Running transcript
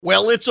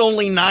Well, it's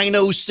only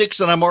 9:06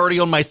 and I'm already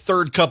on my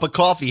third cup of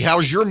coffee.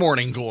 How's your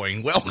morning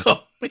going? Welcome.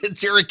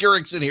 It's Eric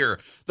Erickson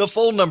here. The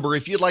phone number,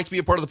 if you'd like to be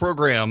a part of the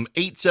program,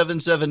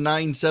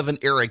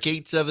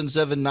 877-97-ERIC,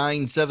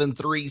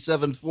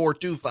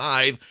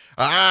 877-973-7425.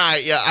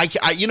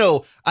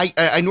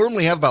 I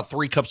normally have about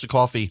 3 cups of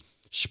coffee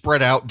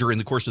spread out during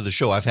the course of the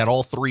show. I've had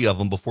all 3 of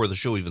them before the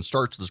show even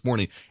starts this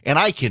morning, and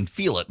I can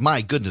feel it.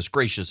 My goodness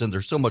gracious, and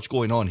there's so much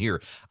going on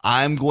here.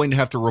 I'm going to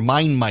have to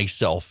remind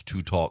myself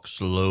to talk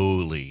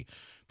slowly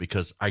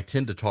because I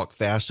tend to talk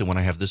fast, and when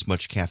I have this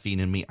much caffeine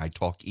in me, I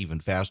talk even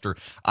faster.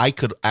 I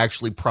could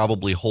actually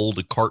probably hold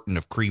a carton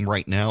of cream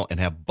right now and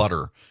have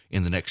butter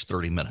in the next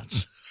 30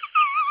 minutes.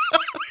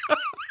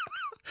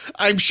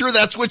 I'm sure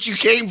that's what you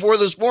came for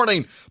this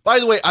morning. By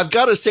the way, I've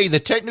got to say the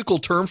technical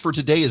term for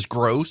today is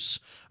gross.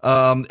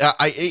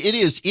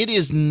 It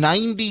is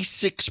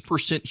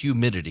 96%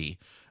 humidity.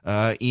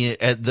 So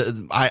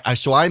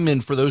I'm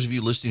in, for those of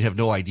you listening who have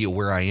no idea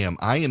where I am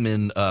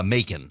in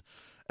Macon,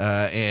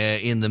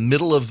 in the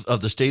middle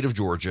of the state of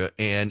Georgia,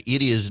 and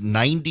it is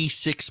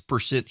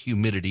 96%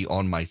 humidity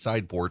on my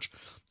side porch,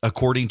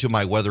 according to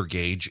my weather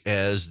gauge,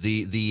 as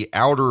the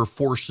outer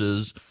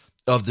forces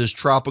of this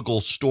tropical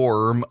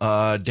storm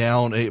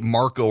down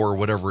Marco or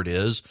whatever it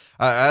is.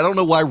 I don't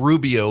know why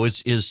Rubio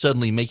is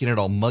suddenly making it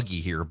all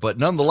muggy here, but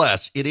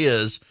nonetheless, it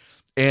is.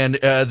 And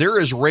there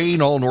is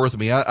rain all north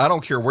of me. I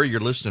don't care where you're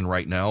listening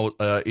right now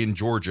in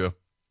Georgia.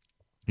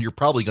 You're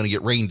probably going to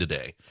get rain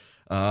today.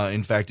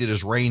 In fact, it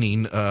is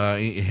raining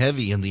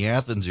heavy in the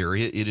Athens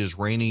area. It is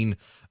raining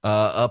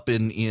up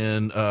in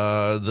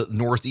the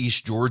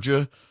northeast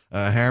Georgia,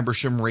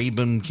 Habersham,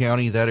 Rabun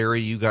County, that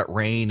area. You got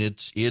rain.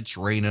 It's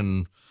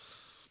raining.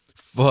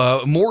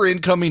 More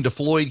incoming to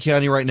Floyd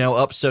County right now,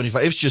 up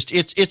 75.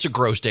 It's a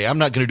gross day. I'm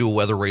not going to do a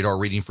weather radar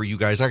reading for you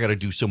guys. I got to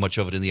do so much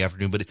of it in the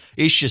afternoon, but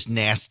it's just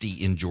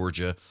nasty in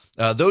Georgia.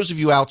 Those of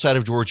you outside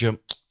of Georgia,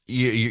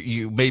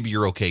 you maybe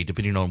you're okay,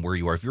 depending on where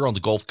you are. If you're on the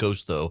Gulf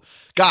Coast, though,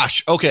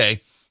 gosh,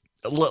 okay.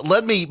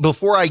 Let me,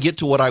 before I get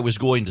to what I was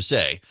going to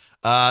say,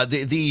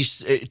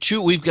 these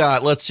two, we've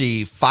got, let's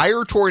see,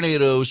 fire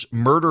tornadoes,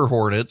 murder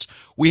hornets.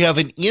 We have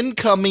an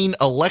incoming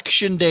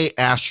election day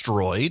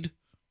asteroid.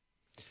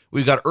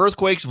 We've got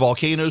earthquakes,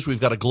 volcanoes. We've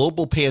got a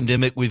global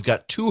pandemic. We've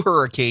got 2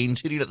 hurricanes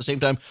hitting at the same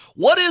time.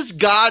 What is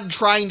God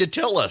trying to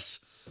tell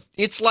us?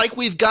 It's like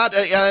we've got,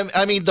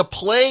 the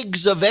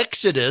plagues of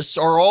Exodus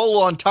are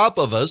all on top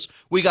of us.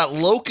 We got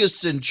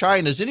locusts in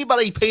China. Is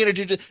anybody paying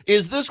attention?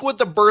 Is this what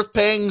the birth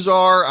pangs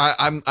are?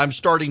 I'm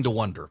starting to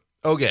wonder.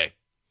 Okay,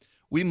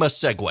 we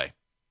must segue.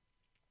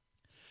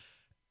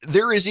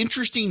 There is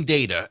interesting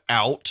data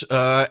out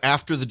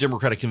after the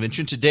Democratic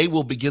convention. Today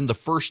will begin the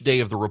first day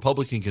of the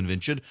Republican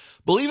convention.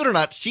 Believe it or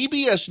not,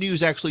 CBS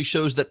News actually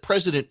shows that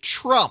President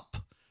Trump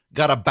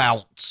got a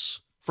bounce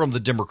from the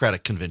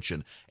Democratic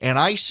convention. And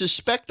I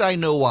suspect I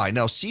know why.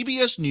 Now,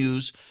 CBS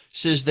News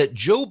says that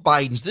Joe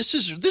Biden's, this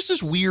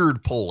is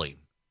weird polling.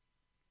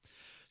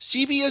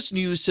 CBS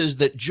News says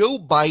that Joe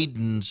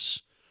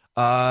Biden's,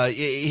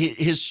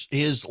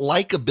 his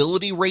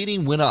likability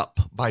rating went up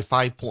by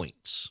 5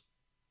 points.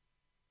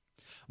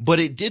 But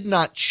it did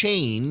not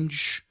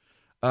change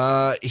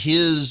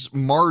his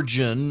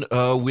margin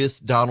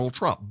with Donald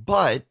Trump.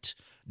 But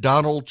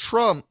Donald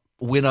Trump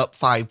went up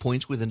 5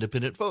 points with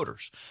independent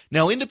voters.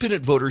 Now,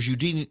 independent voters, you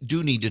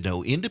do need to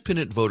know,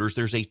 independent voters,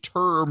 there's a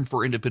term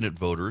for independent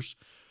voters.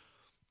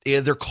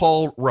 They're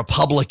called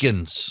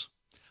Republicans.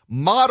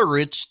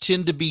 Moderates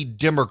tend to be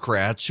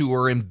Democrats who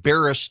are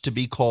embarrassed to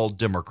be called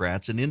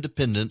Democrats, and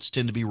independents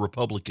tend to be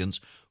Republicans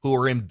who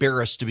are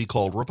embarrassed to be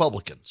called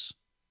Republicans.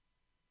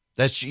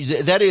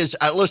 That is,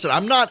 listen,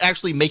 I'm not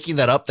actually making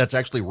that up. That's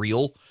actually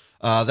real.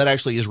 That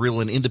actually is real.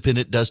 An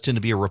independent does tend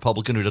to be a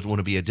Republican who doesn't want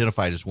to be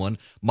identified as one.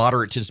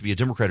 Moderate tends to be a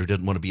Democrat who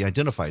doesn't want to be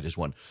identified as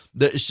one.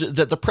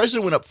 That the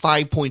president went up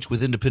 5 points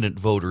with independent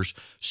voters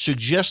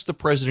suggests the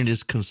president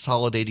is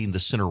consolidating the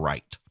center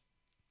right,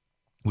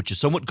 which is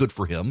somewhat good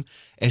for him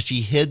as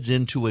he heads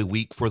into a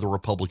week for the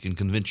Republican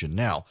convention.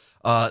 Now,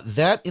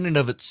 that in and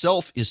of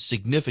itself is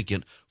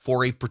significant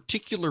for a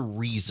particular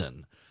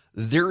reason.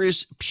 There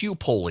is Pew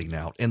polling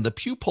out, and the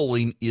Pew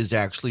polling is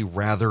actually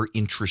rather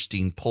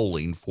interesting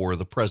polling for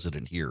the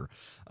president here.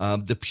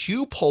 The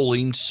Pew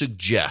polling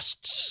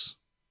suggests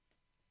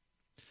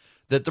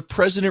that the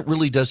president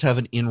really does have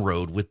an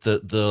inroad with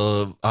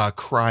the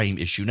crime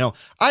issue. Now,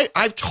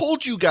 I've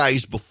told you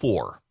guys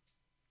before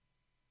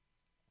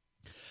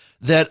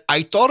that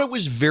I thought it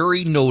was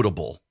very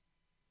notable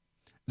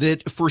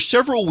that for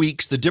several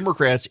weeks, the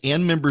Democrats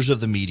and members of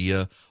the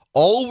media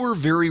all were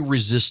very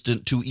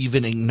resistant to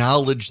even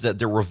acknowledge that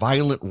there were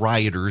violent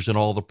rioters in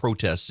all the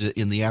protests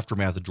in the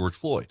aftermath of George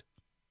Floyd.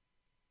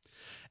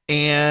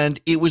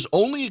 And it was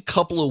only a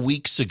couple of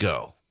weeks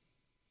ago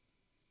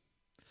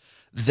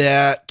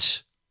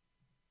that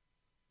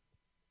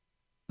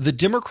the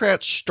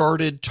Democrats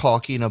started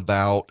talking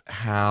about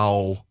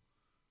how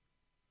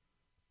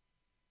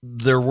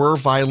there were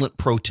violent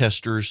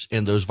protesters,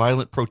 and those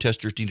violent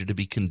protesters needed to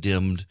be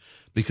condemned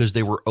because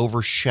they were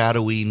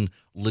overshadowing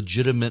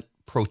legitimate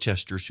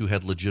protesters who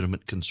had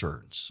legitimate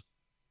concerns.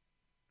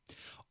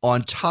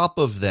 On top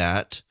of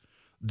that,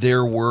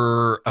 there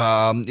were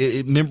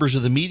members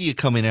of the media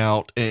coming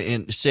out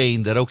and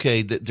saying that,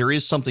 okay, that there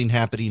is something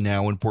happening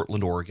now in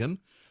Portland, Oregon.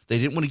 They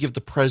didn't want to give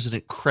the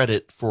president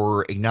credit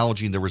for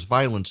acknowledging there was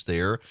violence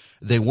there.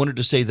 They wanted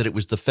to say that it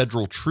was the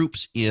federal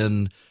troops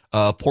in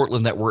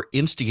Portland that were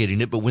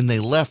instigating it, but when they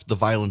left, the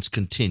violence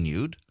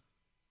continued.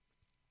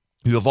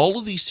 You have all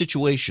of these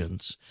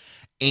situations,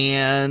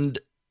 and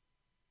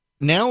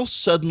now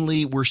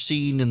suddenly we're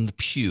seeing in the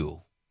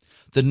Pew,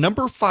 the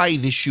number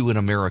 5 issue in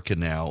America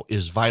now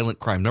is violent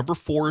crime. Number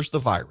 4 is the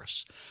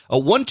virus.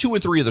 1, 2,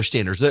 and 3 are their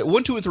standards.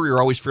 1, 2, and 3 are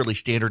always fairly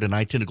standard, and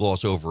I tend to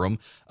gloss over them.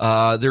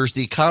 There's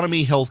the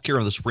economy, healthcare,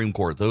 and the Supreme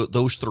Court,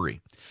 those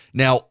 3.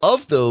 Now,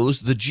 of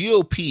those, the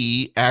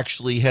GOP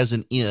actually has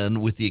an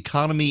in with the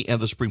economy and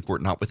the Supreme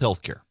Court, not with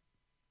healthcare.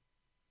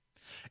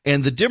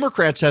 And the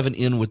Democrats have an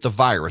in with the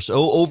virus.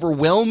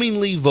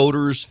 Overwhelmingly,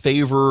 voters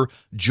favor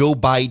Joe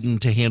Biden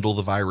to handle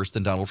the virus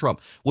than Donald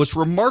Trump. What's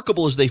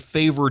remarkable is they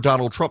favor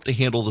Donald Trump to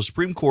handle the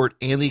Supreme Court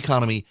and the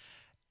economy,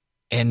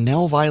 and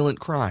now violent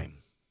crime.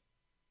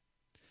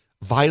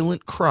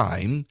 Violent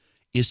crime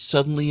is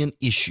suddenly an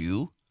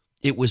issue.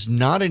 It was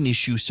not an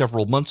issue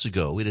several months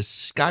ago. It has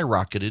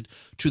skyrocketed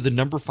to the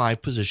number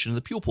 5 position in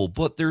the Pew poll,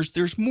 but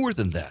there's more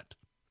than that.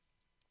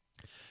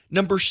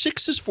 Number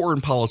 6 is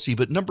foreign policy,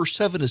 but number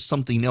 7 is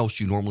something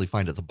else you normally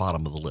find at the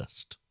bottom of the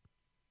list.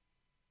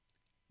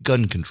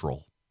 Gun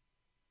control.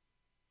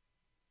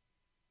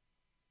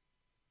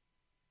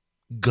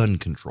 Gun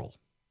control.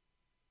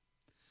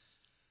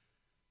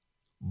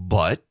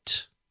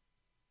 But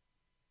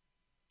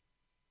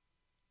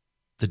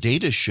the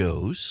data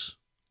shows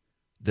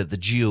that the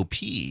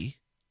GOP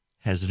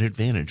has an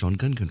advantage on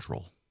gun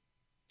control.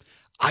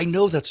 I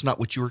know that's not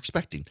what you were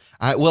expecting.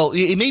 Well,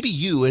 it may be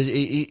you.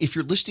 If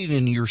you're listening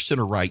in your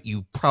center right,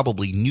 you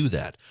probably knew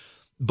that.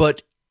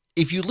 But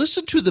if you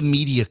listen to the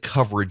media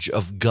coverage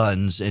of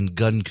guns and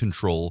gun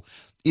control,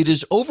 it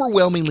is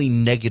overwhelmingly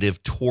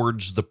negative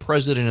towards the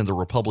president and the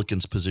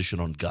Republicans'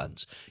 position on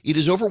guns. It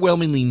is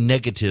overwhelmingly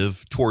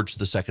negative towards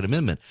the Second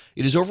Amendment.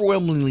 It is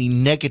overwhelmingly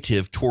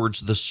negative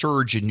towards the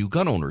surge in new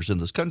gun owners in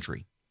this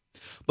country.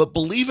 But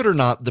believe it or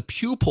not, the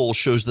Pew poll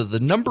shows that the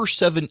number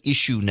 7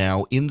 issue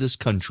now in this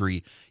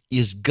country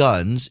is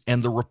guns,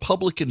 and the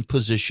Republican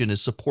position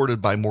is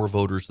supported by more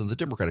voters than the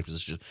Democratic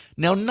position.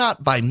 Now,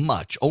 not by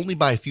much, only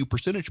by a few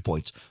percentage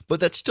points, but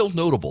that's still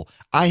notable.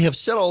 I have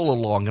said all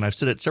along, and I've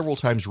said it several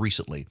times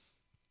recently,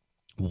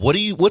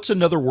 what's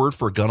another word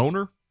for a gun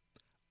owner?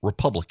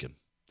 Republican.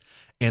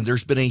 And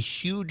there's been a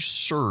huge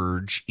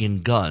surge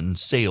in gun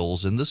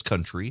sales in this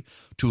country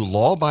to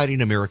law-abiding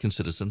American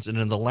citizens. And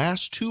in the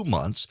last 2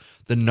 months,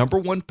 the number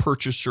 1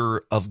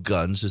 purchaser of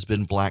guns has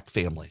been black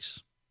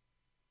families.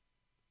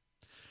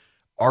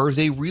 Are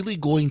they really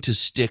going to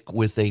stick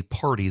with a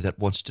party that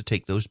wants to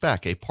take those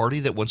back? A party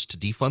that wants to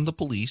defund the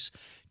police,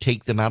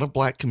 take them out of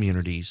black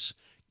communities,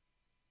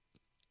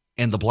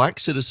 and the black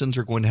citizens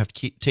are going to have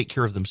to take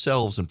care of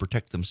themselves and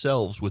protect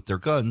themselves with their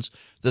guns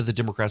that the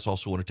Democrats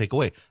also want to take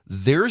away.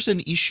 There's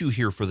an issue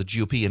here for the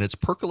GOP, and it's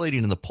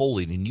percolating in the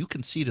polling, and you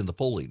can see it in the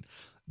polling.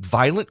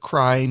 Violent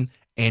crime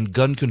and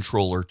gun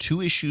control are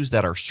 2 issues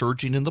that are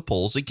surging in the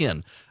polls.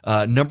 Again,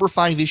 number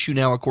 5 issue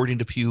now, according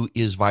to Pew,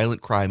 is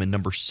violent crime, and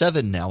number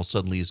 7 now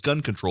suddenly is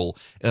gun control.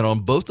 And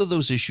on both of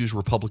those issues,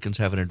 Republicans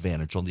have an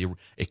advantage. On the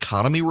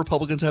economy,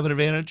 Republicans have an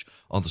advantage.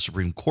 On the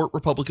Supreme Court,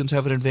 Republicans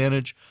have an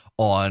advantage.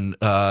 On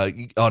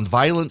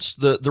violence,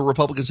 the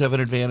Republicans have an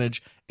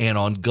advantage. And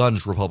on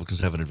guns,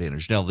 Republicans have an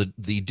advantage. Now,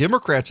 the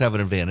Democrats have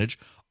an advantage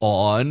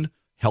on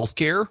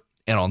healthcare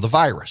and on the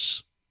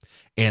virus.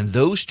 And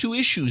those 2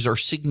 issues are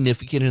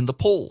significant in the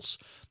polls.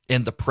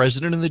 And the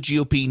president and the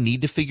GOP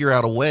need to figure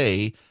out a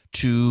way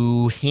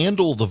to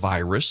handle the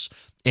virus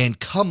and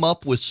come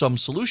up with some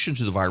solution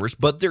to the virus.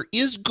 But there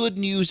is good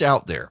news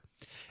out there.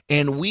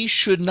 And we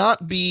should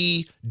not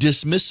be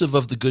dismissive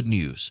of the good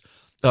news.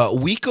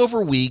 Week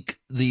over week,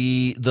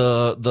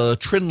 the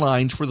trend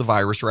lines for the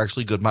virus are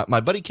actually good.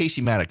 My buddy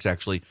Casey Maddox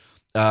actually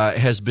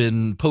has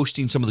been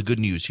posting some of the good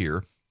news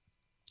here.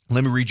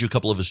 Let me read you a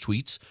couple of his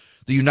tweets.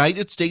 The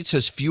United States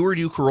has fewer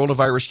new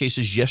coronavirus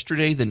cases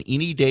yesterday than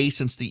any day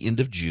since the end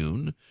of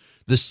June.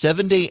 The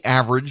 7-day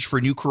average for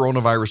new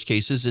coronavirus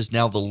cases is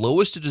now the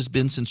lowest it has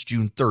been since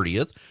June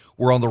 30th.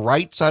 We're on the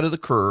right side of the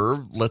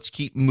curve. Let's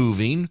keep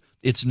moving.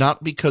 It's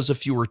not because of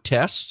fewer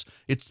tests.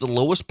 It's the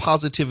lowest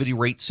positivity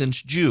rate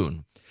since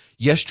June.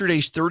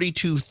 Yesterday's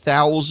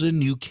 32,000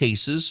 new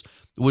cases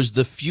was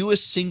the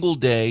fewest single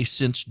day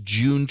since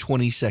June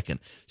 22nd.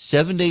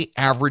 7-day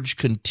average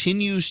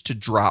continues to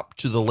drop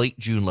to the late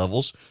June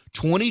levels.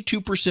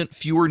 22%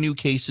 fewer new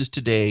cases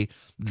today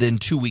than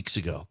 2 weeks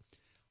ago.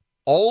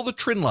 All the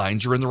trend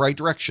lines are in the right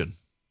direction.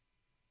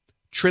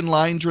 Trend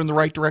lines are in the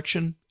right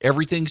direction.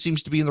 Everything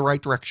seems to be in the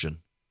right direction.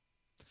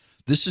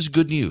 This is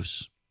good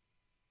news.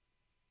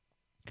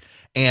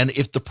 And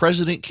if the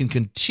president can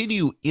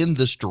continue in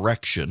this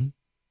direction,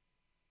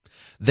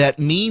 that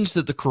means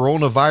that the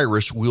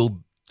coronavirus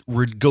will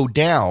go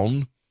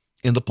down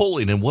in the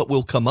polling. And what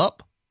will come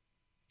up?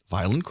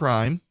 Violent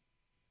crime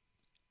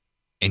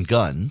and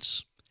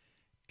guns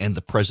and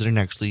the president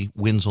actually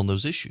wins on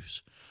those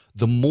issues.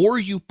 The more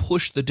you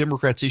push the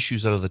Democrats'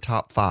 issues out of the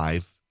top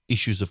 5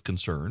 issues of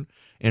concern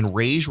and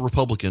raise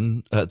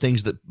Republican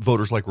things that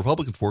voters like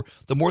Republicans for,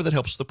 the more that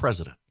helps the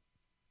president.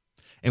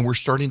 And we're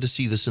starting to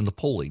see this in the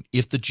polling.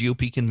 If the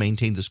GOP can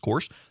maintain this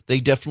course, they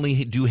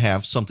definitely do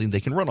have something they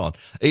can run on.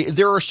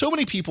 There are so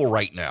many people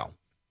right now.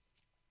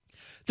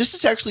 This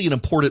is actually an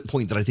important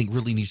point that I think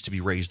really needs to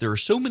be raised. There are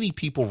so many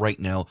people right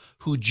now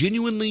who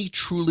genuinely,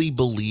 truly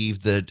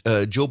believe that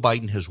Joe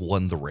Biden has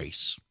won the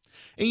race.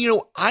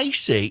 And, I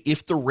say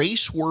if the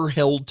race were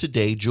held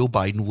today, Joe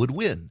Biden would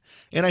win.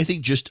 And I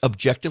think just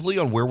objectively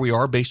on where we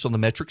are based on the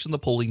metrics and the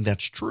polling,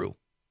 that's true.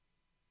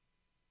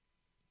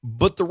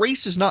 But the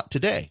race is not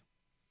today.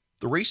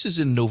 The race is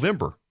in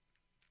November.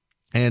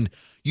 And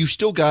you've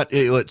still got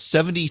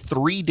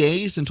 73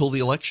 days until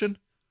the election.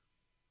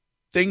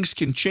 Things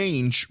can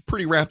change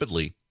pretty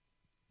rapidly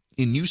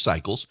in news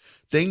cycles.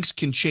 Things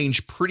can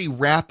change pretty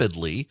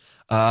rapidly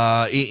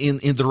in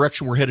the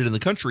direction we're headed in the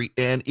country.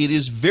 And it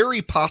is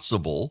very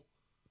possible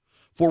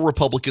for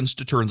Republicans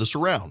to turn this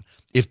around.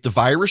 If the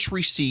virus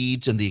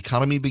recedes and the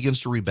economy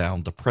begins to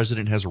rebound, the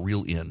president has a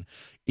real in.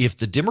 If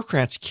the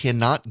Democrats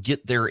cannot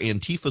get their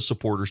Antifa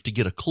supporters to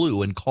get a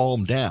clue and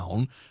calm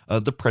down,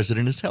 the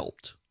president is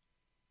helped.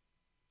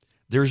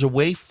 There's a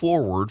way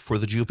forward for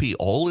the GOP.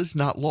 All is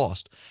not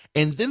lost.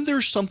 And then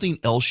there's something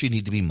else you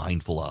need to be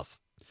mindful of.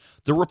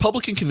 The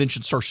Republican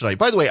convention starts tonight.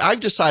 By the way, I've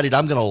decided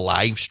I'm going to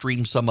live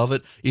stream some of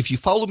it. If you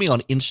follow me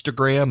on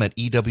Instagram at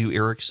EW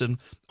Erickson,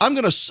 I'm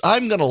going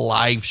to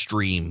live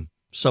stream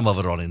some of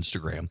it on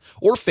Instagram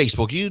or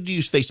Facebook. You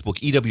use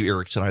Facebook, EW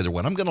Erickson, either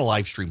one. I'm going to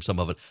live stream some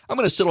of it. I'm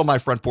going to sit on my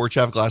front porch,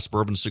 have a glass of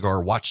bourbon, cigar,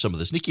 watch some of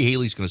this. Nikki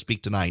Haley's going to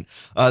speak tonight.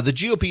 The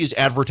GOP is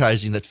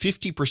advertising that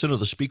 50% of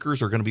the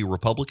speakers are going to be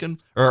Republican,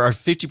 or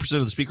 50%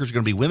 of the speakers are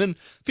going to be women.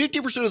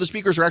 50% of the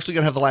speakers are actually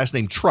going to have the last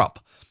name Trump.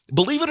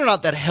 Believe it or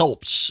not, that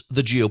helps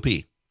the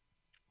GOP.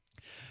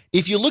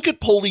 If you look at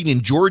polling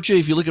in Georgia,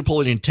 if you look at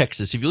polling in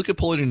Texas, if you look at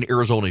polling in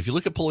Arizona, if you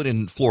look at polling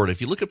in Florida,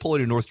 if you look at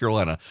polling in North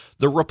Carolina,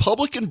 the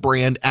Republican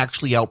brand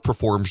actually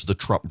outperforms the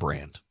Trump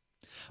brand.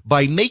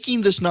 By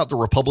making this not the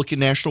Republican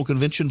National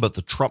Convention, but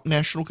the Trump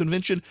National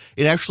Convention,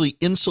 it actually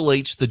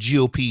insulates the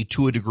GOP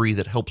to a degree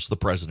that helps the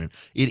president.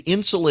 It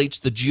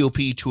insulates the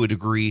GOP to a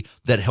degree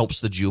that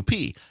helps the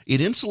GOP. It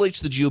insulates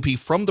the GOP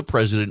from the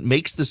president,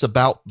 makes this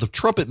about the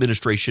Trump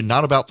administration,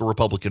 not about the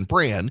Republican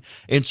brand.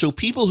 And so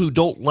people who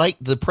don't like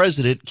the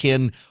president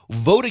can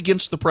vote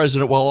against the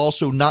president while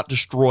also not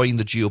destroying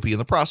the GOP in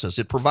the process.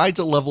 It provides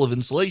a level of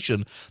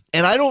insulation.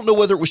 And I don't know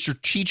whether it was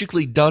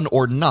strategically done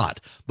or not,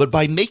 but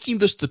by making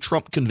this the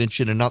Trump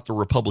convention and not the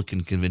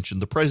Republican convention,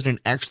 the president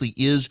actually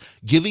is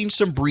giving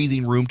some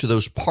breathing room to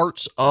those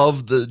parts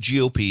of the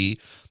GOP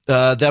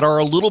that are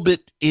a little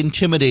bit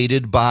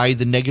intimidated by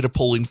the negative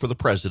polling for the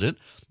president,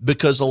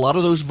 because a lot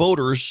of those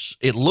voters,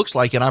 it looks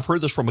like, and I've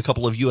heard this from a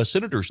couple of U.S.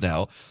 senators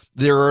now,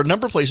 there are a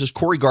number of places.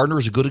 Cory Gardner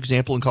is a good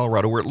example in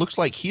Colorado where it looks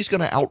like he's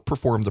going to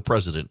outperform the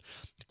president.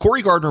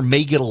 Cory Gardner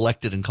may get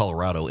elected in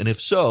Colorado, and if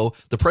so,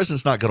 the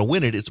president's not going to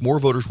win it. It's more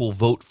voters will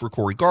vote for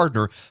Cory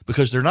Gardner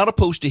because they're not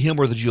opposed to him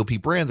or the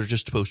GOP brand. They're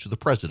just opposed to the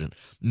president.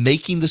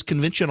 Making this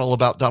convention all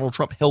about Donald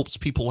Trump helps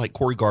people like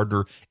Cory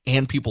Gardner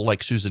and people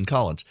like Susan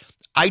Collins.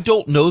 I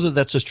don't know that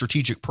that's a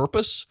strategic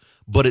purpose,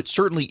 but it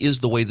certainly is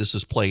the way this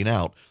is playing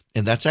out.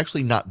 And that's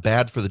actually not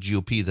bad for the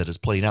GOP that is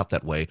playing out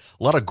that way.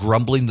 A lot of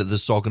grumbling that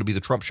this is all going to be the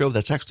Trump show.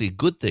 That's actually a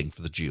good thing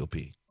for the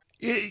GOP.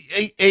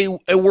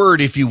 A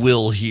word, if you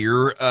will,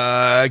 here.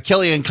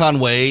 Kellyanne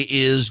Conway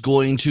is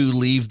going to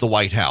leave the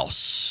White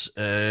House.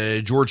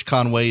 George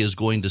Conway is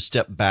going to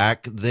step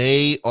back.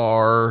 They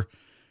are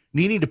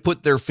needing to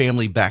put their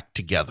family back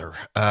together.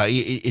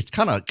 It's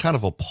kind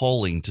of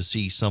appalling to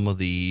see some of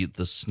the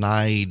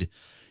snide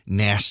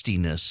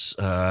nastiness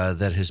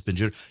that has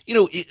been,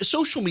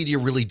 social media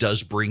really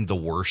does bring the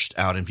worst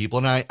out in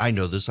people, and I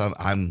know this.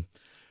 I'm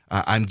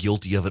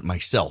guilty of it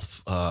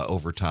myself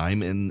over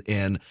time,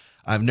 and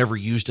I've never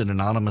used an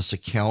anonymous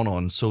account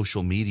on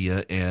social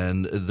media,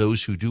 and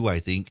those who do, I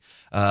think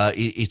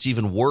it's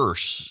even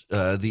worse.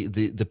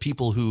 The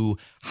people who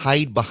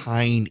hide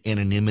behind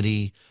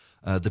anonymity,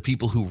 the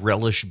people who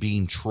relish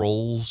being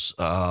trolls,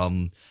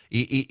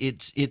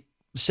 it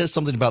says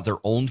something about their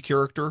own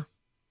character,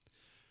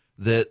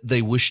 that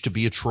they wish to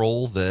be a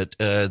troll, that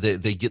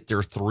they get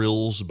their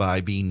thrills by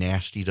being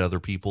nasty to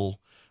other people,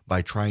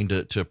 by trying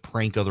to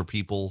prank other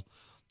people,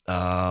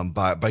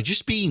 by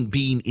just being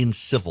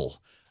incivil.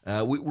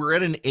 We're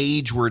at an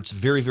age where it's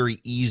very, very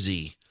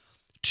easy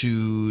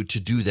to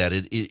do that.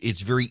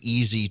 It's very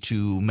easy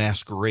to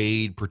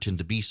masquerade, pretend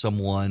to be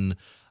someone,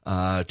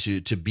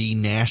 to be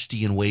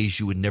nasty in ways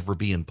you would never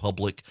be in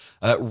public.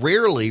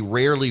 Rarely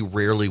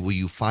will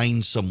you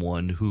find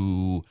someone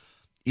who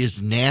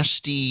is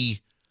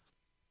nasty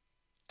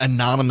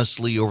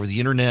anonymously over the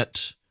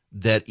internet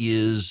that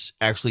is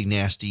actually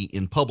nasty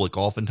in public.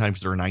 Oftentimes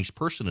they're a nice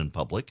person in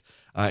public,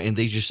 and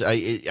they just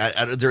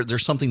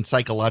there's something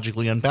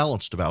psychologically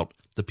unbalanced about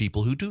the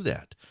people who do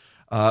that.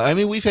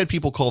 We've had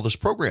people call this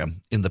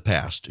program in the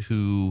past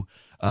who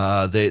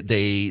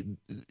they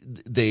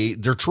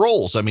they're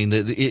trolls. I mean,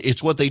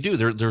 it's what they do.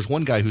 There's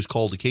one guy who's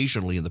called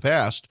occasionally in the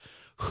past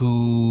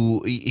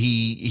who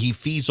he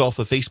feeds off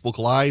of Facebook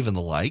Live and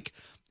the like,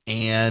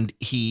 and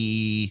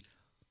he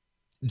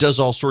does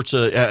all sorts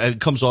of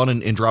comes on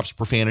and drops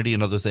profanity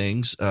and other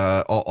things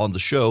on the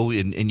show,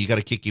 and you got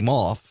to kick him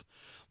off.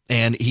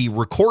 And he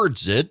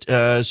records it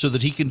so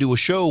that he can do a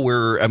show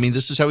where, I mean,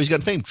 this is how he's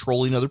gotten fame,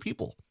 trolling other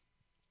people.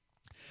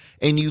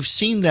 And you've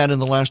seen that in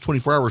the last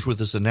 24 hours with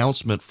this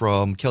announcement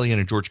from Kellyanne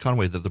and George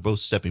Conway that they're both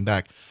stepping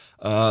back.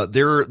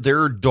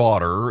 Their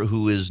daughter,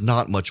 who is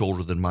not much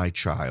older than my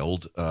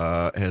child,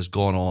 has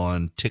gone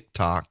on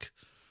TikTok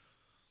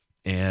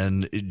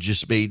and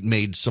just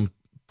made some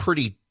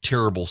pretty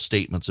terrible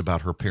statements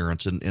about her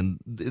parents. And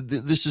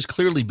this has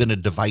clearly been a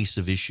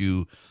divisive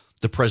issue,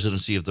 the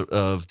presidency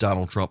of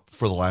Donald Trump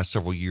for the last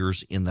several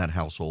years in that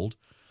household.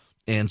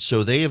 And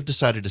so they have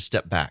decided to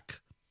step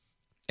back,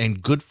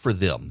 and good for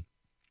them.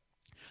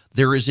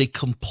 There is a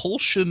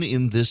compulsion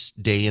in this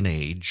day and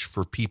age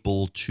for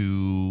people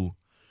to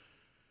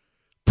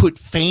put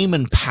fame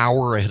and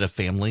power ahead of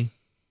family.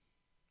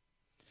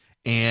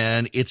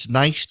 And it's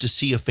nice to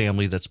see a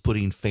family that's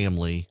putting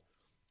family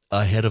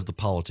ahead of the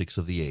politics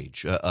of the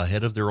age,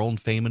 ahead of their own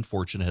fame and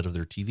fortune, ahead of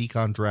their TV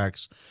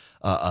contracts,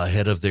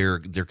 ahead of their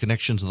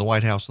connections in the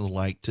White House and the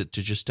like, to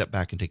just step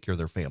back and take care of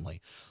their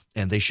family.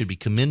 And they should be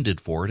commended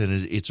for it.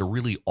 And it's a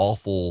really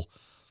awful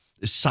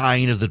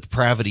sign of the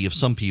depravity of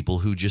some people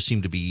who just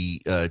seem to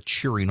be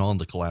cheering on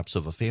the collapse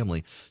of a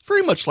family.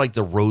 Very much like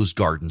the Rose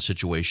Garden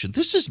situation.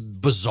 This is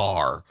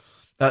bizarre.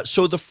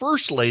 So the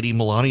First Lady,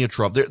 Melania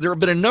Trump, there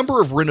have been a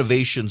number of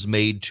renovations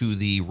made to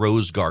the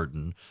Rose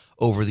Garden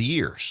over the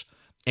years.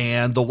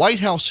 And the White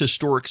House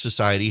Historic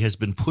Society has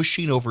been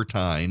pushing over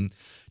time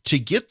to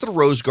get the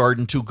Rose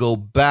Garden to go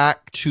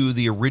back to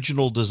the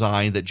original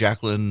design that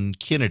Jacqueline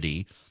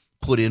Kennedy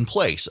put in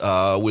place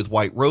with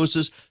white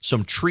roses.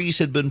 Some trees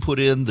had been put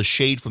in. The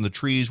shade from the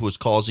trees was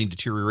causing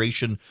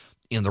deterioration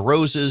in the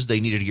roses. They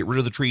needed to get rid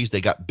of the trees.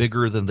 They got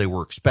bigger than they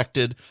were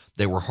expected.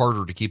 They were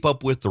harder to keep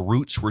up with. The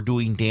roots were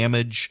doing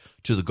damage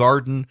to the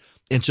garden.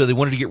 And so they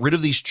wanted to get rid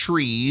of these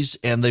trees,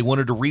 and they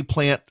wanted to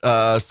replant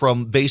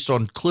based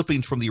on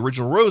clippings from the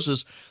original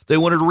roses. They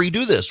wanted to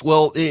redo this.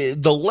 Well,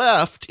 the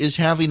left is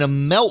having a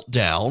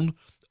meltdown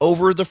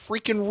over the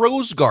freaking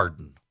Rose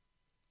Garden.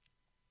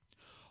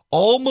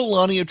 All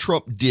Melania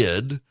Trump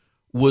did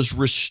was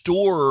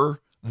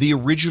restore the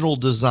original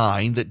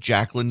design that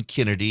Jacqueline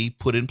Kennedy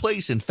put in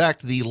place. In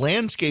fact, the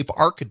landscape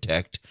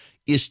architect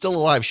is still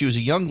alive. She was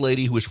a young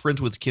lady who was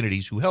friends with the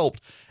Kennedys who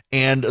helped.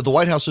 And the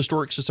White House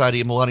Historic Society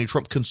and Melania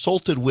Trump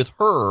consulted with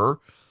her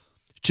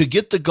to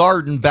get the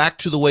garden back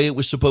to the way it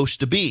was supposed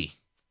to be.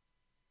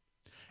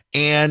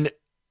 And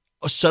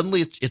suddenly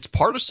it's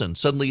partisan.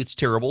 Suddenly it's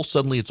terrible.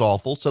 Suddenly it's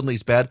awful. Suddenly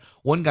it's bad.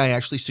 One guy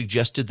actually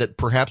suggested that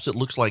perhaps it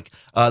looks like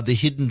the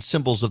hidden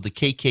symbols of the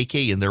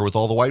KKK in there with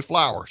all the white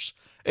flowers.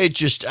 It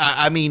just,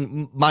 I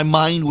mean, my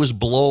mind was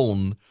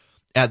blown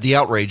at the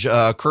outrage.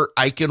 Kurt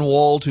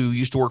Eichenwald, who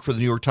used to work for the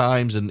New York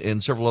Times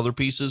and several other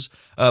places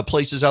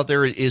out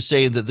there, is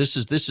saying that this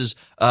is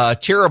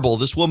terrible.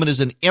 This woman is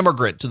an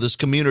immigrant to this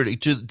community,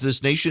 to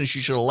this nation, and she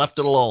should have left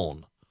it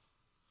alone.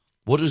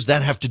 What does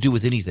that have to do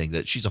with anything?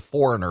 That she's a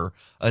foreigner,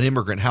 an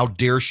immigrant. How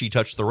dare she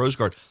touch the Rose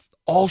Garden?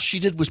 All she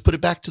did was put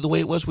it back to the way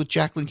it was with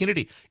Jacqueline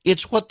Kennedy.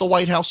 It's what the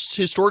White House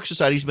Historic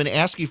Society has been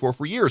asking for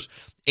years.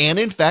 And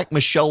in fact,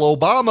 Michelle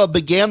Obama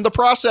began the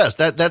process.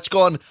 That's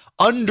gone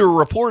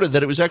underreported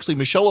that it was actually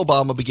Michelle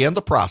Obama began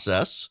the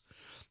process.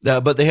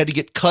 But they had to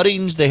get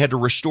cuttings. They had to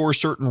restore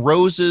certain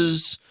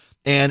roses.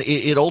 And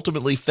it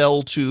ultimately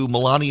fell to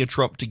Melania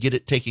Trump to get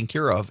it taken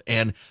care of.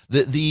 And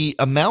the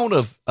amount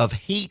of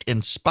hate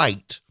and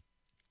spite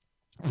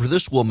for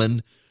this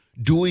woman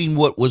doing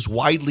what was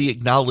widely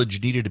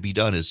acknowledged needed to be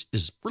done is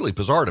really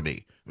bizarre to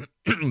me.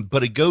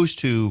 But it goes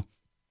to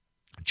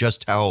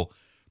just how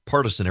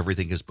partisan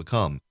everything has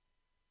become.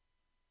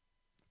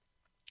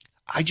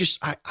 I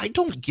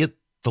don't get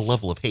the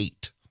level of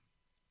hate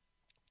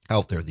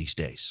out there these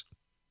days.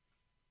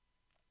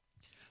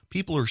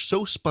 People are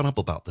so spun up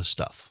about this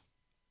stuff.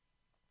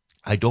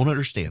 I don't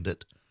understand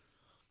it.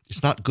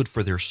 It's not good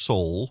for their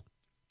soul.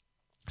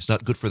 It's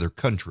not good for their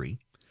country.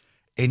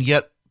 And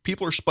yet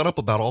people are spun up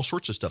about all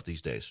sorts of stuff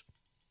these days.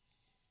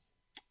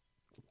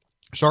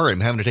 Sorry,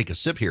 I'm having to take a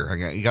sip here.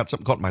 I got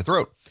something caught in my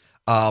throat.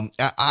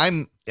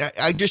 The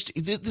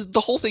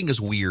whole thing is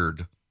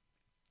weird.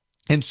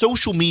 And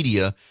social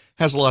media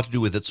has a lot to do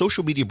with it.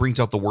 Social media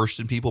brings out the worst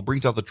in people,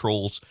 brings out the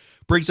trolls,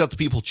 brings out the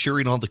people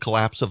cheering on the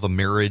collapse of a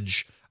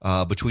marriage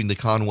between the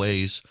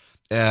Conways.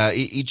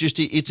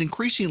 It's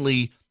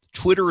increasingly,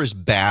 Twitter is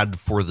bad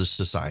for the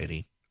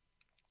society.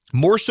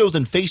 More so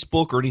than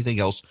Facebook or anything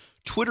else.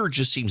 Twitter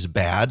just seems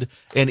bad.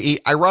 And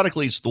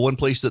ironically, it's the one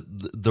place that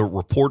the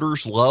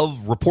reporters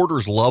love.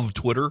 Reporters love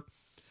Twitter.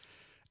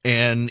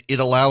 And it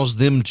allows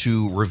them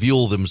to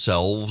reveal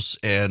themselves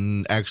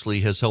and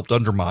actually has helped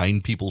undermine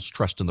people's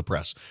trust in the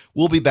press.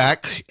 We'll be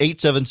back.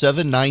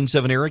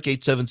 877-97-ERIC,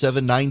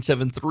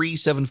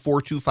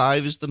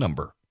 877-973-7425 is the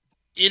number.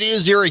 It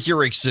is Eric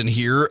Erickson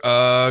here.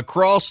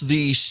 Across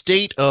the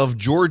state of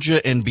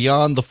Georgia and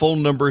beyond, the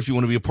phone number, if you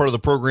want to be a part of the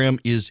program,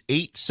 is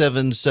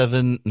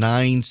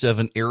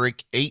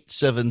 877-97-ERIC,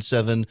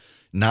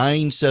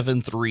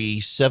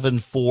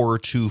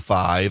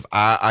 877-973-7425.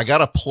 I got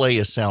to play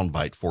a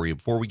soundbite for you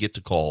before we get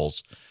to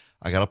calls.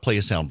 I got to play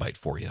a soundbite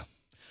for you.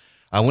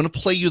 I want to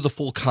play you the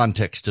full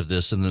context of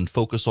this and then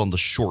focus on the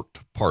short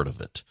part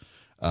of it.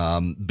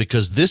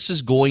 Because this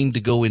is going to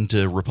go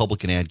into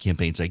Republican ad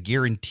campaigns. I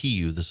guarantee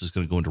you this is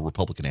going to go into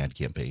Republican ad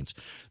campaigns.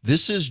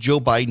 This is Joe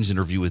Biden's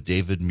interview with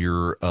David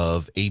Muir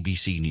of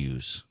ABC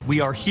News.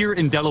 We are here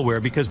in Delaware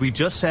because we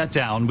just sat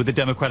down with the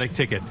Democratic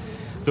ticket.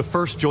 The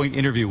first joint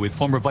interview with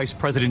former Vice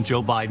President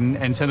Joe Biden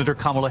and Senator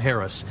Kamala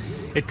Harris.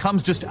 It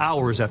comes just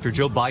hours after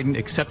Joe Biden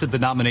accepted the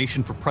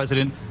nomination for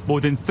president,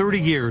 more than 30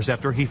 years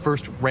after he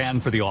first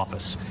ran for the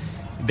office.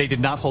 They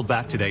did not hold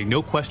back today.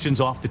 No questions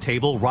off the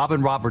table.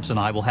 Robin Roberts and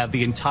I will have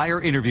the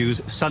entire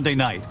interviews Sunday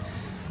night.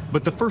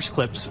 But the first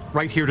clip's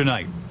right here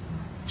tonight.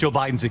 Joe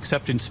Biden's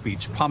acceptance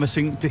speech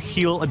promising to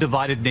heal a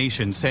divided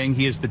nation, saying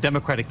he is the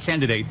Democratic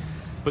candidate,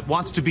 but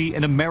wants to be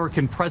an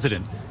American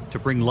president to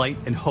bring light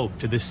and hope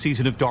to this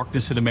season of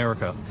darkness in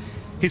America.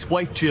 His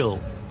wife,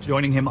 Jill,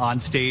 joining him on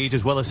stage,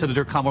 as well as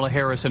Senator Kamala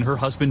Harris and her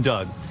husband,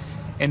 Doug.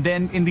 And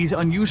then in these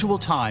unusual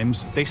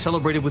times, they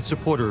celebrated with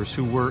supporters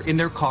who were in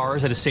their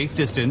cars at a safe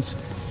distance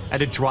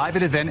at a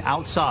drive-in event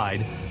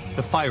outside,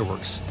 the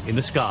fireworks in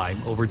the sky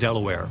over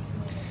Delaware.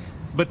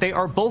 But they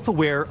are both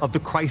aware of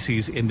the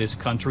crises in this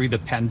country, the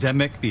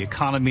pandemic, the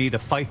economy, the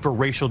fight for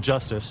racial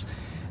justice.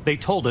 They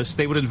told us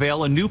they would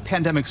unveil a new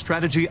pandemic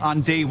strategy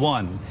on day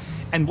one.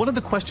 And one of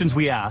the questions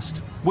we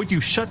asked, would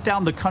you shut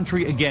down the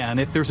country again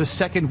if there's a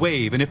second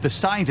wave? And if the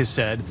scientists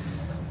said,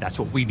 that's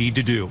what we need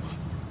to do.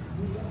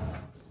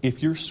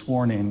 If you're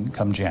sworn in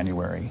come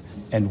January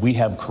and we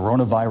have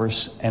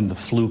coronavirus and the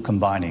flu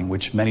combining,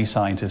 which many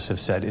scientists have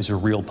said is a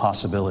real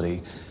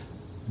possibility,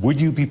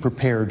 would you be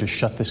prepared to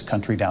shut this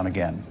country down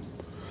again?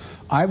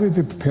 I would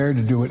be prepared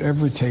to do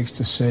whatever it takes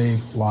to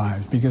save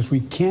lives, because we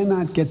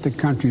cannot get the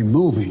country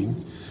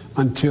moving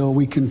until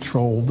we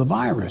control the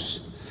virus.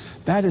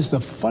 That is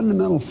the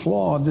fundamental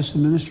flaw of this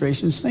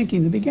administration's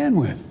thinking to begin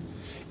with.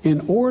 In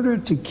order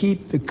to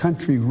keep the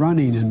country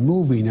running and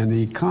moving and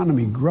the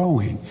economy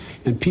growing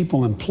and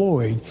people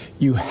employed,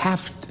 you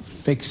have to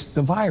fix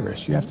the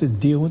virus. You have to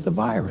deal with the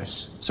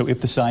virus. So if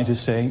the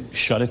scientists say,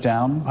 shut it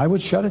down? I would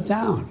shut it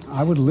down.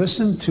 I would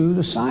listen to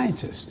the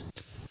scientists.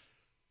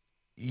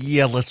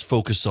 Yeah, let's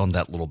focus on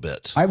that a little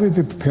bit. I would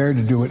be prepared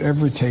to do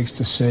whatever it takes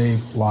to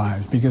save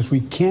lives, because we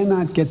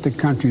cannot get the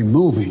country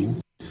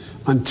moving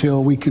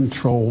until we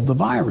control the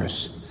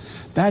virus.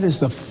 That is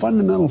the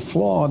fundamental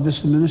flaw of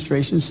this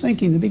administration's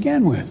thinking to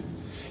begin with.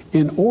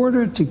 In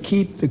order to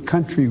keep the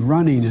country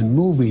running and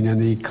moving and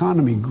the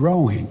economy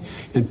growing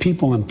and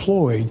people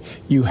employed,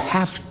 you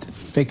have to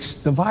fix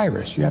the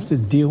virus. You have to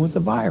deal with the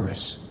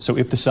virus. So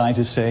if the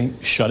scientists say,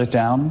 shut it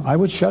down? I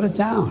would shut it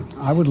down.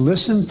 I would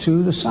listen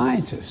to the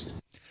scientists.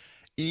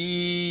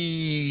 Yeah.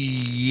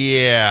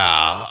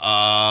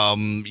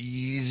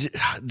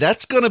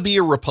 That's going to be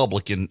a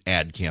Republican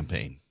ad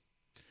campaign.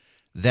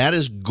 That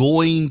is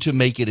going to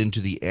make it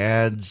into the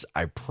ads,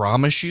 I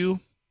promise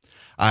you.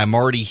 I'm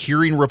already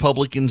hearing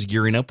Republicans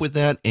gearing up with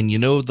that. And, you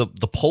know,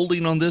 the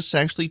polling on this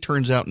actually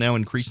turns out now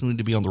increasingly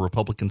to be on the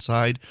Republican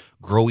side,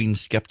 growing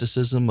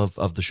skepticism of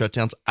the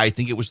shutdowns. I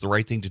think it was the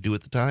right thing to do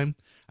at the time.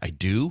 I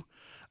do.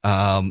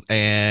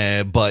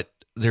 But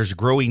there's a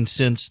growing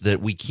sense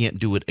that we can't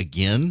do it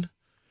again.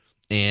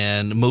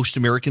 And most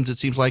Americans, it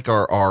seems like,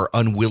 are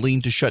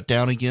unwilling to shut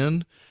down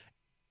again.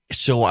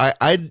 So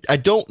I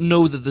don't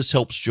know that this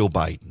helps Joe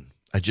Biden.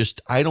 I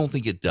don't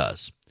think it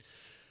does.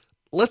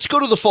 Let's go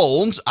to the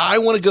phones. I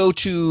want to go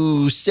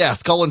to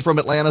Seth, calling from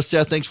Atlanta.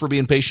 Seth, thanks for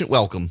being patient.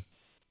 Welcome.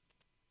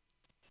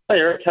 Hi,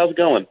 Eric. How's it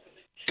going?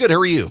 Good. How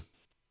are you?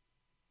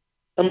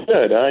 I'm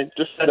good. I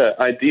just had an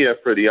idea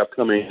for the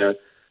upcoming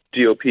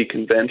GOP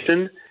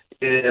convention.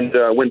 And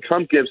when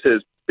Trump gives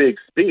his big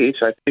speech,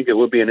 I think it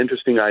would be an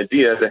interesting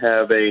idea to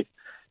have it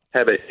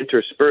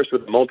interspersed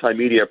with a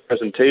multimedia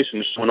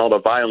presentation showing all the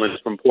violence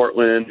from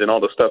Portland and all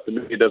the stuff the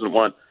media doesn't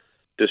want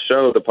to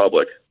show the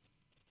public.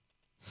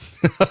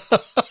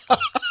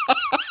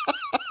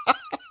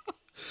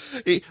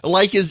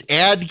 Like his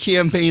ad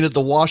campaign at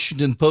the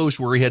Washington Post,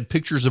 where he had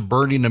pictures of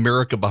burning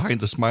America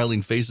behind the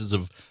smiling faces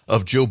of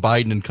Joe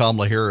Biden and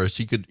Kamala Harris.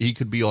 He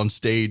could be on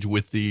stage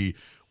with the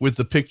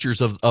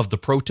pictures of the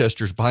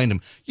protesters behind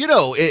him. You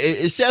know,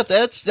 Seth,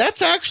 that's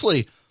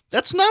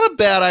not a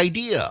bad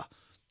idea.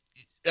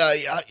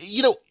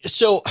 You know,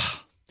 so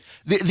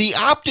the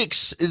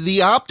optics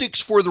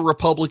for the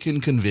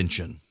Republican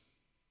convention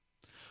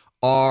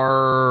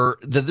are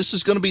that this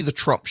is going to be the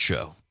Trump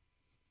show.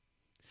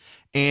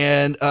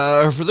 And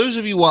for those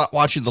of you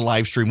watching the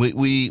live stream,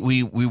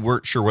 we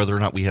weren't sure whether or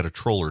not we had a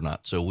troll or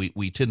not. So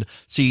we tend to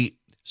see.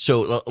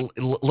 So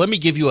let me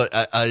give you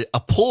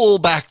a pull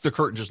back the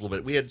curtain just a little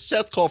bit. We had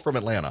Seth call from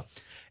Atlanta,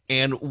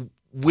 and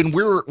when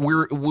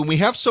we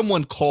have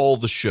someone call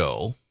the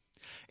show,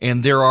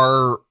 and there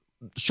are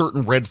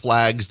certain red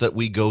flags that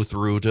we go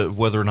through to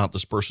whether or not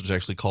this person is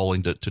actually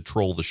calling to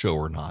troll the show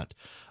or not.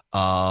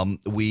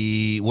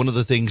 One of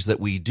the things that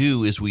we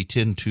do is we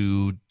tend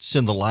to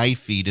send the live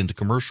feed into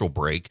commercial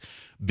break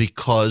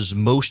because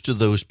most of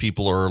those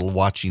people are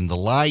watching the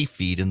live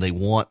feed and they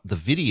want the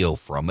video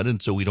from it.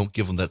 And so we don't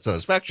give them that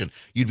satisfaction.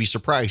 You'd be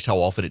surprised how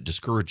often it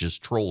discourages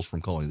trolls from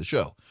calling the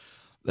show.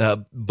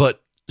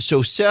 But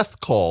so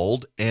Seth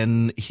called,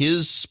 and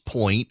his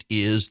point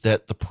is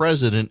that the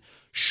president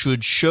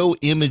should show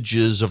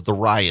images of the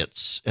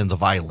riots and the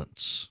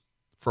violence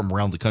from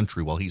around the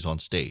country while he's on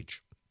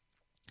stage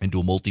and do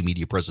a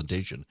multimedia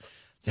presentation.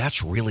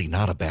 That's really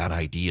not a bad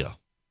idea.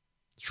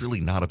 It's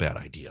really not a bad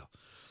idea.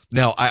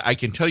 Now, I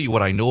can tell you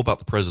what I know about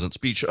the president's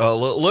speech.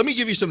 Let me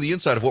give you some of the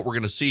insight of what we're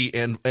going to see.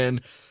 And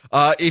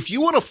if you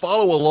want to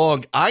follow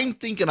along, I'm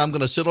thinking I'm going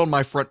to sit on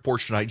my front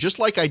porch tonight, just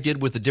like I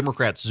did with the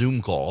Democrats'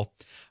 Zoom call.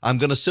 I'm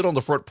going to sit on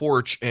the front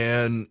porch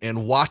and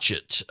watch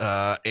it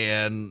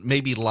and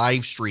maybe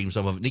live stream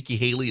some of it. Nikki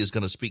Haley is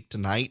going to speak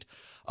tonight,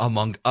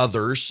 among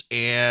others,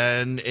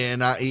 and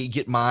I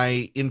get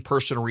my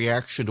in-person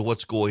reaction to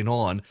what's going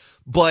on.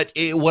 But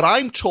what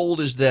I'm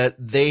told is that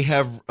they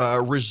have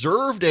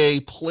reserved a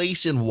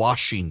place in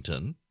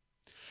Washington,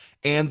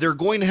 and they're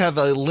going to have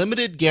a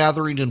limited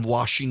gathering in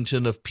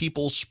Washington of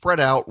people spread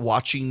out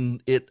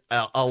watching it,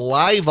 a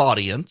live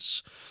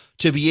audience,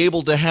 to be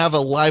able to have a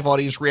live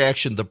audience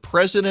reaction. The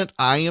president,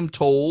 I am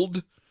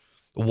told,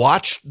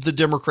 watched the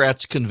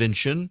Democrats'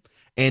 convention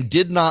and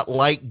did not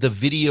like the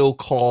video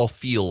call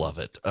feel of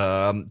it.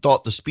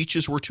 Thought the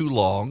speeches were too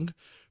long,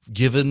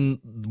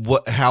 given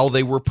how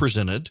they were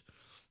presented,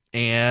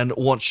 and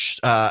wants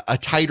a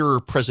tighter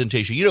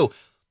presentation. You know,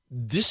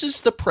 this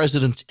is the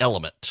president's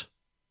element.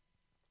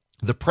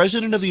 The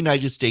president of the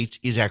United States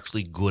is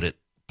actually good at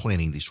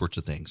planning these sorts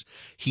of things.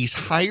 He's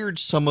hired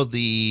some of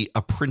the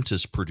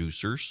apprentice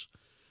producers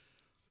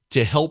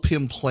to help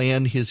him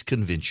plan his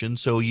convention.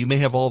 So you may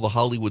have all the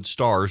Hollywood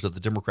stars of the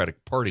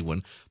Democratic Party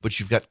one, but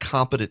you've got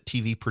competent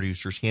TV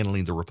producers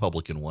handling the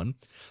Republican one.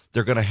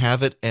 They're going to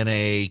have it in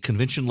a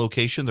convention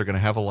location. They're going to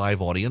have a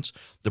live audience.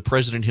 The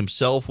president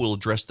himself will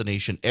address the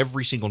nation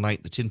every single night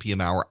at the 10 p.m.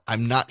 hour.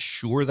 I'm not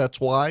sure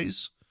that's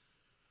wise,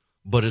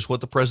 but it's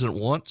what the president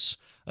wants.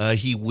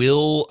 He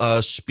will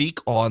speak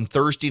on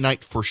Thursday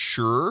night for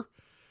sure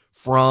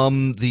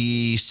from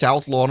the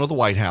South Lawn of the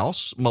White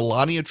House.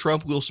 Melania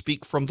Trump will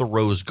speak from the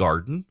Rose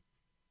Garden,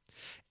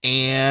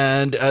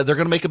 and they're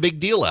going to make a big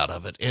deal out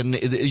of it. And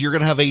you're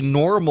going to have a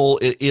normal,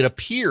 it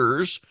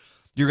appears,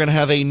 you're going to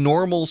have a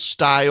normal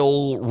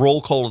style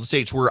roll call of the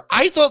states, where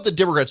I thought the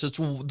Democrats, it's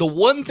the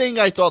one thing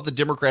I thought the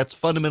Democrats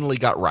fundamentally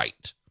got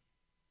right.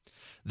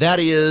 That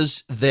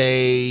is,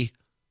 they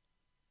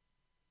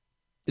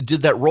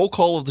did that roll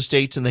call of the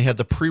states, and they had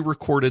the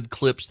pre-recorded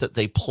clips that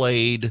they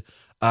played,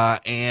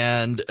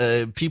 and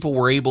people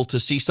were able to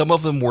see. Some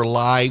of them were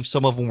live,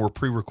 some of them were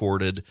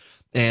pre-recorded,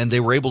 and they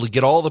were able to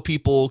get all the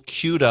people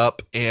queued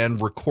up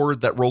and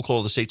record that roll call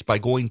of the states by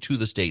going to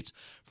the states,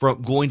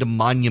 from going to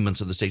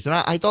monuments of the states. And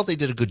I thought they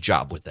did a good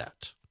job with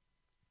that.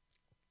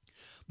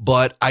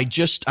 But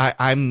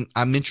I'm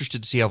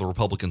interested to see how the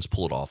Republicans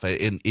pull it off.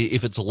 And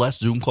if it's a less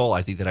Zoom call,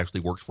 I think that actually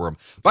works for them.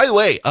 By the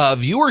way,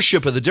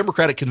 viewership of the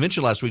Democratic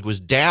convention last week was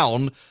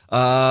down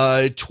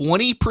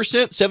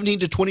 20%, 17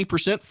 to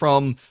 20%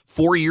 from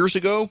 4 years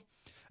ago.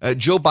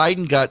 Joe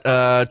Biden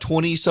got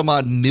 20 some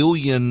odd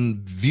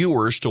million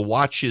viewers to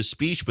watch his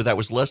speech, but that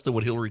was less than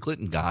what Hillary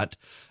Clinton got.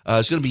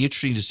 It's going to be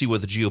interesting to see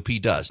what the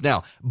GOP does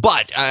now.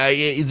 But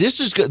this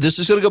is going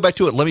to go back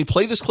to it. Let me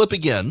play this clip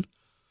again.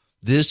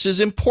 This is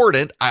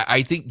important.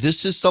 I think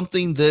this is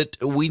something that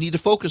we need to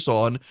focus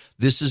on.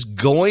 This is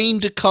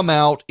going to come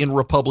out in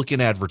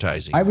Republican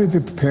advertising. I would be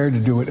prepared to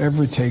do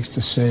whatever it takes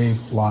to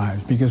save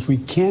lives, because we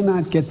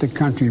cannot get the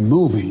country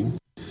moving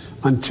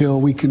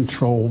until we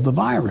control the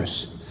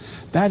virus.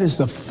 That is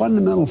the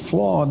fundamental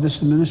flaw of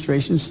this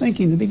administration's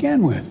thinking to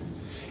begin with.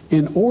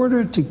 In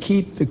order to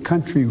keep the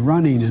country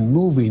running and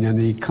moving and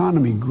the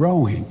economy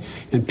growing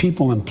and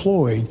people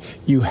employed,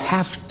 you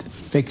have to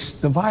fix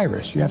the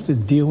virus. You have to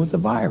deal with the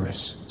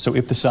virus. So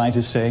if the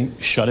scientists say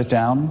shut it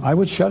down? I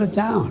would shut it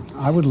down.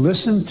 I would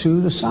listen to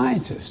the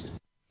scientists.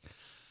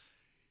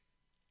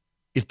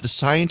 If the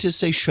scientists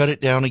say shut it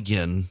down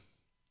again,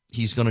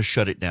 he's going to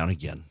shut it down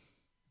again.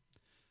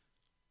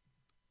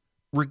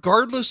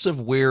 Regardless of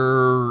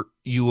where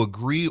you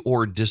agree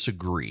or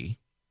disagree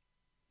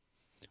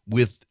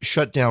with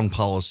shutdown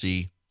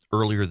policy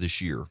earlier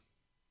this year,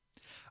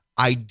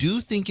 I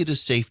do think it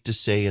is safe to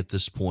say at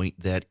this point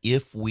that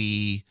if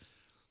we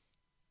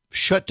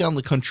shut down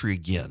the country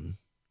again,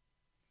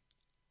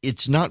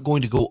 it's not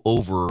going to go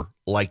over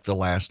like the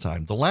last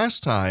time. The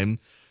last time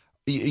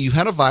you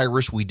had a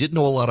virus, we didn't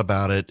know a lot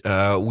about it.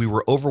 We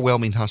were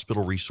overwhelming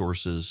hospital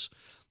resources.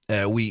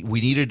 We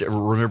needed to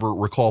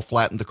recall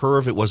flatten the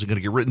curve. It wasn't going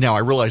to get rid. Now I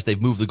realize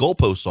they've moved the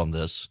goalposts on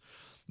this,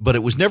 but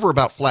it was never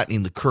about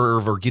flattening the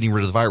curve or getting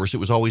rid of the virus. It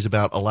was always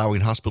about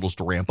allowing hospitals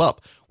to ramp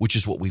up, which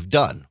is what we've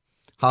done.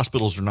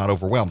 Hospitals are not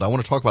overwhelmed. I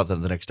want to talk about that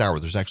in the next hour.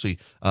 There's actually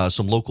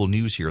some local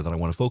news here that I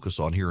want to focus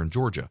on here in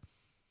Georgia.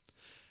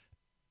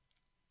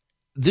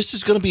 this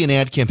is going to be an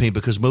ad campaign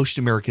because most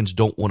Americans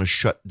don't want to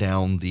shut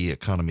down the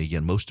economy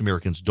again. Most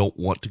Americans don't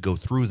want to go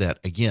through that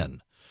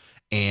again.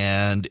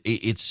 And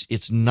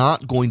it's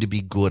not going to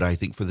be good, I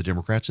think, for the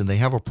Democrats, and they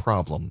have a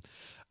problem.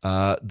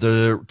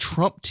 The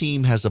Trump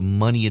team has a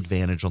money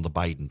advantage on the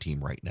Biden team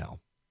right now.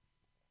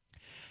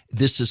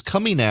 This is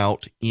coming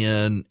out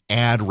in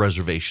ad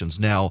reservations.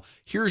 Now,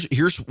 here's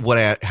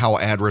how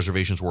ad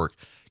reservations work.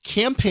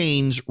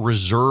 Campaigns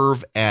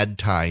reserve ad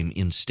time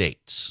in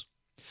states.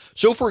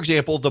 So, for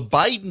example, the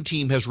Biden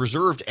team has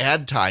reserved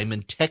ad time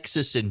in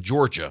Texas and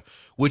Georgia,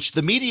 which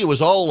the media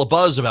was all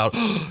abuzz about.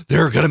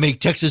 They're going to make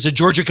Texas and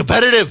Georgia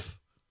competitive.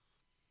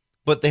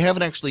 But they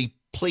haven't actually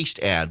placed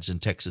ads in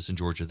Texas and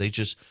Georgia. They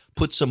just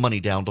put some money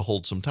down to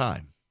hold some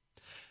time.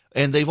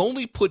 And they've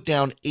only put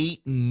down $8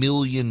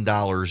 million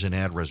in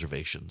ad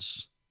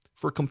reservations.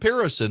 For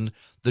comparison,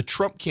 the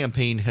Trump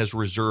campaign has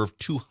reserved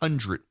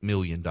 $200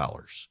 million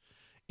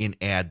in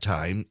ad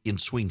time in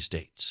swing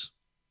states.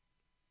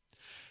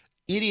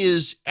 It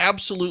is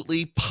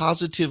absolutely,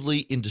 positively,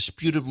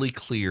 indisputably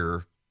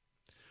clear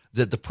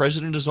that the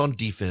president is on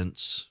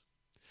defense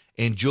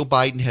and Joe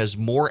Biden has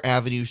more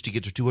avenues to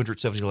get to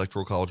 270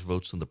 electoral college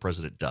votes than the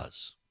president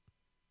does.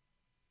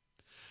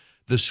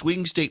 The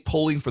swing state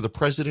polling for the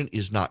president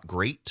is not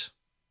great,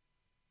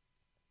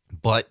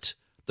 but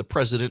the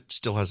president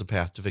still has a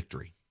path to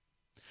victory.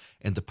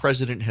 And the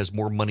president has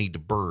more money to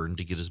burn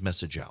to get his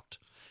message out.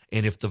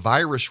 And if the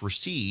virus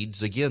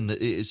recedes, again,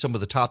 some of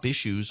the top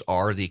issues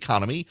are the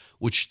economy,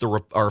 which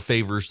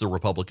favors the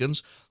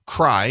Republicans,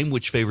 crime,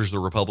 which favors the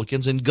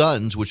Republicans, and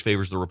guns, which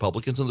favors the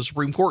Republicans, and the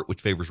Supreme Court,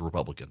 which favors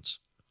Republicans.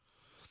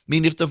 I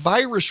mean, if the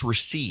virus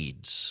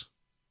recedes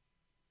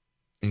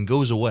and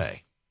goes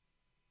away,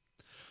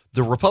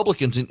 the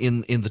Republicans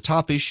in the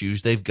top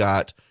issues, they've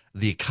got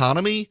the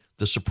economy,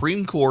 the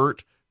Supreme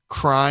Court,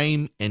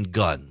 crime, and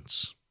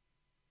guns.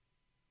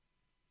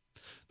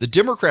 The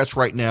Democrats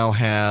right now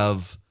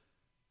have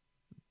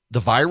the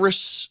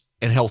virus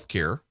and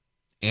healthcare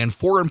and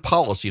foreign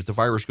policy. If the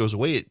virus goes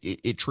away,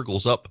 it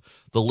trickles up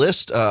the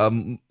list.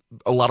 A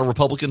lot of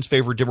Republicans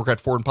favor Democrat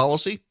foreign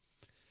policy.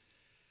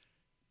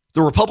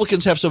 The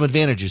Republicans have some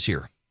advantages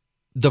here.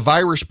 The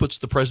virus puts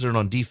the president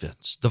on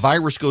defense. The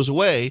virus goes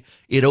away,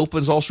 it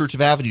opens all sorts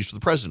of avenues for the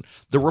president.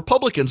 The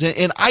Republicans,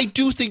 and I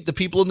do think the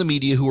people in the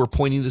media who are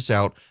pointing this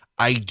out,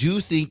 I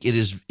do think it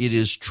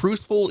is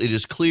truthful, it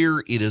is clear,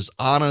 it is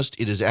honest,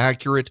 it is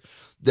accurate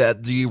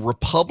that the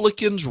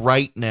Republicans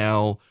right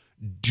now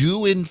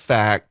do in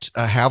fact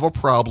have a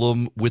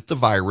problem with the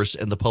virus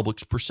and the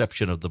public's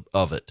perception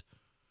of it.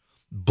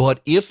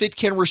 But if it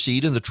can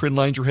recede and the trend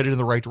lines are headed in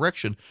the right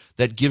direction,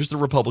 that gives the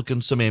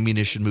Republicans some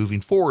ammunition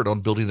moving forward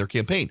on building their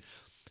campaign.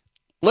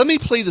 Let me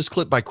play this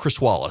clip by Chris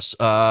Wallace.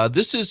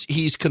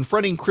 He's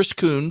confronting Chris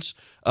Coons,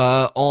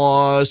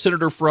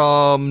 senator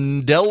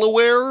from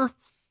Delaware.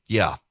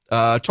 Yeah,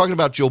 talking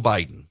about Joe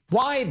Biden.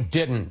 Why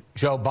didn't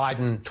Joe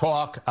Biden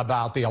talk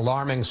about the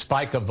alarming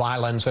spike of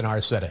violence in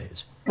our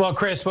cities? Well,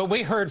 Chris, what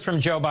we heard from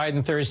Joe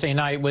Biden Thursday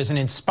night was an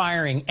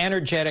inspiring,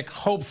 energetic,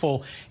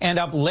 hopeful, and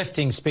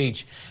uplifting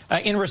speech.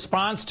 In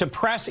response to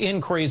press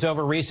inquiries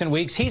over recent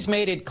weeks, he's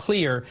made it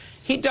clear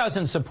he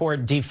doesn't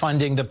support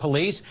defunding the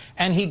police,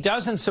 and he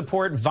doesn't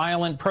support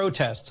violent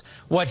protests.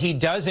 What he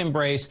does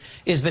embrace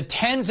is the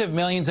tens of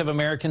millions of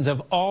Americans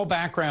of all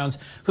backgrounds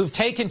who've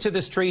taken to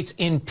the streets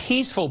in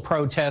peaceful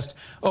protest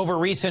over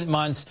recent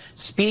months,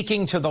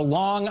 speaking to the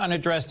long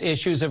unaddressed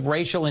issues of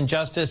racial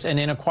injustice and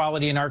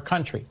inequality in our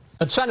country.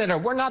 But, Senator,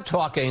 we're not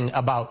talking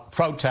about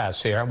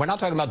protests here. We're not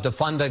talking about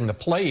defunding the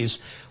police.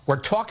 We're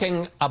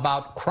talking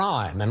about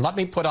crime. And let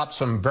me put up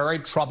some very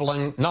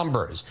troubling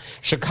numbers.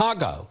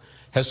 Chicago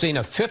has seen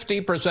a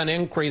 50%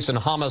 increase in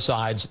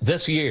homicides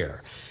this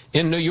year.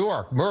 In New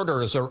York,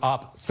 murders are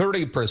up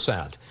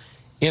 30%.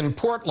 In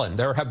Portland,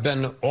 there have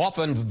been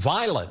often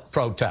violent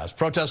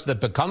protests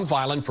that become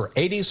violent for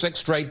 86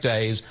 straight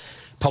days.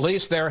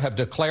 Police there have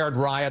declared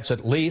riots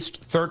at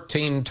least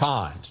 13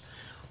 times.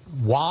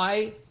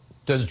 Why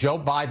does Joe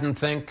Biden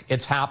think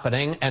it's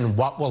happening, and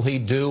what will he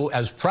do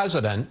as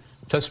president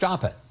to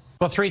stop it?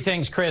 Well, three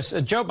things, Chris.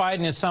 Joe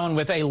Biden is someone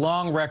with a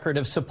long record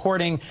of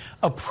supporting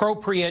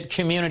appropriate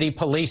community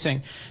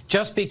policing.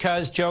 Just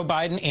because Joe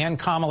Biden and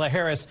Kamala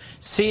Harris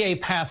see a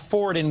path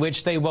forward in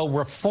which they will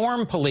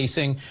reform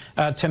policing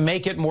to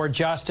make it more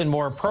just and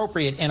more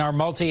appropriate in our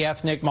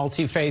multi-ethnic,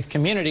 multi-faith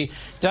community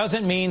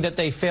doesn't mean that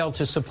they fail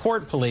to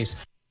support police.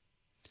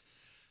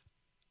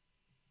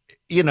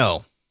 You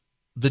know,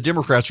 the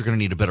Democrats are going to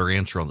need a better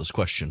answer on this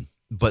question.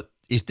 But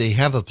if they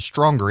have a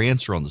stronger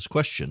answer on this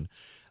question,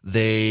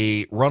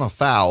 they run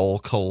afoul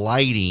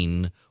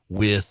colliding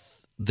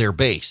with their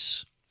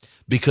base,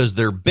 because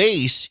their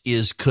base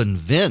is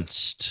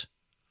convinced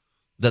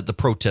that the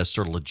protests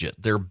are legit.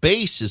 Their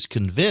base is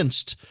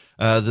convinced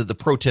that the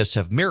protests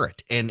have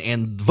merit,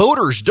 and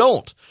voters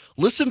don't.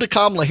 Listen to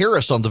Kamala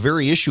Harris on the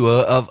very issue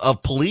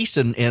of police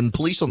and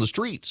police on the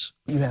streets.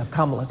 You have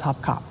Kamala,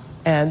 top cop.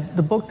 And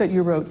the book that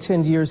you wrote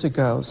 10 years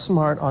ago,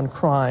 Smart on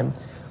Crime,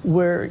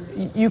 where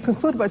you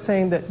conclude by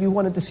saying that you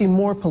wanted to see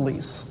more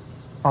police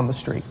on the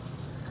street.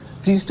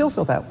 Do you still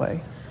feel that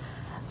way?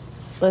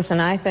 Listen,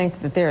 I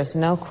think that there is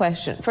no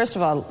question. First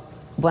of all,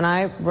 when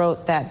I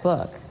wrote that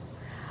book,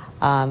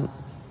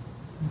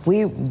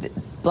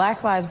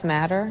 Black Lives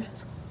Matter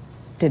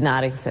did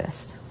not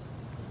exist.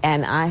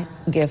 And I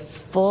give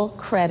full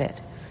credit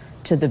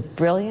to the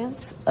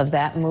brilliance of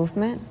that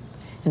movement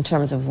in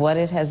terms of what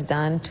it has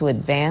done to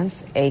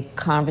advance a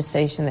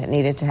conversation that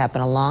needed to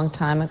happen a long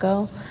time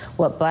ago.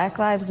 What Black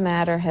Lives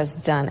Matter has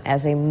done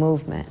as a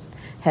movement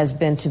has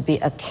been to be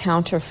a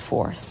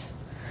counterforce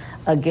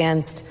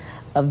against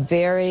a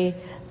very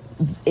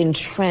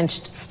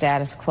entrenched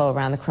status quo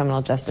around the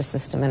criminal justice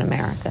system in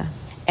America.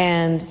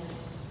 And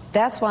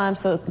that's why I'm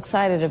so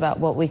excited about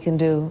what we can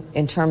do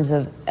in terms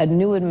of a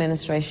new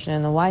administration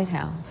in the White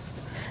House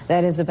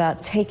that is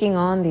about taking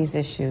on these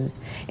issues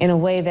in a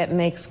way that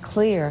makes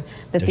clear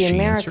that the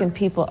American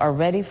people are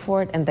ready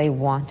for it and they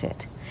want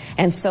it.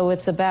 And so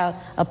it's about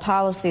a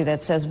policy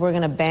that says we're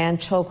going to ban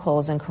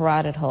chokeholds and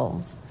carotid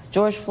holes.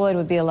 George Floyd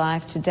would be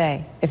alive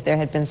today if there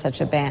had been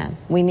such a ban.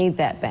 We need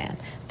that ban.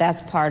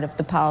 That's part of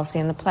the policy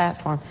and the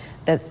platform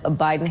that a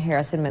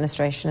Biden-Harris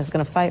administration is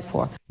going to fight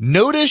for.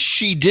 Notice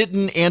she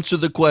didn't answer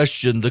the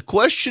question. The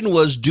question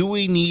was, do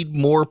we need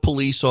more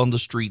police on the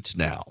streets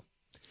now?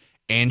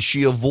 And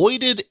she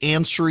avoided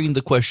answering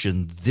the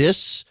question.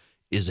 This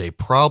is a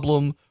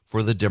problem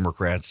for the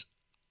Democrats.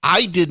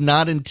 I did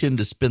not intend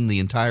to spend the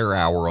entire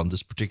hour on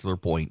this particular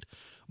point,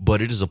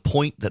 but it is a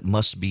point that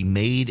must be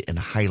made and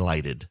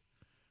highlighted.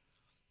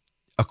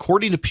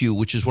 According to Pew,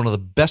 which is one of the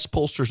best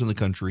pollsters in the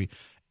country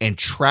and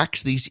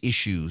tracks these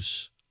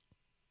issues,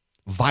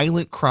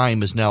 violent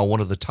crime is now one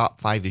of the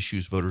top 5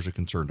 issues voters are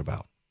concerned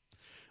about.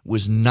 It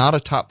was not a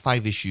top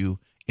 5 issue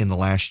in the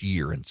last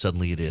year, and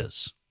suddenly it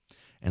is.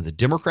 And the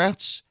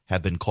Democrats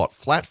have been caught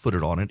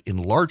flat-footed on it in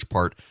large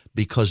part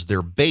because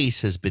their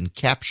base has been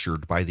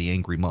captured by the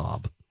angry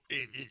mob.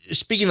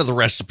 Speaking of the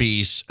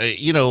recipes,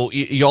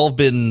 y'all have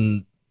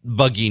been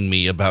bugging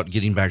me about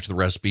getting back to the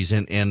recipes,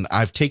 and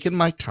I've taken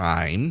my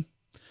time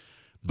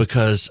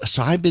because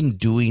I've been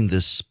doing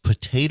this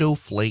potato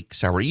flake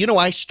sourdough.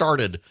 I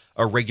started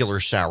a regular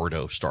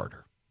sourdough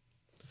starter.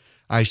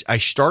 I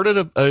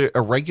started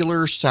a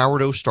regular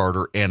sourdough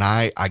starter, and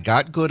I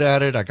got good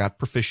at it. I got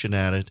proficient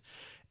at it.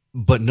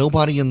 But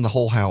nobody in the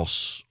whole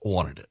house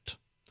wanted it.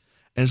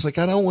 And it's like,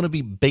 I don't want to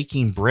be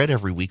baking bread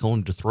every week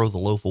only to throw the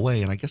loaf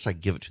away. And I guess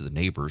I'd give it to the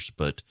neighbors,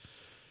 but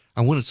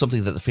I wanted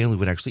something that the family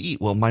would actually eat.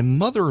 Well, my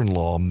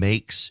mother-in-law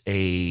makes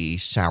a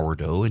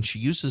sourdough, and she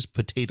uses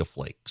potato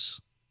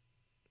flakes.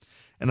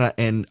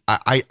 And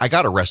I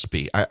got a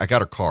recipe. I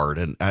got a card,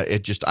 and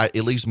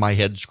it leaves my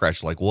head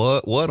scratched like,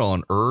 what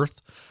on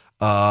earth?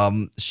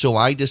 So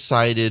I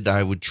decided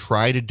I would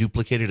try to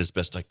duplicate it as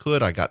best I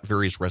could. I got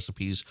various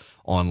recipes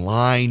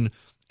online,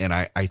 and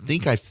I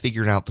think I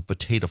figured out the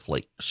potato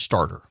flake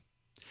starter.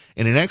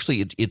 And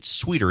it's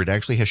sweeter. It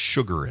actually has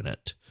sugar in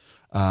it,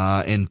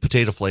 and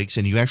potato flakes,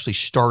 and you actually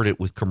start it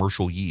with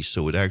commercial yeast.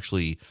 So it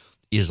actually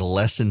is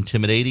less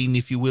intimidating,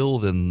 if you will,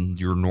 than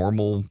your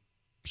normal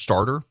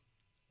starter.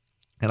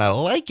 And I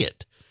like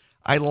it.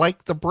 I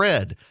like the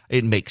bread.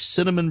 It makes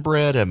cinnamon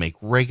bread. I make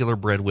regular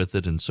bread with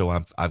it, and so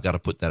I've got to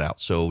put that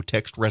out. So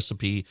text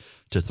recipe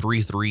to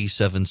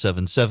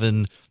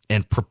 33777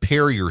 and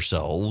prepare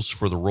yourselves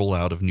for the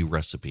rollout of new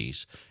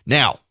recipes.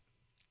 Now,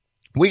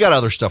 we got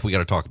other stuff we got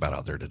to talk about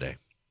out there today.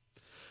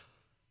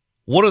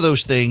 One of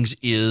those things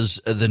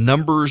is the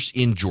numbers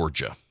in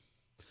Georgia.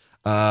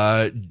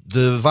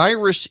 The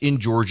virus in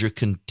Georgia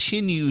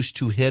continues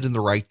to head in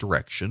the right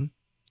direction.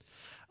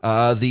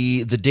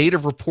 The date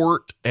of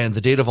report and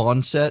the date of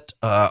onset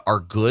are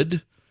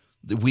good.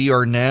 We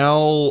are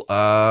now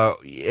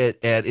in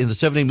the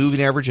 7-day moving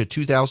average at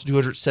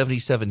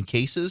 2,277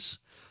 cases,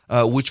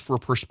 which for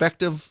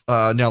perspective,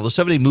 now the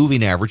 7-day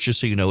moving average, just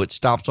so you know, it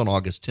stops on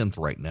August 10th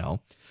right now.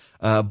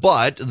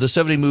 But the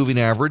 7-day moving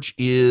average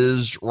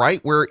is right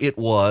where it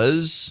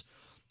was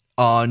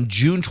on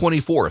June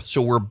 24th.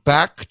 So we're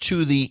back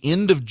to the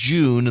end of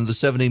June in the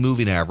 7-day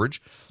moving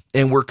average.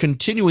 And we're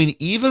continuing,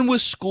 even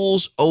with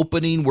schools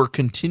opening, we're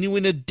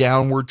continuing a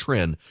downward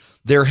trend.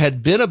 There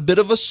had been a bit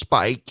of a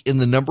spike in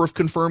the number of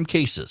confirmed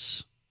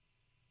cases.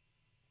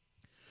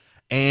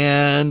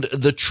 And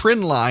the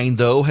trend line,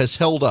 though, has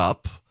held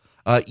up.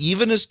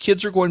 Even as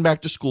kids are going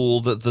back to school,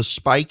 the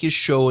spike is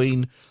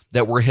showing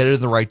that we're headed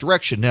in the right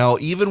direction. Now,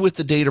 even with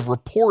the date of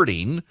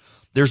reporting,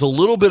 there's a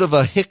little bit of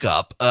a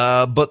hiccup,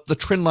 but the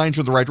trend lines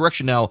are in the right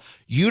direction. Now,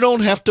 you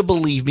don't have to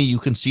believe me. You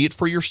can see it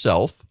for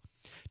yourself.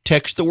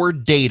 Text the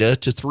word data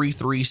to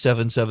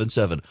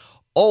 33777.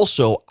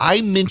 Also,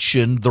 I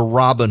mentioned the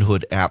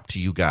Robinhood app to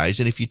you guys,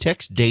 and if you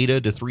text data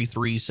to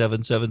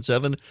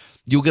 33777,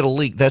 you'll get a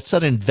link. That's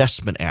an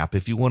investment app.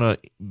 If you want to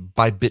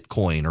buy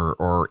Bitcoin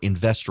or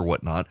invest or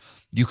whatnot,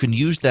 you can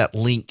use that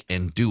link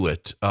and do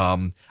it.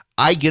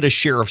 I get a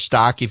share of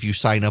stock if you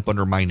sign up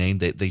under my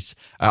name.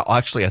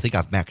 Actually, I think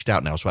I've maxed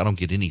out now, so I don't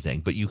get anything,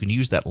 but you can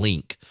use that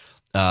link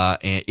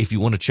and if you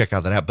want to check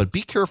out that app. But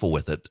be careful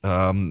with it.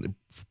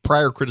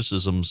 Prior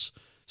criticisms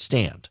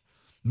stand.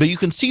 But you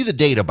can see the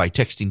data by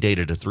texting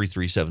data to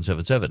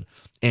 33777.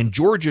 And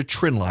Georgia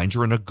trend lines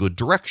are in a good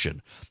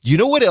direction. You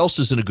know what else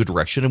is in a good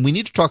direction? And we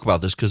need to talk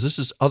about this because this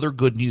is other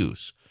good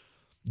news.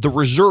 The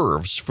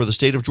reserves for the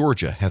state of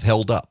Georgia have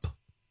held up.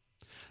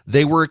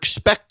 They were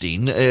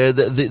expecting,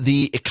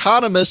 the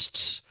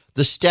economists,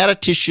 the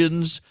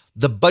statisticians,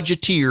 the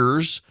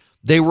budgeteers,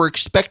 they were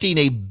expecting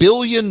 $1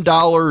 billion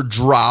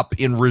drop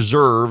in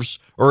reserves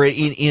or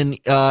in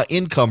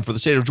income for the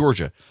state of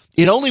Georgia.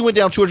 It only went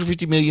down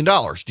 $250 million.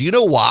 Do you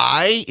know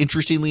why?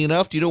 Interestingly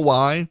enough, do you know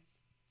why?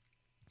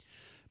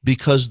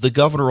 Because the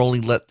governor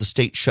only let the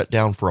state shut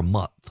down for a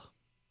month.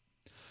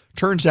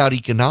 Turns out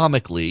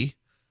economically,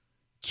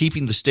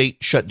 keeping the state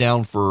shut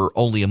down for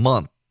only a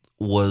month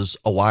was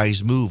a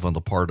wise move on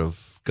the part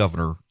of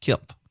Governor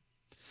Kemp.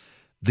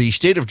 The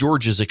state of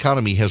Georgia's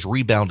economy has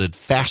rebounded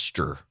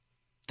faster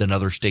than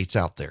other states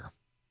out there.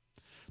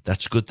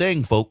 That's a good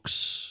thing,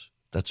 folks.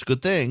 That's a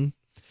good thing.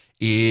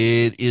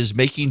 It is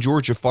making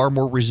Georgia far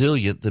more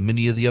resilient than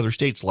many of the other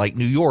states like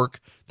New York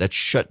that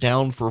shut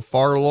down for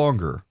far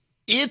longer.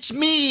 It's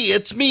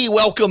me.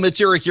 Welcome.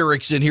 It's Eric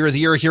Erickson here at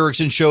the Eric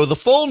Erickson Show. The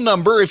phone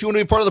number, if you want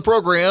to be part of the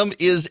program,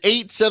 is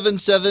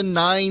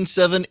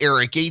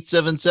 877-97-ERIC,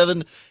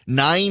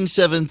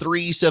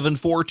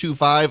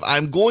 877-973-7425.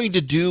 I'm going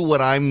to do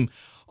what I'm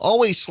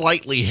always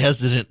slightly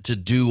hesitant to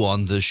do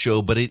on this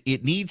show, but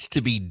it needs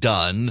to be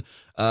done.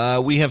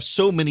 We have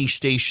so many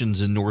stations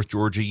in North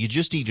Georgia. You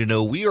just need to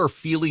know we are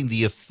feeling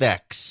the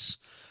effects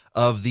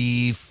of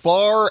the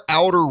far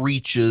outer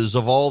reaches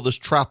of all this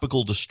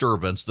tropical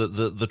disturbance,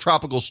 the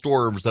tropical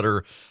storms that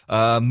are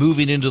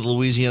moving into the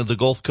Louisiana, the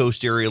Gulf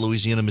Coast area,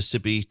 Louisiana,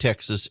 Mississippi,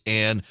 Texas.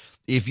 And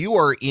if you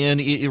are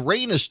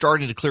rain is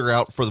starting to clear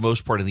out for the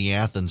most part in the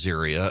Athens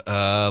area,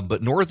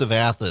 but north of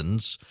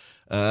Athens,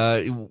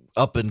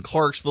 up in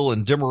Clarksville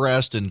and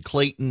Demarest and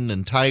Clayton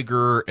and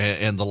Tiger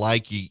and the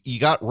like, you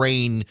got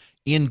rain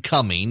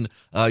incoming.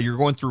 You're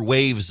going through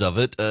waves of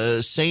it.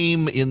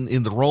 Same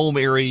in the Rome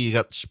area. You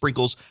got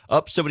sprinkles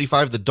up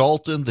 75, the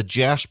Dalton, the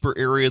Jasper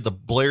area, the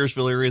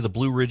Blairsville area, the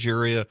Blue Ridge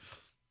area.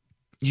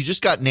 You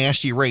just got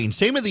nasty rain.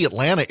 Same in the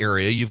Atlanta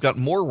area. You've got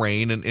more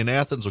rain, and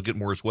Athens will get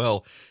more as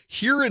well.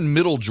 Here in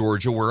middle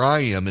Georgia, where I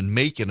am, in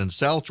Macon and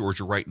South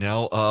Georgia right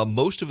now,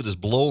 most of it is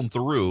blown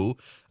through,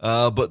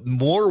 but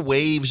more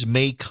waves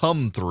may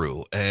come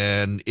through.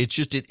 And it's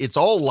just, it's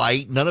all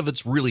light. None of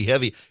it's really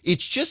heavy.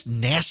 It's just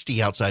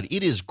nasty outside.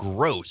 It is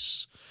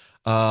gross.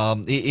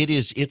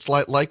 It's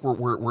like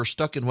we're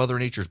stuck in Mother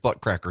Nature's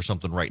butt crack or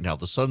something right now.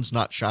 The sun's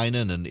not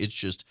shining, and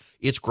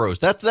it's gross.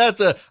 That's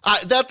a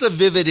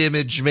vivid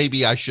image.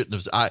 Maybe I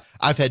shouldn't have.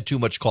 I've had too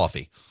much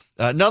coffee.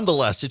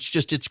 Nonetheless,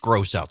 it's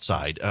gross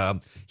outside.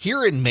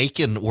 Here in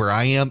Macon, where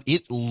I am,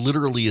 it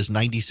literally is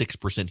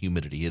 96%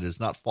 humidity. It is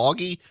not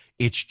foggy.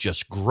 It's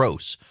just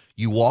gross.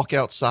 You walk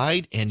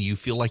outside and you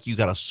feel like you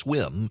got to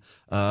swim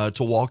to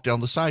walk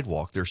down the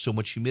sidewalk. There's so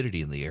much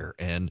humidity in the air,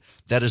 and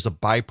that is a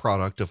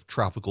byproduct of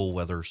tropical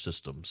weather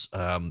systems.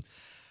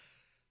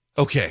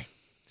 Okay,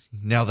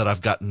 now that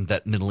I've gotten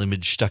that mental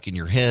image stuck in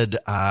your head,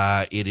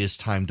 it is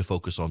time to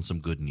focus on some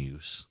good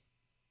news.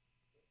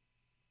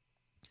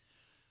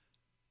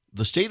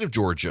 The state of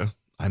Georgia,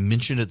 I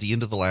mentioned at the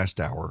end of the last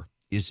hour,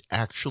 is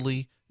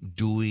actually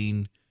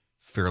doing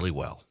fairly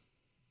well.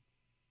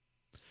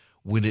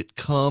 When it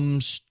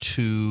comes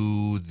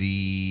to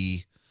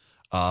the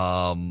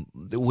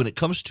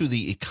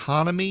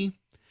economy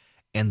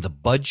and the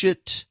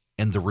budget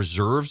and the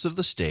reserves of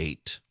the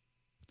state,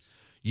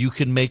 you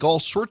can make all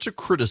sorts of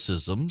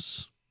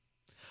criticisms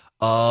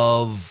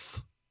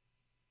of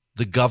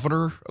the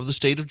governor of the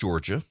state of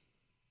Georgia.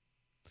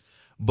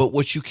 But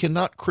what you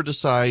cannot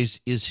criticize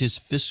is his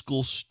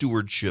fiscal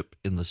stewardship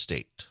in the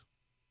state.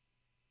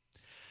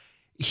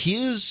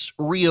 His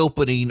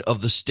reopening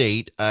of the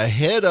state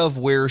ahead of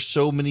where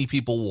so many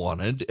people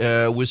wanted,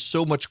 with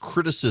so much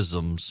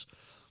criticisms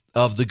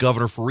of the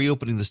governor for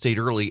reopening the state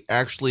early,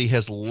 actually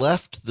has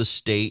left the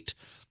state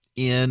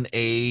in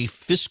a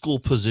fiscal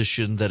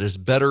position that is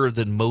better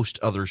than most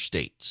other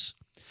states.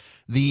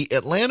 The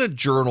Atlanta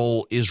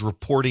Journal is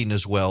reporting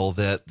as well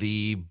that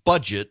the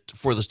budget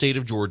for the state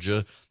of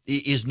Georgia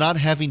is not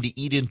having to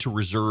eat into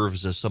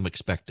reserves as some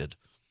expected.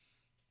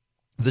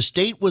 The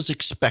state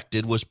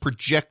was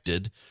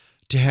projected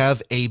to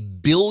have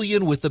 $1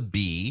 billion with a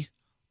B,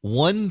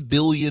 $1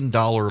 billion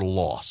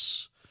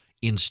loss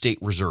in state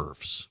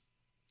reserves.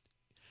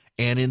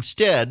 And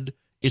instead,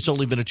 it's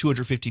only been a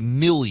 $250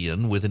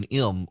 million with an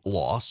M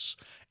loss.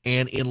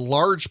 And in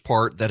large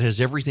part, that has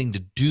everything to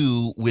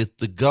do with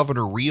the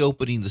governor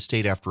reopening the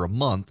state after a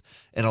month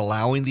and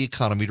allowing the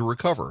economy to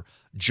recover.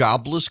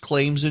 Jobless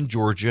claims in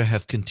Georgia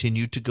have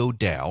continued to go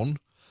down.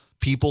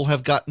 People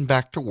have gotten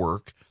back to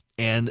work,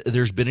 and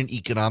there's been an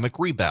economic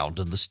rebound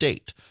in the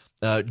state.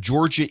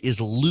 Georgia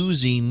is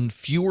losing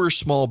fewer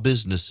small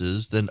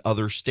businesses than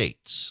other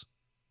states.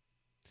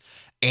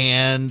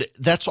 And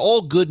that's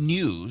all good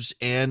news,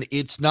 and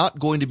it's not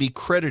going to be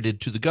credited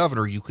to the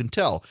governor, you can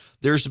tell.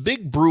 There's a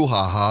big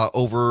brouhaha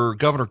over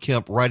Governor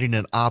Kemp writing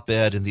an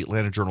op-ed in the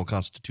Atlanta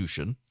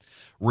Journal-Constitution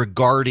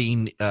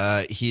regarding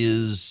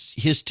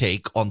his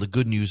take on the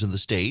good news in the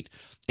state,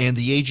 and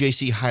the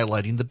AJC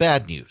highlighting the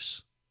bad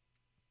news.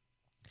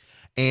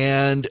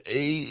 And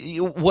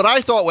what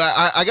I thought,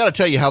 I got to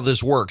tell you how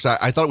this works.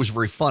 I thought it was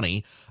very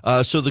funny.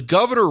 So the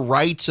governor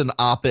writes an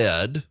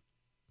op-ed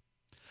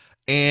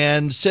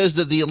and says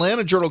that the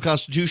Atlanta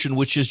Journal-Constitution,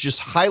 which has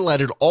just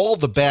highlighted all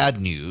the bad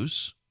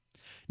news,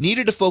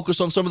 needed to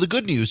focus on some of the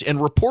good news.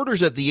 And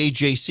reporters at the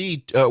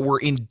AJC were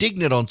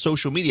indignant on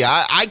social media.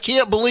 I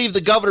can't believe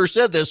the governor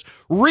said this.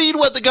 Read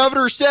what the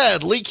governor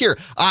said. Leak here.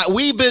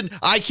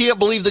 I can't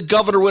believe the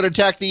governor would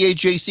attack the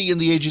AJC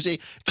and the AJC.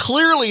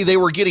 Clearly, they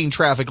were getting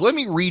traffic. Let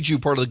me read you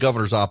part of the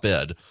governor's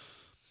op-ed.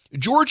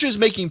 Georgia is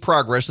making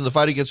progress in the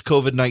fight against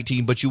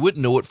COVID-19, but you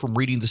wouldn't know it from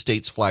reading the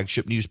state's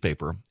flagship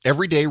newspaper.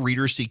 Every day,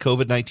 readers see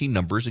COVID-19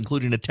 numbers,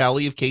 including a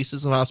tally of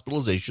cases and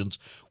hospitalizations,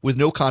 with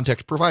no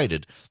context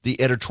provided. The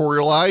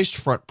editorialized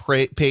front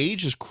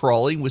page is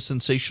crawling with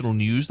sensational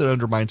news that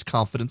undermines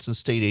confidence in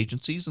state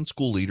agencies and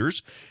school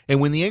leaders. And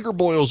when the anger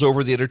boils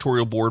over, the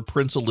editorial board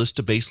prints a list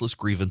of baseless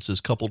grievances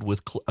coupled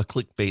with a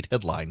clickbait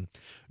headline.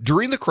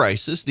 During the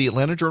crisis, the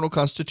Atlanta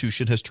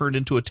Journal-Constitution has turned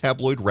into a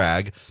tabloid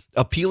rag,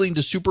 appealing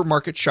to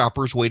supermarket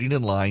shoppers waiting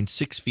in line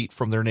 6 feet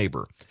from their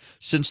neighbor.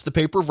 Since the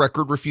paper of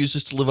record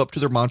refuses to live up to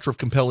their mantra of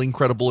compelling,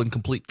 credible, and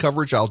complete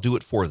coverage, I'll do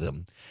it for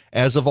them.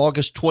 As of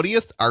August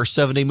 20th, our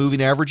 7-day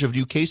moving average of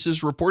new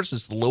cases reports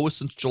is the lowest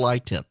since July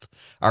 10th.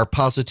 Our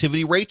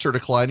positivity rates are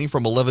declining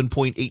from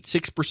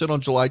 11.86%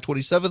 on July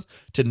 27th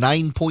to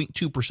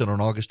 9.2%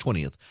 on August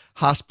 20th.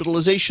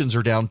 Hospitalizations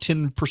are down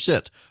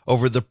 10%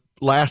 over the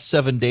last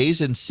 7 days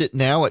and sit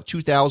now at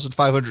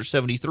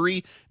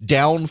 2,573,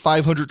 down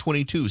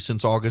 522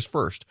 since August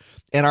 1st.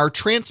 And our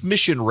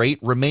transmission rate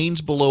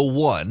remains below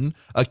 1,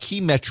 a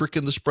key metric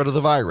in the spread of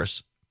the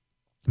virus.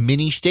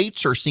 Many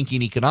states are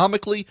sinking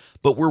economically,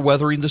 but we're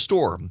weathering the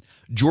storm.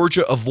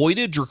 Georgia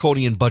avoided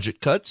draconian budget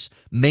cuts,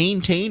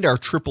 maintained our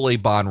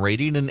AAA bond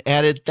rating, and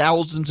added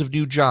thousands of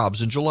new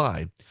jobs in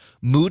July.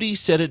 Moody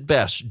said it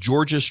best,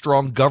 Georgia's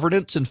strong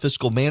governance and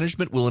fiscal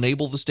management will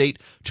enable the state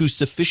to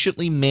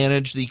sufficiently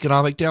manage the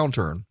economic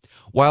downturn.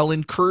 While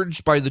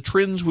encouraged by the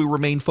trends, we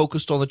remain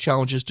focused on the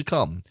challenges to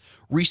come.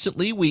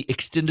 Recently, we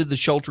extended the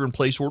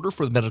shelter-in-place order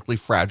for the medically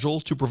fragile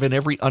to prevent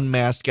every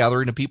unmasked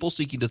gathering of people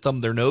seeking to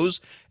thumb their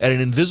nose at an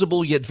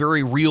invisible yet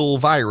very real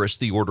virus.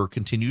 The order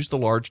continues the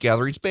large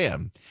gatherings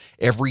ban.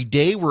 Every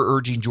day, we're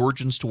urging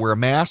Georgians to wear a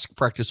mask,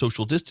 practice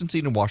social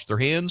distancing, and wash their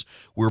hands.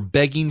 We're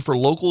begging for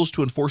locals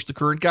to enforce the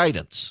current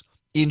guidance.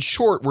 In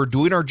short, we're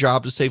doing our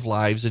job to save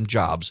lives and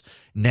jobs.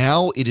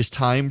 Now it is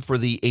time for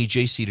the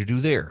AJC to do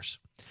theirs.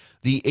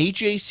 The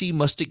AJC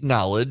must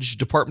acknowledge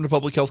Department of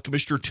Public Health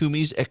Commissioner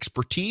Toomey's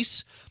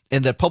expertise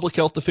and that public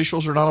health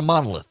officials are not a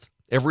monolith.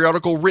 Every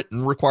article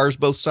written requires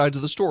both sides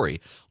of the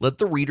story. Let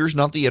the readers,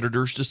 not the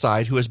editors,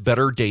 decide who has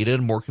better data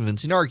and more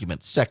convincing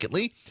arguments.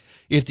 Secondly,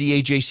 if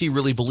the AJC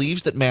really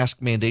believes that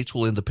mask mandates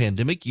will end the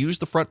pandemic, use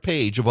the front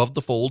page above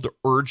the fold to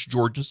urge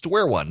Georgians to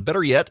wear one.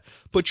 Better yet,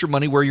 put your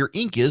money where your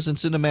ink is and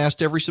send a mask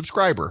to every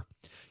subscriber.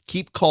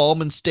 Keep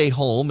calm and stay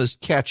home is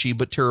catchy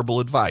but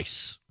terrible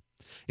advice.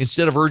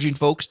 Instead of urging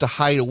folks to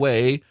hide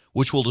away,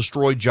 which will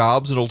destroy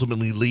jobs and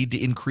ultimately lead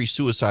to increased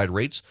suicide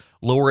rates,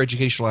 lower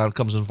educational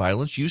outcomes, and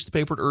violence, use the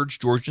paper to urge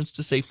Georgians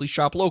to safely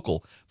shop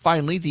local.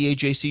 Finally, the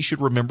AJC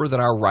should remember that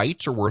our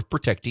rights are worth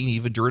protecting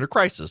even during a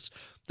crisis.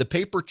 The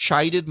paper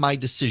chided my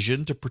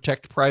decision to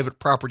protect private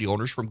property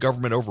owners from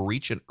government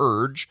overreach and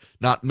urge,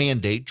 not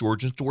mandate,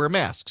 Georgians to wear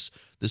masks.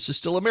 This is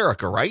still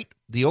America, right?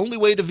 The only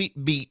way to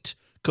beat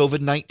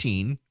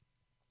COVID-19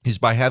 is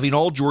by having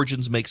all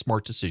Georgians make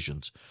smart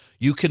decisions.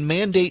 You can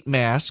mandate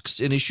masks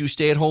and issue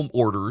stay-at-home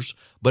orders,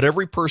 but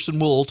every person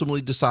will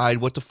ultimately decide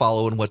what to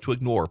follow and what to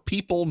ignore.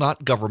 People,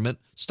 not government,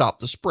 stop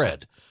the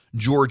spread.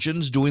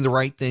 Georgians doing the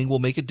right thing will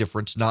make a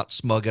difference, not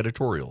smug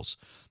editorials.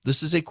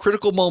 This is a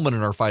critical moment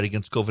in our fight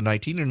against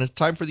COVID-19, and it's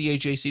time for the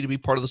AJC to be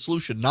part of the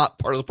solution, not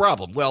part of the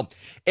problem. Well,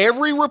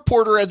 every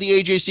reporter at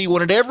the AJC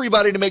wanted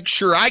everybody to make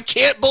sure. I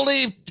can't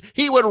believe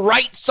he would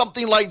write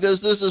something like this.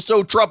 This is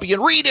so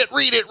Trumpian. Read it,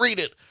 read it, read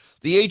it.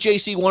 The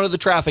AJC wanted the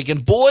traffic,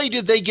 and boy,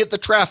 did they get the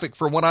traffic.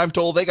 From what I'm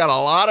told, they got a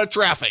lot of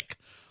traffic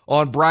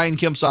on Brian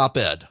Kemp's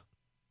op-ed.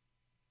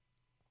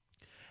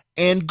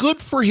 And good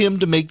for him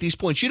to make these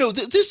points. You know,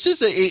 this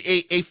is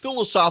a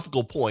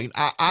philosophical point.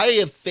 I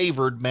have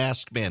favored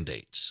mask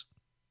mandates.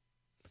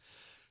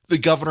 The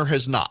governor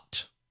has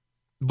not.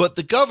 But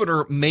the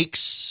governor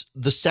makes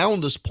the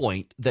soundest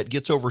point that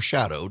gets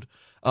overshadowed.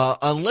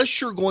 Unless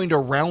you're going to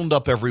round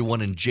up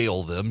everyone and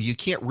jail them, you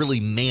can't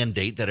really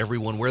mandate that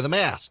everyone wear the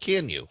mask,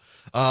 can you?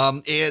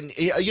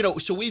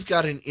 So we've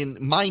got in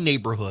my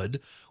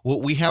neighborhood,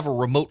 we have a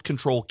remote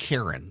control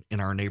Karen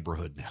in our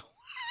neighborhood now.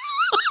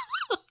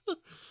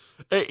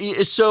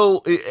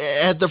 So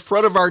at the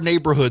front of our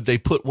neighborhood, they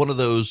put one of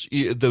those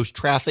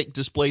traffic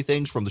display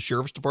things from the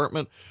sheriff's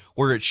department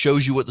where it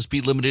shows you what the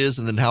speed limit is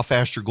and then how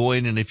fast you're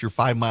going. And if you're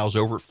 5 miles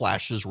over, it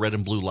flashes red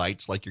and blue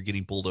lights like you're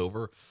getting pulled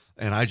over.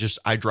 And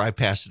I drive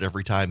past it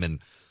every time and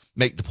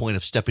make the point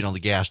of stepping on the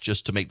gas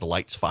just to make the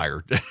lights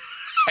fire.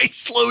 I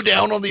slow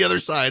down on the other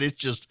side. It's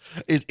just,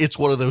 it's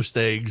one of those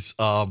things.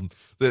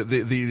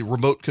 The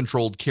remote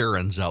controlled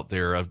Karens out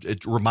there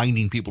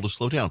reminding people to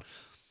slow down.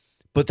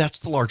 But that's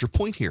the larger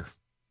point here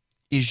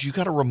is you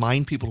got to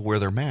remind people to wear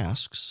their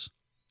masks,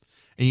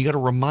 and you got to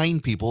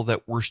remind people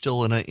that we're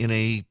still in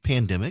a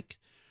pandemic,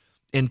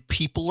 and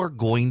people are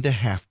going to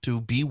have to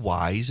be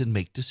wise and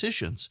make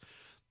decisions.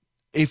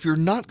 If you're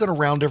not going to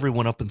round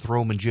everyone up and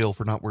throw them in jail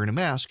for not wearing a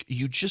mask,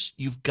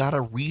 you've got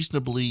to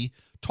reasonably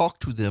talk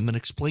to them and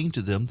explain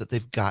to them that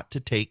they've got to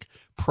take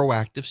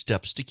proactive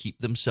steps to keep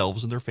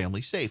themselves and their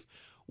family safe.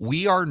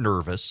 We are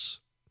nervous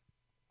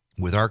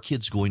with our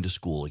kids going to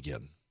school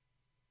again.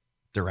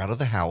 They're out of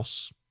the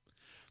house.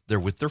 They're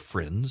with their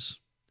friends.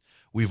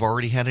 We've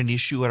already had an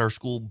issue at our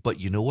school, but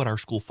you know what? Our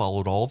school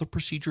followed all the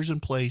procedures in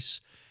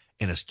place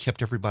and has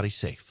kept everybody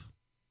safe.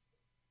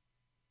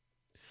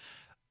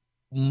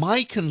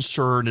 My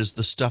concern is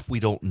the stuff we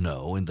don't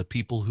know and the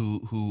people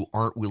who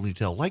aren't willing to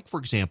tell. Like, for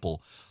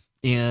example,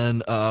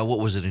 in,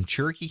 in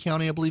Cherokee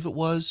County, I believe it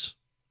was,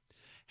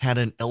 had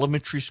an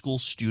elementary school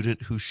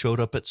student who showed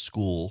up at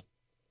school,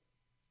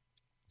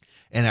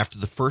 and after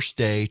the first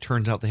day,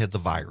 turns out they had the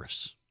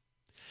virus.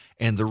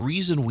 And the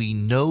reason we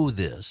know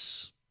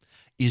this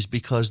is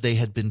because they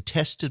had been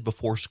tested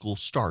before school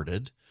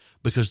started,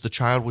 because the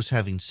child was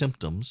having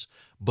symptoms,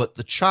 but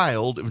the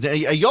child,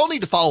 y'all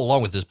need to follow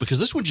along with this because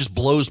this one just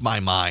blows my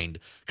mind,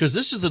 because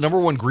this is the number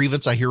one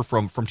grievance I hear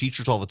from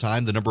teachers all the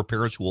time, the number of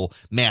parents who will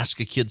mask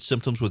a kid's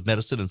symptoms with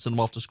medicine and send them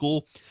off to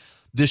school.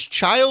 This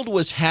child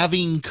was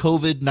having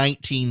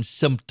COVID-19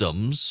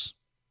 symptoms.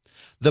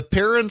 The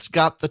parents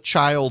got the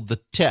child the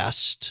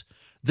test.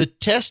 The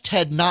test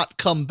had not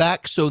come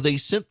back, so they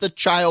sent the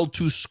child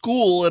to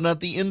school, and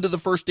at the end of the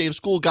first day of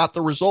school got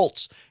the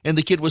results, and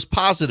the kid was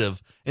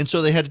positive, and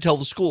so they had to tell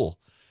the school.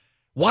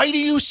 Why do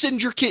you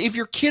send your kid, if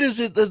your kid is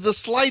the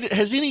slight,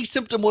 has any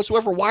symptom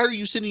whatsoever, why are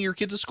you sending your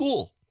kid to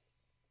school?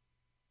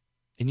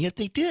 And yet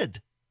they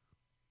did.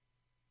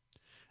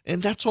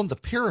 And that's on the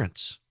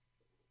parents.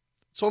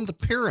 It's on the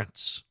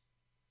parents.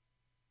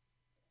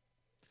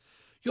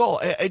 Y'all,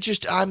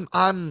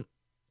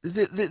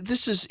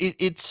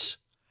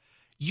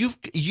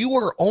 you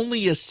are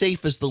only as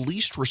safe as the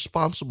least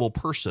responsible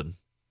person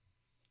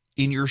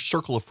in your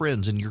circle of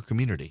friends in your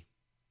community.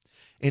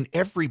 And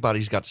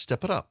everybody's got to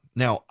step it up.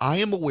 Now, I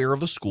am aware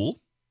of a school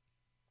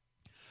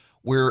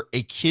where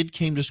a kid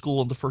came to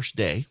school on the first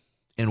day,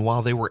 and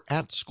while they were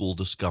at school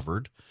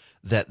discovered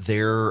that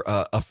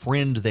a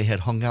friend they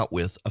had hung out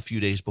with a few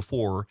days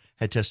before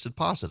had tested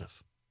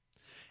positive.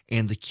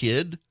 And the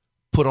kid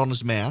put on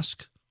his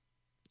mask,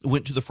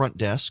 went to the front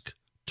desk,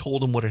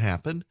 told him what had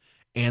happened,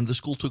 and the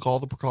school took all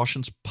the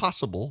precautions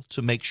possible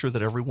to make sure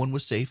that everyone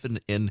was safe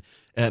and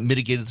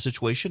mitigated the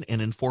situation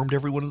and informed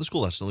everyone in the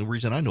school. That's the only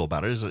reason I know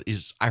about it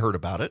is I heard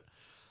about it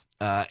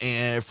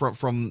and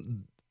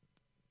from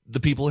the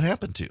people it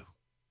happened to.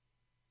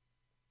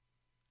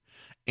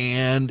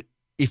 And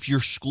if your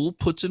school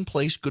puts in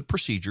place good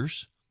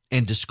procedures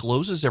and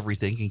discloses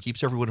everything and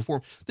keeps everyone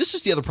informed, this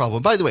is the other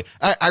problem. By the way,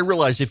 I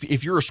realize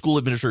if you're a school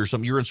administrator or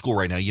something, you're in school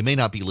right now, you may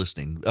not be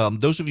listening.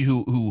 Those of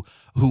you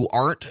who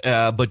aren't,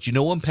 but you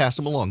know them, pass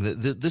them along.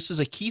 This is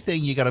a key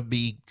thing you got to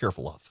be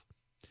careful of.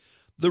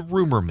 The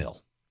rumor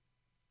mill.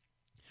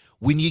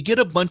 When you get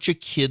a bunch of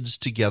kids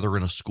together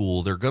in a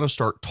school, they're going to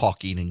start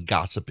talking and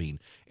gossiping,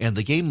 and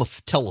the game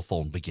of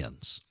telephone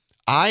begins.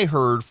 I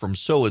heard from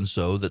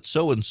so-and-so that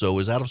so-and-so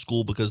is out of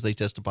school because they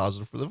tested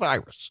positive for the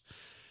virus.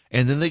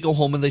 And then they go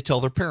home and they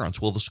tell their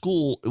parents. Well, the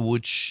school,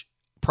 which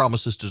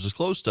promises to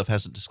disclose stuff,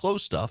 hasn't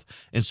disclosed stuff.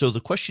 And so the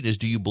question is,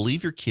 do you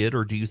believe your kid,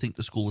 or do you think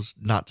the school is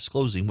not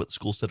disclosing what the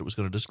school said it was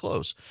going to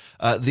disclose?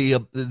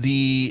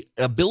 The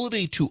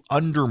ability to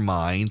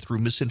undermine through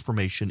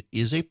misinformation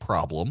is a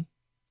problem.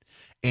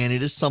 And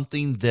it is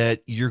something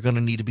that you're going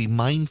to need to be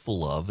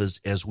mindful of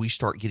as we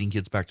start getting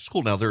kids back to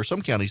school. Now, there are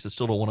some counties that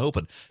still don't want to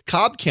open.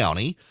 Cobb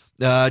County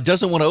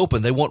doesn't want to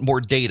open. They want more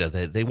data.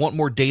 They want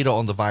more data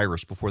on the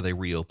virus before they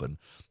reopen.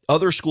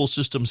 Other school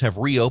systems have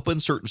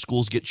reopened. Certain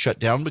schools get shut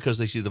down because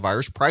they see the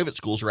virus. Private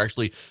schools are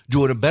actually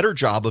doing a better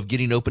job of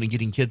getting open and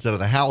getting kids out of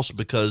the house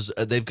because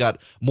they've got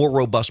more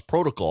robust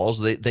protocols.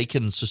 They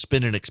can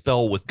suspend and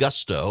expel with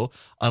gusto,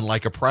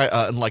 unlike a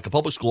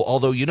public school.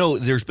 Although, you know,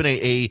 there's been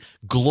a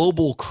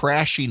global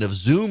crashing of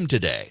Zoom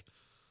today.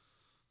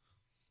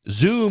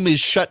 Zoom is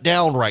shut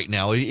down right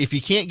now. If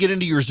you can't get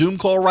into your Zoom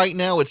call right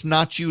now, it's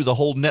not you. The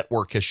whole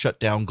network has shut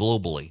down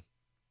globally.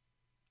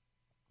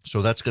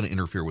 So that's going to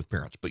interfere with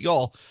parents. But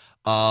y'all,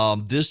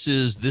 this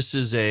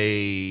is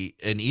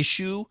an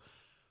issue.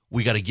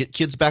 We got to get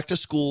kids back to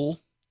school.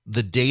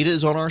 The data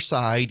is on our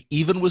side.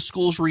 Even with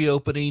schools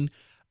reopening,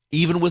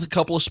 even with a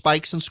couple of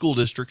spikes in school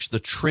districts, the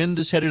trend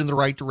is headed in the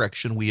right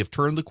direction. We have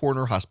turned the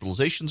corner.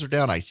 Hospitalizations are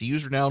down.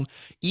 ICUs are down.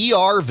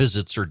 ER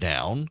visits are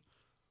down.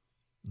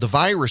 The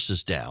virus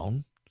is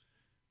down.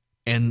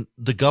 And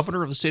the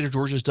governor of the state of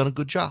Georgia has done a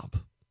good job.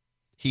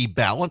 He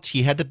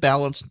had to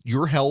balance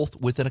your health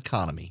with an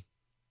economy.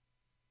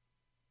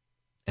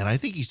 And I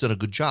think he's done a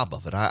good job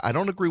of it. I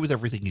don't agree with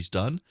everything he's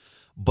done,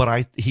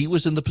 but he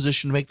was in the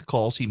position to make the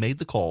calls. He made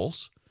the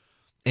calls,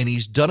 and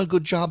he's done a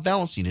good job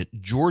balancing it.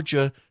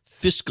 Georgia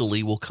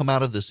fiscally will come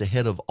out of this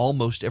ahead of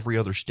almost every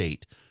other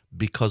state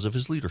because of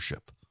his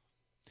leadership.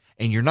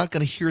 And you're not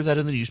going to hear that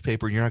in the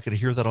newspaper, and you're not going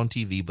to hear that on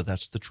TV, but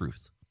that's the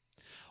truth.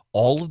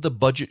 All of the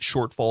budget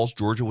shortfalls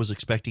Georgia was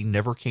expecting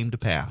never came to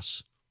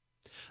pass.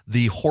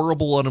 The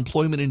horrible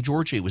unemployment in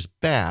Georgia was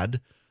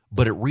bad,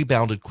 but it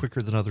rebounded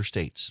quicker than other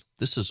states.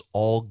 This is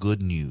all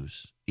good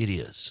news. It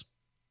is.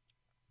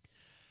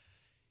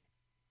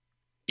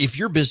 If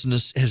your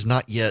business has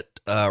not yet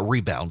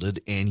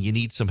rebounded and you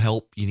need some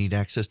help, you need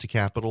access to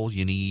capital,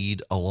 you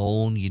need a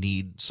loan, you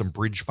need some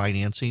bridge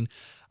financing,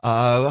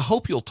 I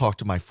hope you'll talk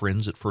to my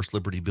friends at First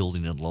Liberty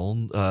Building and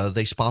Loan.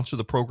 They sponsor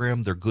the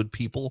program. They're good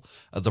people.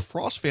 The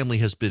Frost family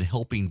has been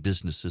helping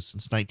businesses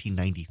since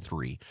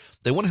 1993.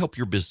 They want to help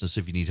your business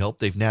if you need help.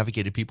 They've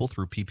navigated people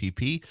through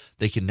PPP.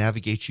 They can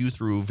navigate you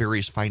through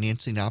various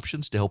financing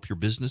options to help your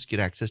business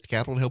get access to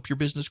capital and help your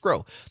business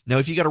grow. Now,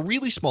 if you got a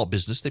really small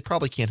business, they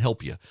probably can't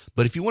help you.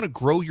 But if you want to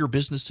grow your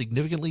business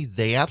significantly,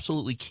 they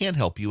absolutely can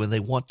help you, and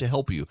they want to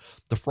help you.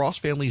 The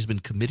Frost family has been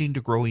committing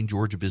to growing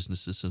Georgia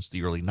businesses since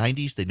the early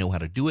 90s. They know how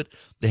to do it.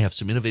 They have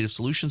some innovative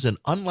solutions, and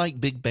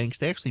unlike big banks,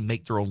 they actually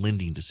make their own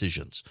lending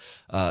decisions.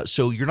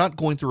 So you're not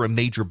going through a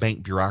major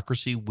bank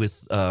bureaucracy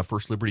with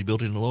First Liberty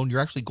Building and Loan. You're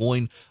actually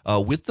going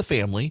with the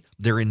family.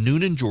 They're in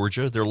Noonan,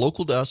 Georgia. They're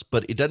local to us,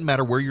 but it doesn't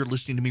matter where you're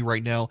listening to me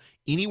right now.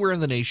 Anywhere in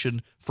the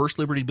nation, First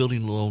Liberty Building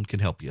and Loan can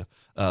help you.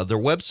 Their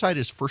website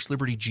is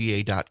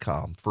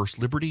firstlibertyga.com,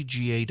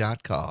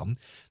 firstlibertyga.com.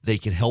 They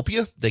can help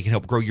you. They can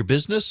help grow your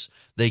business.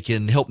 They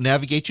can help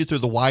navigate you through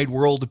the wide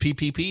world of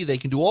PPP. They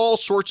can do all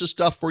sorts of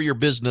stuff for your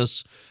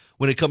business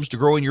when it comes to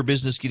growing your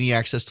business, getting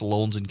access to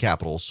loans and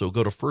capital. So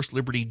go to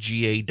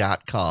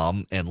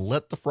firstlibertyga.com and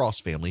let the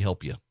Frost family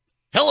help you.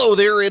 Hello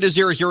there, it is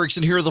Eric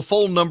Erickson here. The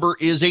phone number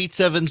is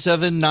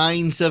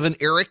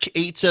 877-97-ERIC,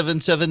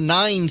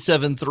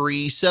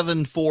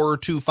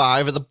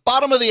 877-973-7425. At the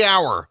bottom of the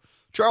hour,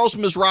 Charles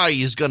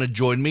Mizrahi is going to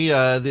join me,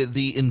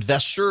 the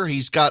investor.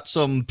 He's got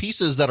some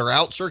pieces that are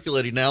out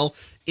circulating now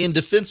in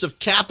defense of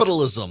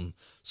capitalism,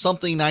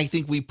 something I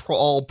think we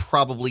all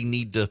probably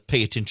need to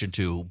pay attention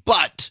to.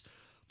 But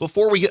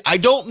before we get, I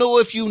don't know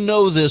if you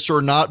know this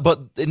or not,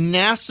 but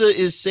NASA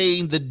is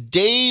saying the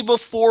day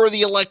before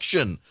the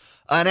election,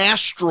 an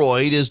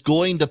asteroid is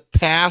going to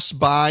pass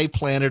by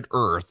planet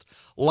Earth.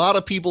 A lot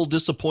of people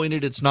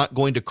disappointed it's not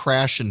going to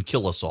crash and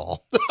kill us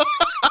all.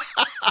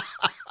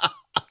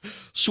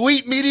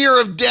 Sweet meteor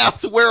of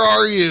death, where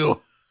are you?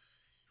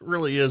 It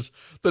really is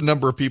the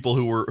number of people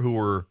who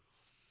were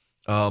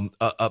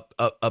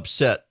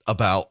upset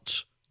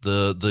about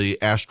the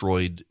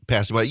asteroid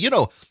passing by. You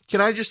know,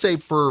 can I just say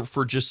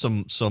for just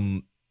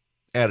some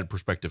added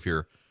perspective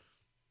here,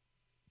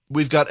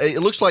 we've got,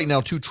 it looks like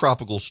now 2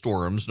 tropical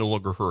storms, no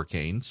longer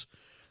hurricanes,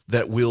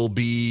 that will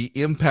be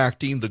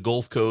impacting the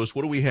Gulf Coast.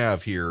 What do we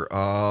have here?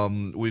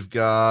 We've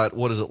got,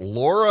 what is it,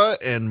 Laura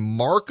and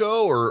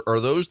Marco, or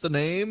are those the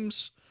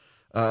names?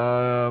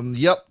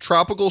 Yep,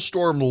 Tropical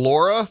Storm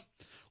Laura.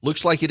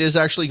 Looks like it is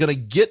actually going to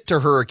get to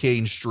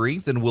hurricane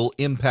strength and will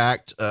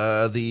impact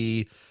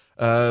the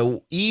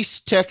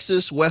East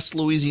Texas, West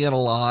Louisiana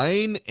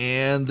line.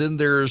 And then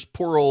there's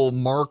poor old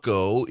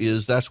Marco,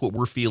 that's what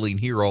we're feeling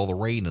here, all the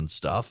rain and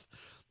stuff.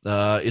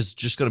 Is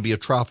just going to be a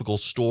tropical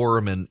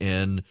storm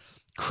and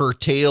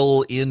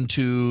curtail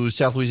into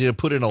South Louisiana,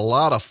 put in a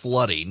lot of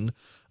flooding.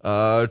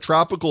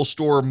 Tropical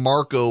Storm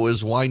Marco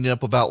is winding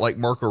up about like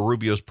Marco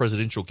Rubio's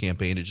presidential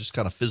campaign. It's just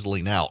kind of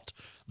fizzling out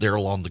there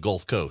along the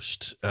Gulf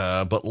Coast.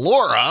 But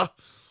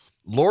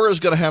Laura's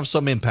going to have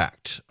some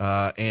impact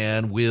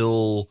and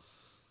will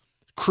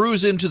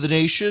cruise into the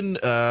nation.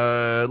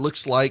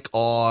 Looks like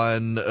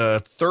on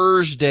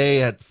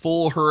Thursday at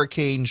full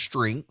hurricane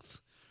strength,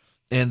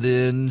 and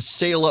then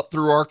sail up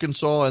through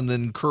Arkansas and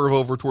then curve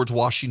over towards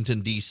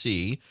Washington,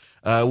 D.C.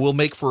 Will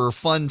make for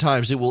fun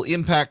times. It will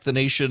impact the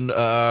nation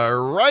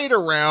right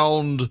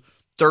around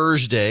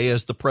Thursday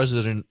as the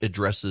president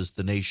addresses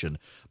the nation.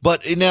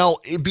 But now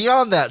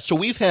beyond that, so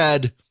we've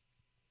had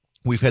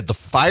the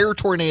fire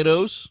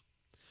tornadoes,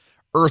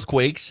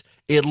 earthquakes.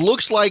 It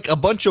looks like a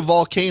bunch of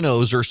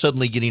volcanoes are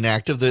suddenly getting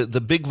active. The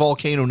big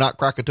volcano, not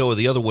Krakatoa,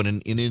 the other one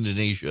in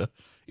Indonesia,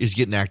 is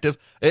getting active.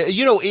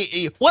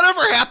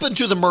 Whatever happened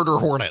to the murder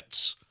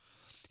hornets?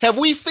 Have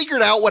we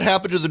figured out what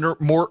happened to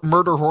the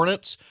murder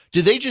hornets?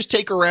 Did they just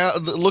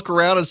look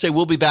around and say,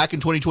 we'll be back in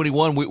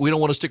 2021. We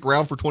don't want to stick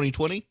around for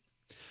 2020.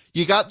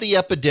 You got the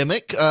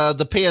epidemic,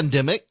 the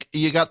pandemic.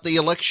 You got the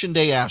election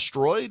day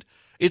asteroid.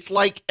 It's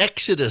like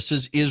Exodus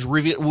is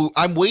revealed.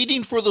 I'm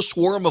waiting for the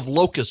swarm of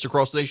locusts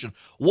across the nation.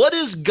 What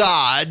is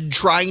God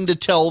trying to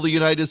tell the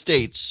United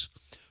States?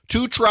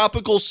 2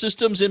 tropical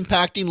systems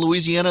impacting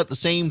Louisiana at the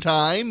same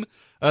time.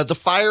 The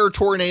fire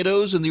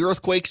tornadoes and the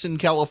earthquakes in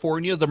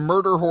California, the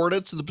murder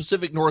hornets in the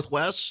Pacific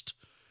Northwest,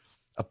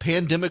 a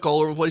pandemic all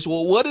over the place.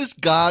 Well, what is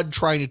God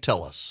trying to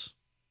tell us?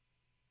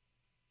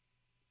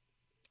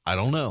 I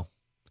don't know.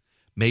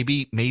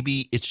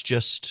 Maybe it's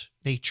just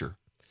nature.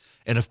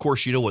 And of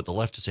course, you know what the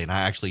left is saying.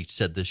 I actually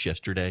said this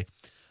yesterday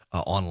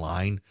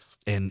online.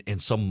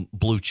 and some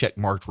blue check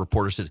marked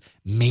reporter said,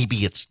 maybe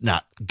it's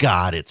not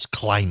God, it's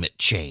climate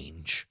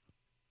change.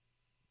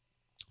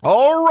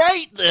 All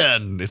right,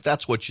 then, if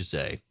that's what you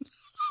say.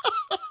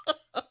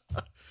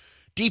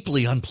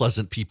 Deeply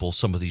unpleasant people,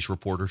 some of these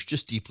reporters,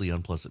 just deeply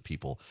unpleasant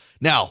people.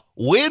 Now,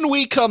 when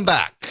we come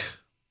back,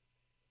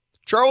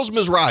 Charles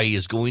Mizrahi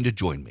is going to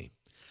join me.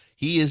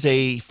 He is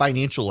a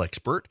financial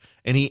expert,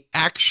 and he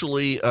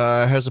actually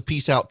has a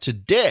piece out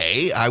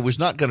today I was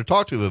not going to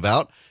talk to him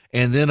about.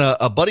 And then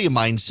a buddy of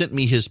mine sent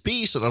me his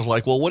piece, and I was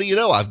like, well, what do you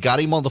know? I've got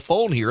him on the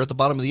phone here at the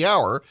bottom of the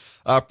hour.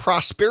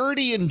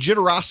 Prosperity and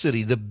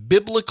Generosity, the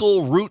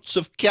Biblical Roots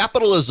of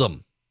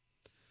Capitalism.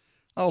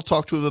 I'll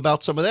talk to him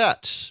about some of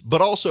that,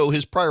 but also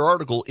his prior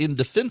article, In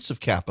Defense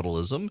of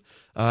Capitalism.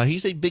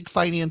 He's a big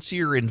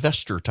financier,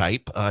 investor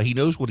type. He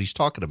knows what he's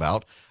talking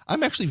about.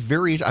 I'm actually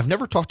I've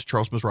never talked to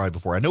Charles Mizrahi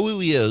before. I know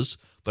who he is,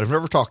 but I've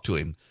never talked to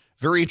him.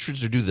 Very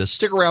interested to do this.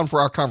 Stick around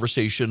for our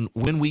conversation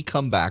when we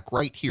come back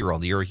right here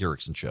on the Eric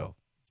Erickson Show.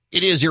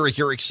 It is Eric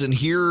Erickson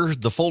here.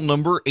 The phone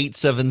number,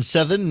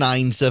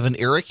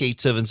 877-97-ERIC,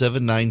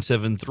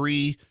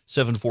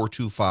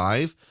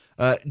 877-973-7425.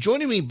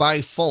 Joining me by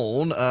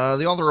phone,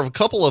 the author of a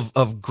couple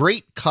of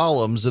great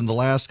columns in the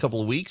last couple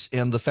of weeks,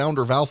 and the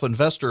founder of Alpha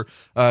Investor,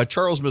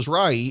 Charles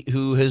Mizrahi,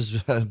 who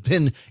has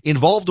been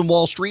involved in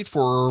Wall Street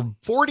for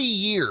 40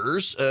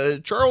 years.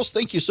 Charles,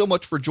 thank you so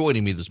much for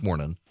joining me this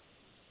morning.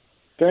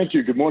 Thank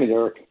you. Good morning,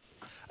 Eric.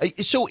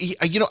 So,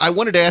 I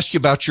wanted to ask you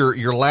about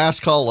your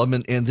last column,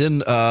 and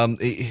then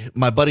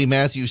my buddy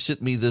Matthew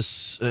sent me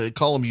this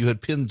column you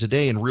had pinned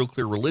today in Real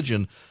Clear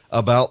Religion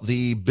about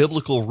the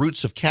biblical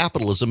roots of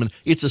capitalism. And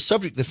it's a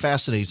subject that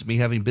fascinates me,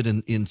 having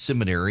been in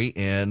seminary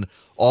and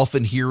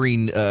often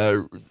hearing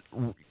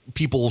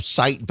people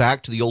cite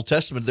back to the Old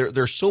Testament.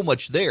 There's so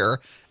much there.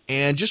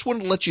 And just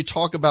wanted to let you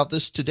talk about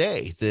this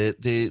today.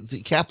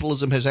 The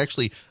capitalism has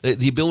actually,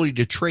 the ability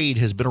to trade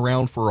has been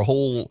around for a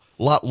whole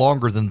lot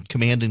longer than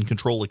command and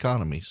control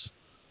economies.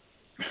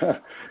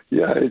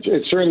 Yeah,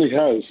 it certainly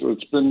has.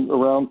 It's been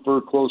around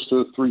for close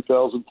to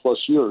 3,000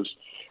 plus years.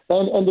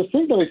 And the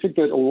thing that I think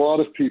that a lot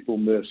of people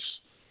miss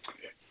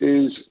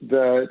is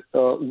that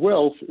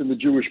wealth in the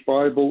Jewish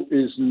Bible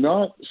is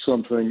not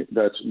something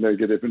that's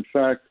negative. In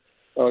fact,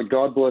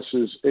 God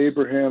blesses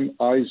Abraham,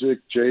 Isaac,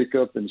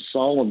 Jacob, and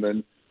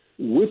Solomon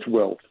with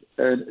wealth.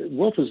 And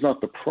wealth is not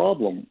the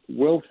problem.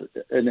 Wealth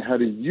and how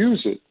to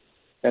use it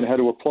and how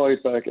to apply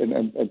it back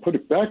and put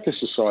it back to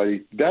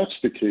society, that's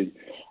the key.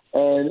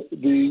 And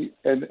the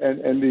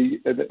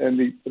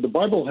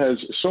Bible has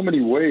so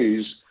many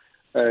ways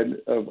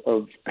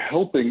of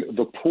helping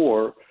the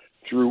poor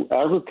through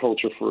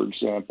agriculture, for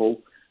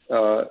example.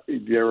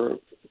 There are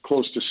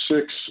close to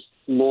 6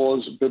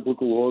 laws,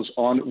 biblical laws,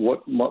 on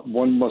what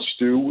one must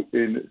do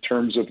in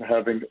terms of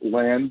having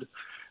land.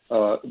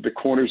 The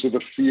corners of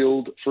the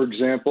field, for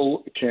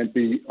example, can't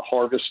be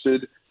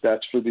harvested.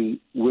 That's for the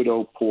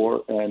widow,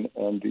 poor, and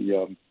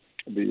the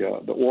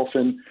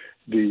orphan.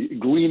 The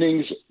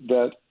gleanings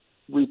that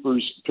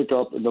reapers pick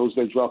up and those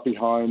they drop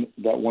behind,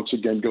 that once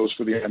again goes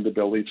for the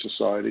underbelly of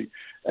society,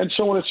 and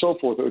so on and so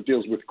forth. It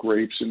deals with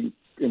grapes and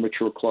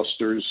immature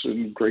clusters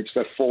and grapes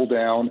that fall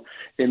down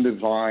in the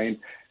vine.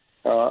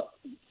 The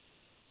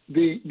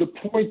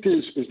point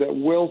is that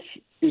wealth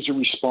is a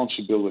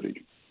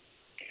responsibility.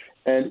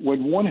 And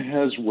when one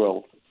has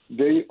wealth,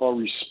 they are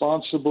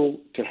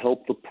responsible to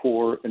help the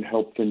poor and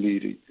help the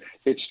needy.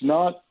 It's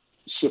not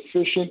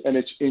sufficient and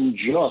it's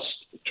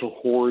unjust to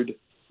hoard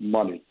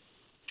money.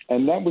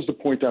 And that was the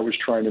point I was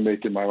trying to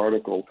make in my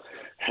article,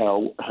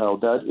 how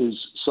that is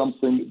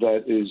something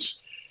that is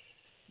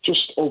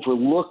just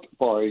overlooked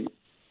by,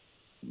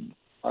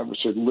 I would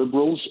say,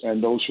 liberals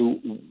and those who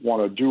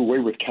want to do away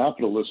with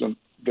capitalism.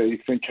 They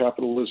think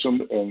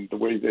capitalism and the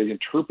way they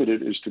interpret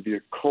it is to be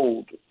a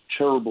cold,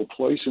 terrible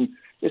place, and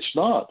it's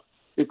not.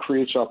 It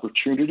creates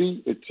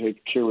opportunity. It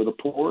takes care of the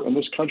poor, and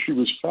this country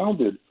was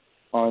founded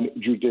on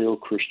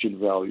Judeo-Christian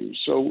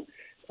values. So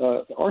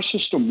our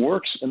system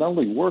works, and not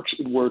only works,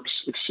 it works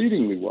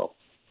exceedingly well.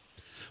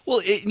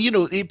 Well,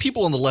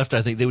 people on the left,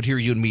 I think they would hear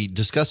you and me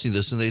discussing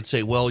this, and they'd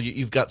say, well,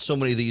 you've got so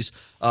many of these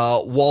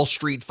Wall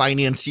Street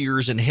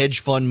financiers and hedge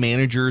fund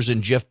managers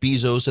and Jeff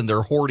Bezos, and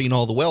they're hoarding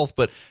all the wealth.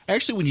 But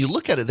actually, when you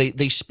look at it,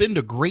 they spend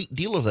a great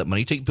deal of that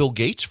money. Take Bill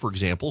Gates, for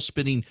example,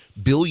 spending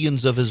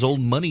billions of his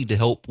own money to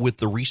help with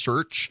the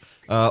research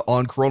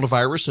on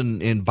coronavirus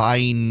and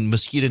buying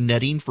mosquito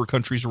netting for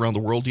countries around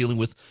the world dealing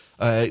with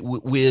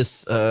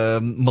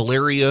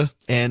malaria.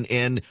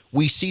 And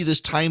we see this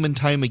time and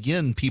time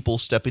again, people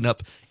stepping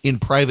up in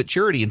private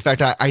charity. In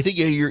fact, I think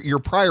your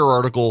prior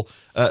article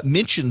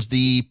mentions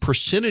the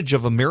percentage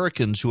of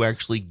Americans who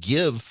actually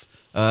give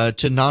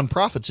to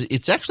nonprofits.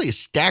 It's actually a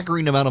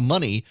staggering amount of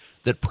money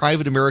that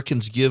private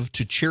Americans give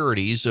to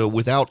charities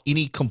without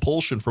any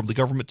compulsion from the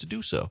government to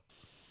do so.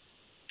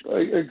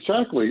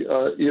 Exactly.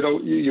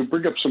 You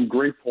bring up some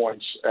great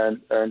points. And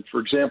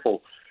for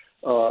example,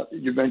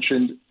 you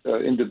mentioned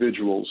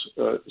individuals.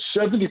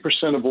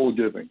 70% of all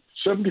giving,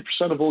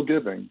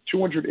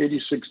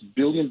 $286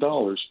 billion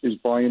is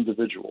by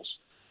individuals.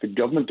 The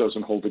government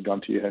doesn't hold a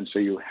gun to your head and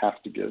say you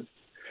have to give.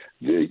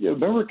 The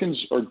Americans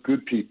are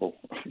good people.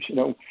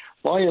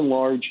 By and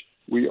large,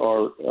 we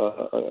are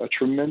a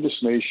tremendous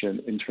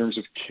nation in terms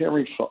of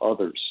caring for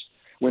others.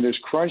 When there's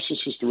crises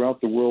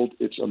throughout the world,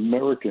 it's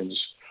Americans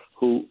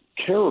who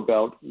care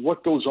about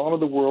what goes on in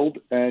the world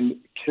and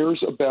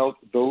cares about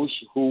those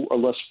who are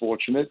less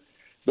fortunate,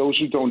 those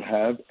who don't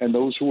have, and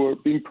those who are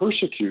being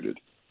persecuted.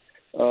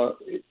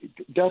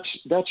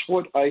 That's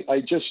what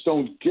I just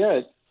don't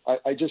get.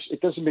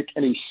 It doesn't make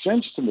any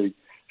sense to me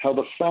how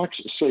the facts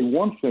say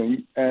one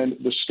thing and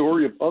the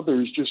story of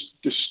others just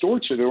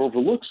distorts it or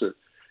overlooks it.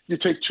 You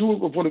take two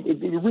of one of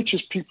the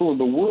richest people in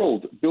the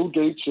world, Bill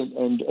Gates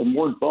and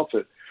Warren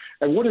Buffett,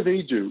 and what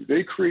do?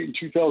 They create in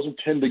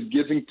 2010 the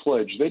Giving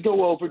Pledge. They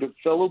go over to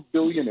fellow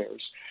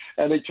billionaires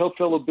and they tell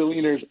fellow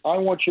billionaires, I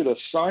want you to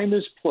sign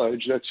this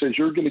pledge that says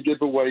you're going to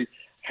give away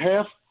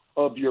half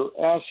of your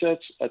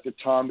assets at the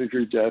time of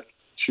your death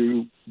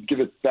to give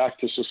it back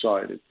to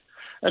society.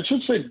 And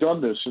since they've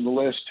done this in the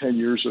last 10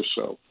 years or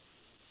so,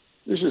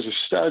 this is a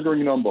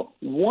staggering number.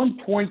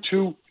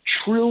 $1.2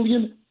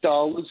 trillion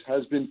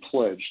has been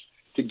pledged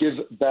to give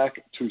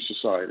back to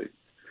society.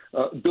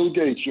 Bill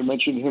Gates, you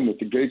mentioned him at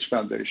the Gates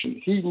Foundation.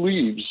 He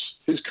leaves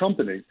his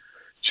company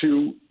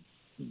to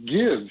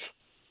give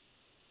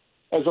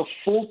as a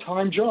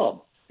full-time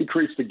job. He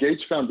creates the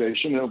Gates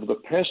Foundation, and over the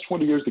past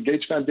 20 years, the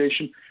Gates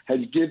Foundation has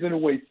given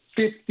away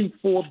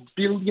 $54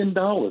 billion.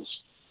 $54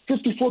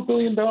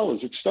 billion.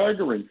 It's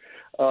staggering.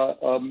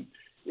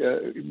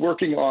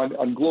 Working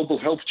on global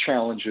health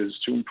challenges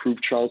to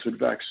improve childhood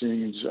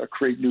vaccines,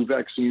 create new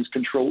vaccines,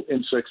 control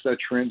insects that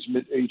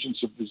transmit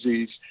agents of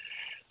disease.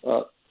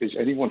 Is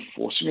anyone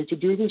forcing him to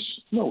do this?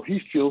 No, he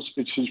feels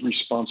it's his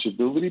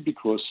responsibility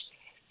because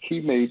he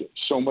made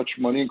so much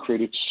money and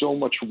created so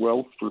much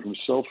wealth for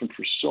himself and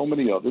for so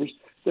many others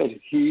that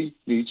he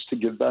needs to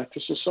give back to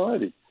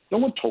society. No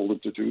one told him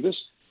to do this.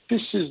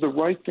 This is the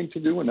right thing to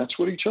do, and that's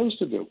what he chose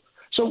to do.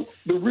 So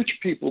the rich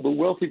people, the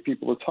wealthy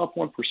people, the top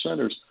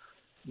 1%ers,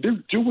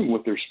 they're doing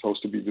what they're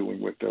supposed to be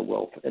doing with their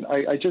wealth. And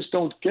I just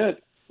don't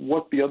get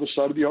what the other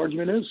side of the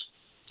argument is.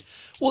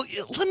 Well,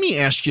 let me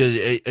ask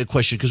you a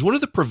question, because one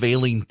of the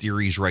prevailing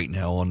theories right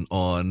now on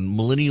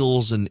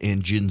millennials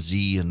and Gen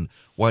Z and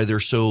why they're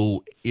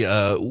so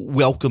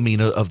welcoming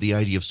of the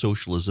idea of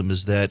socialism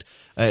is that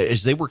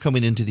as they were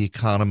coming into the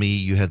economy,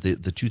 you had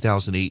the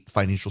 2008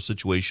 financial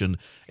situation,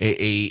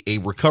 a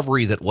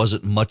recovery that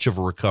wasn't much of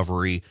a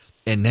recovery.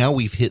 And now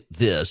we've hit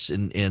this,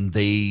 and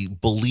they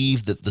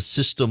believe that the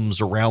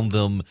systems around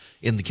them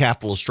in the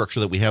capitalist structure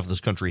that we have in this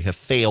country have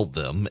failed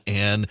them.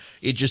 And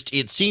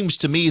it seems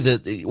to me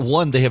that,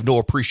 one, they have no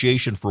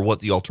appreciation for what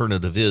the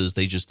alternative is.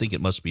 They just think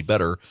it must be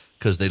better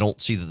because they don't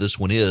see that this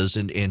one is.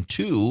 And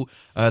two,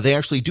 they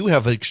actually do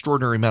have an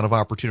extraordinary amount of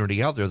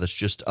opportunity out there that's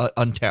just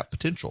untapped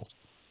potential.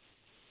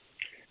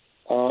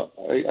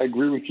 I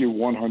agree with you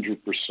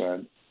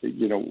 100%.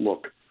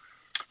 Look,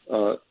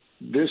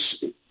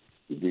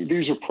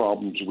 these are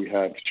problems we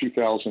had.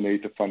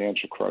 2008, the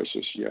financial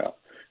crisis, yeah.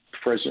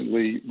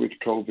 Presently, with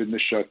COVID and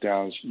the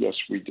shutdowns, yes,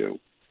 we do.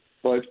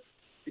 But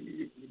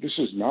this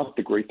is not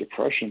the Great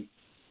Depression.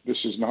 This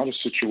is not a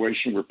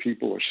situation where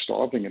people are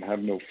starving and have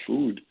no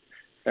food.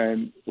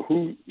 And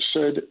who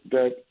said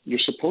that you're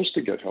supposed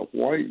to get help?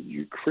 Why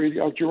you create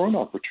out your own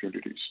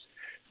opportunities?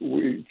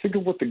 Think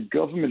of what the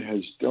government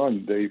has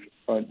done.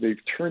 They've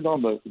turned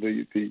on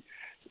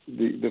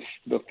the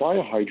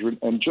fire hydrant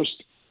and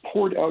just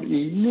poured out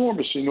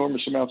enormous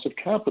amounts of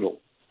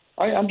capital.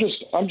 I'm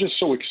just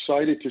so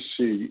excited to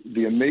see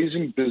the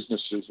amazing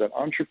businesses that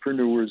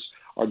entrepreneurs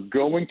are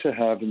going to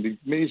have and the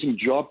amazing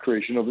job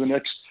creation over the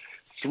next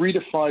 3 to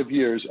 5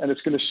 years. And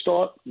it's going to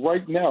start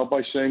right now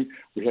by saying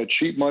we had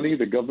cheap money,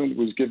 the government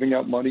was giving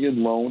out money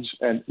in loans,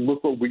 and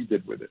look what we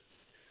did with it.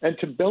 And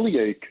to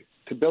bellyache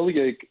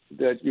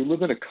that you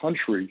live in a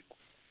country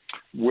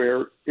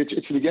where it's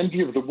the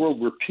envy of the world,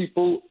 where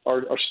people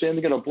are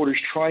standing at our borders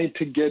trying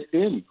to get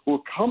in, who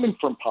are coming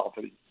from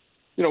poverty.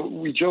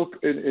 We joke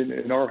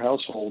in our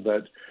household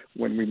that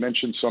when we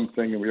mention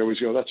something, and we always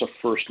go, that's a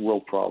first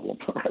world problem,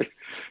 right?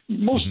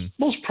 Most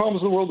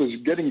problems in the world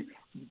is getting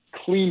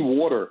clean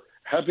water,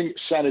 having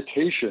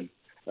sanitation,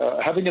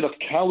 having enough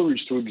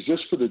calories to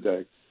exist for the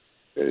day.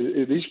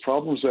 Are these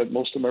problems that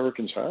most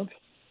Americans have?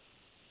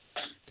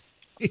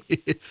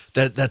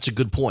 That's a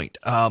good point.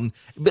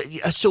 But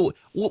so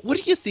what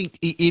do you think,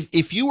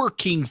 if you were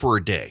king for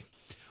a day,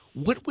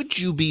 what would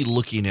you be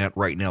looking at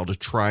right now to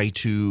try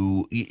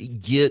to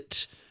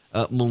get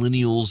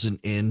millennials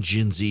and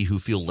Gen Z who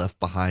feel left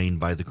behind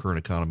by the current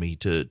economy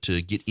to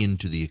get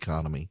into the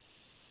economy?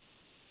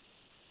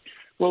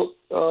 Well,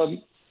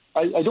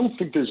 I don't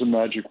think there's a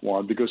magic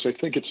wand, because I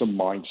think it's a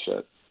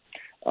mindset.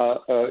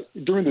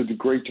 During the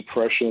Great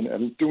Depression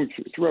and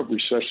throughout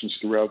recessions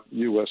throughout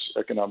U.S.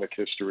 economic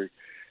history,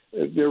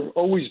 there have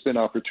always been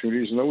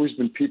opportunities and always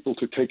been people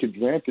to take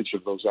advantage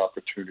of those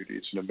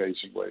opportunities in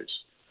amazing ways.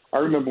 I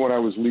remember when I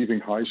was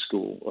leaving high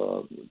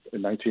school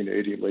in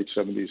 1980, late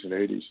 70s and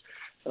 80s,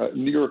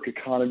 New York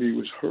economy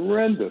was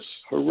horrendous.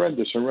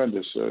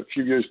 A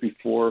few years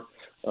before,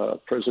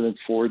 President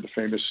Ford, the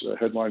famous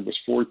headline was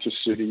Ford to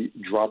City,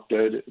 drop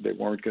dead. They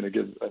weren't going to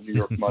give New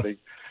York money.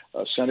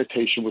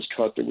 Sanitation was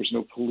cut. There was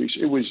no police.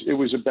 It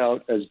was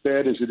about as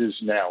bad as it is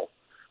now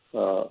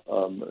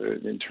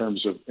in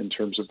terms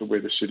of the way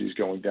the city's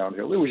going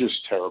downhill. It was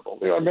just terrible.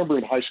 I remember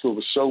in high school it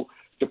was so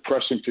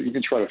depressing to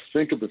even try to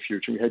think of the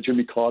future. We had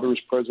Jimmy Carter as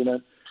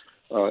president.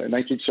 In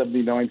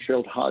 1979,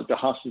 the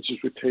hostages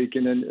were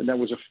taken, and that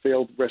was a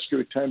failed rescue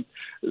attempt.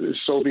 The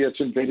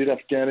Soviets invaded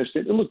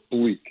Afghanistan. It looked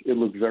bleak. It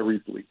looked very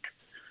bleak.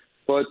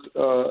 But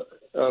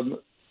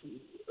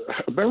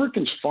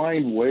Americans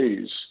find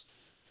ways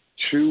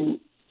to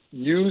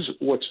use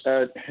what's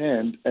at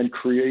hand and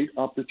create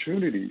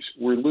opportunities.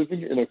 We're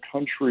living in a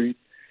country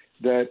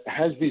that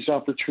has these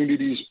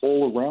opportunities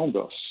all around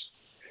us.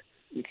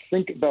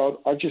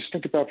 I just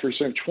think about for a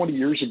second, 20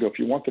 years ago, if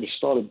you wanted to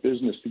start a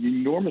business, the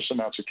enormous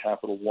amounts of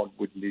capital one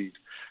would need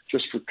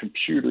just for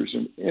computers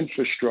and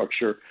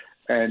infrastructure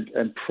and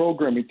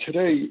programming.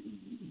 Today,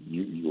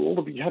 you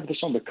have this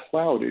on the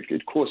cloud.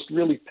 It costs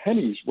really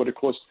pennies what it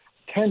cost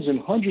tens and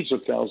hundreds of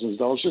thousands of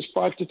dollars just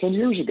 5 to 10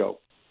 years ago.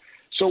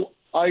 So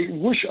I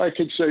wish I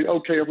could say,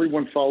 okay,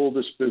 everyone follow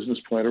this business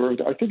plan. Or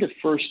I think it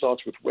first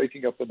starts with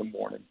waking up in the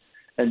morning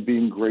and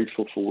being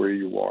grateful for where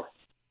you are.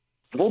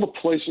 Of all the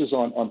places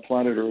on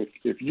planet Earth,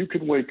 if you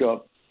can wake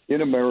up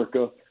in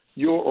America,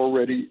 you're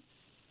already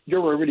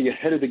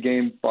ahead of the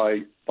game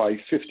by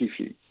 50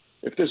 feet.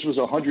 If this was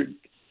a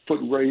 100-foot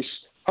race,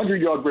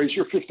 100-yard race,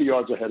 you're 50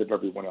 yards ahead of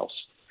everyone else.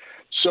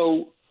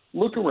 So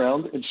look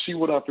around and see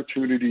what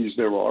opportunities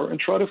there are and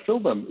try to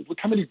fill them. Look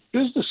how many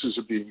businesses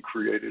are being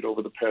created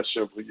over the past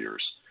several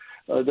years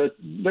that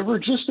never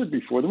existed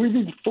before, that we've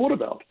even thought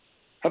about.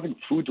 Having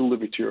food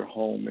delivered to your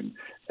home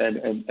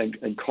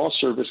and car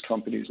service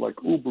companies like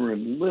Uber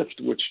and Lyft,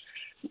 which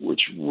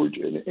were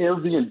an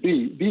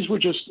Airbnb. These were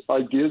just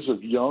ideas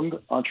of young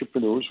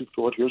entrepreneurs who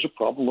thought, here's a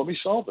problem, let me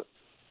solve it.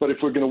 But if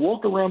we're going to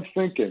walk around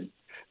thinking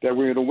that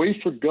we're going to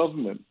wait for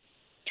government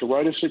to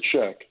write us a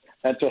check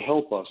and to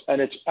help us,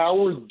 and it's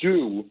our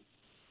due,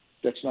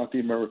 that's not the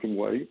American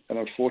way. And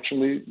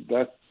unfortunately,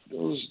 they're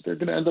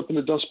going to end up in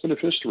the dustbin of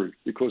history,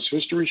 because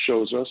history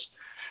shows us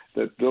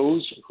that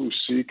those who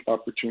seek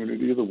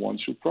opportunity are the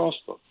ones who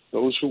prosper.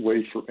 Those who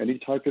wait for any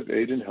type of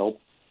aid and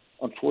help,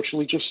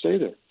 unfortunately, just stay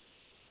there.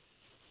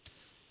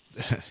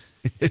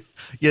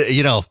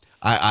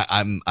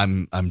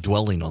 I'm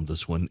dwelling on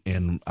this one,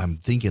 and I'm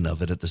thinking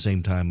of it at the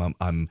same time.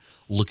 I'm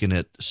looking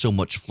at so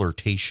much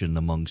flirtation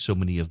among so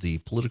many of the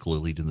political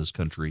elite in this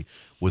country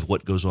with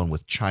what goes on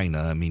with China.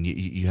 I mean,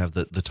 you have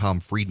the Tom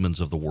Friedmans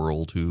of the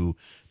world who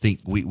think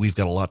we've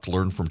got a lot to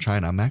learn from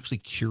China. I'm actually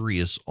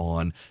curious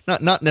on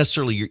not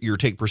necessarily your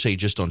take per se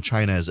just on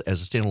China as a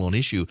standalone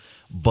issue,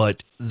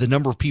 but the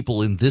number of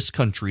people in this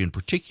country in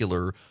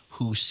particular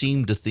who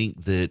seem to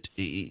think that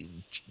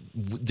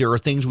there are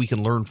things we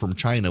can learn from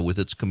China with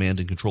its command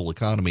and control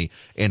economy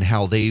and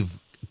how they've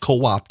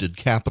co-opted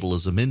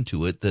capitalism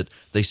into it, that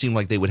they seem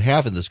like they would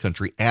have in this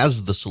country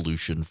as the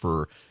solution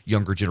for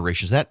younger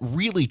generations. That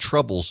really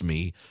troubles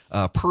me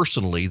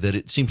personally, that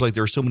it seems like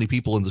there are so many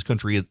people in this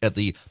country at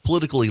the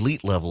political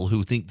elite level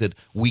who think that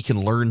we can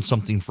learn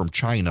something from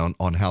China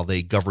on how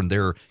they govern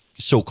their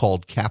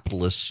so-called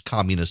capitalist,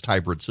 communist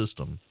hybrid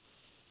system.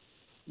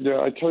 Yeah,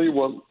 I tell you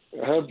what,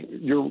 have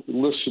your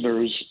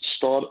listeners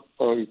start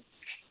a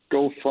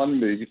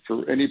GoFundMe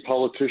for any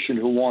politician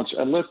who wants,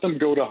 and let them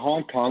go to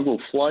Hong Kong. We'll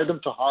fly them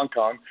to Hong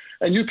Kong,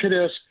 and you can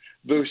ask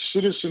the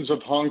citizens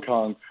of Hong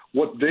Kong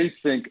what they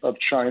think of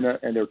China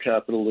and their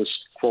capitalist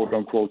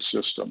quote-unquote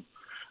system.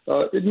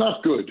 It's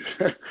not good.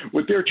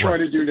 What they're trying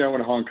to do now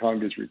in Hong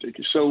Kong is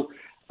ridiculous. So,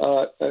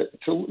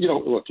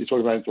 look, you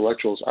talk about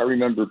intellectuals. I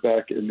remember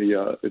back in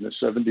the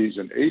 70s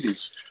and 80s,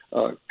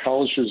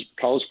 college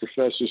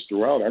professors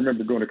throughout. I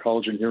remember going to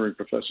college and hearing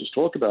professors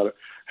talk about it,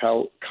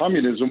 how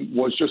communism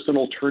was just an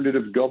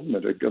alternative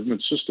government, a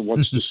government system.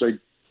 What's to say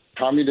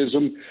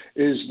communism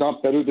is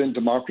not better than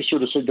democracy, or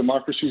to say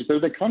democracy is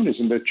better than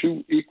communism. They're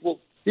two equal.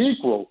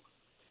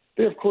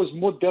 They have caused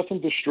more death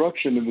and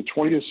destruction in the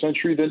 20th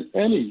century than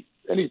any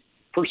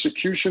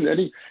persecution,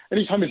 any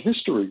time in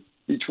history.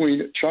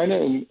 Between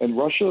China and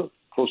Russia,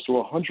 close to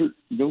 100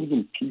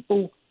 million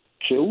people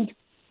killed.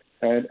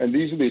 And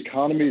these are the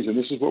economies, and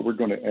this is what we're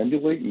going to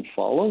emulate and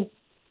follow.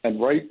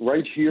 And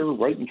right here,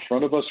 right in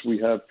front of us, we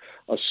have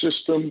a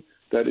system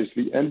that is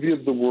the envy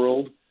of the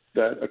world,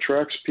 that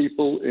attracts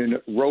people in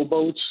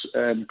rowboats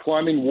and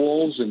climbing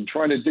walls and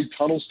trying to dig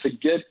tunnels to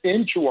get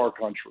into our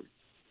country.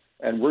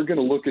 And we're going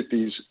to look at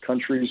these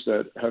countries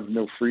that have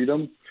no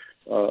freedom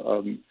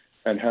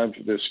and have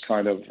this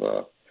kind of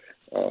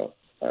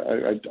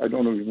I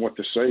don't know what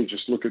to say.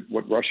 Just look at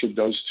what Russia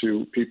does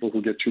to people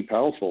who get too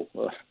powerful.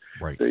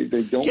 Right.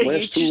 They don't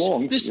last too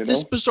long.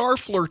 This bizarre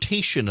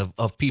flirtation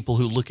of people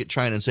who look at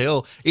China and say,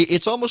 oh,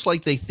 it's almost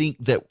like they think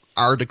that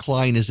our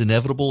decline is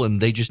inevitable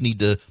and they just need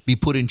to be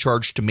put in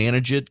charge to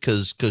manage it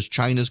because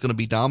China's going to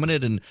be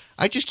dominant. And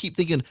I just keep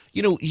thinking,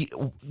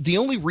 the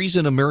only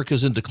reason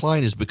America's in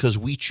decline is because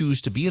we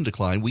choose to be in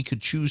decline. We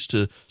could choose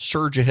to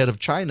surge ahead of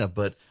China,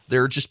 but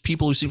there are just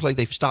people who seems like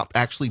they've stopped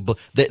actually.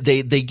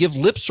 They give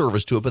lip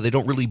service to it, but they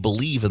don't really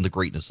believe in the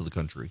greatness of the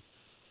country.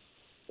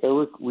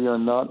 Eric, we are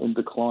not in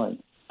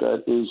decline.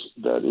 That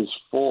is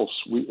false.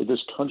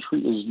 This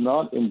country is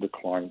not in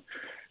decline.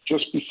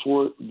 Just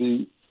before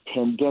the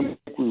pandemic,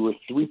 we were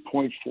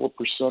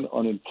 3.4%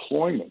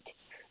 unemployment.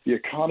 The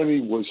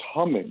economy was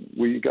humming.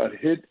 We got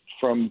hit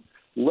from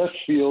left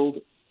field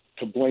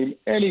to blame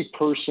any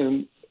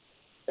person,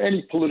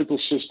 any political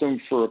system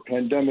for a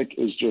pandemic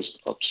is just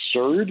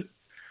absurd.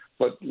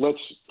 But let's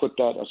put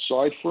that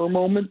aside for a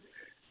moment.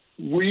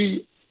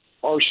 We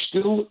are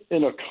still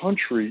in a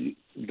country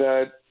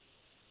that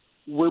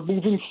we're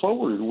moving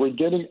forward. We're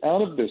getting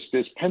out of this.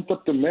 There's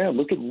pent-up demand.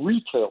 Look at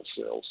retail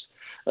sales.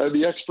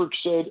 The experts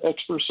said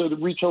that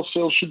retail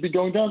sales should be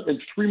going down,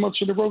 and 3 months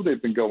in a row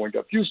they've been going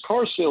up. Used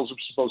car sales are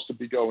supposed to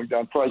be going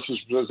down. Prices,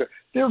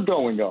 they're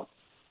going up.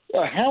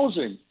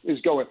 Housing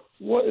is going.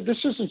 This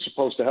isn't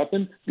supposed to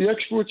happen. The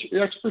experts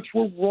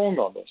were wrong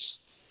on this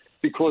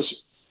because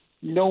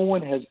no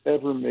one has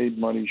ever made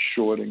money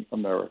shorting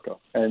America,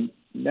 and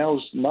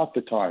now's not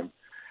the time.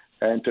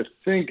 And to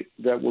think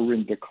that we're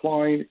in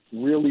decline,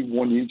 really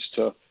one needs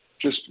to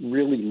just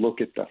really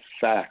look at the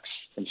facts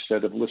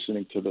instead of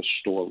listening to the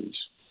stories.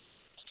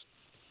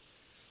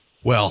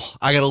 Well,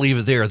 I got to leave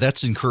it there.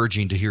 That's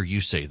encouraging to hear you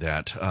say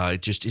that.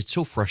 It's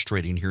so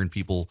frustrating hearing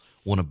people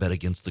want to bet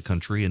against the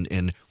country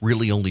and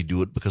really only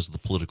do it because of the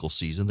political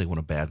season. They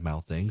want to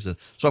badmouth things. And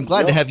so I'm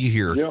glad to have you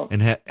here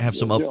and have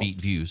some upbeat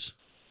views.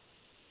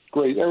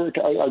 Great. Eric,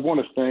 I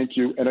want to thank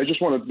you. And I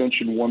just want to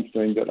mention one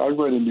thing that I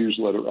read a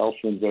newsletter,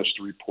 Alpha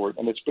Investor Report,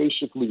 and it's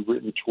basically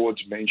written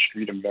towards Main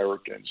Street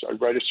Americans. I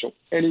write it so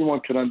anyone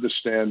can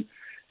understand.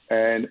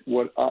 And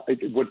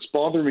what's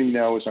bothering me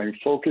now is I'm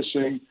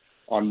focusing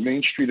on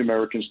Main Street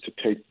Americans to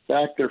take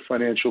back their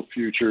financial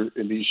future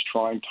in these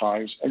trying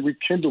times and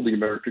rekindle the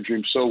American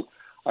dream. So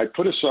I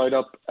put a site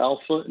up,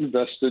 Alpha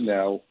Investor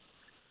Now,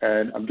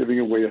 and I'm giving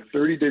away a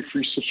 30-day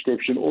free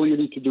subscription. All you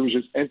need to do is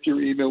just enter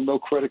your email, no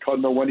credit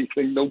card, no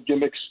anything, no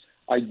gimmicks.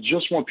 I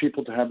just want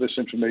people to have this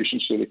information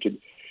so they can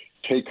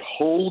take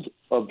hold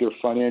of their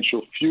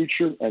financial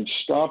future and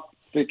stop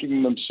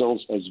thinking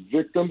themselves as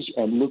victims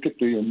and look at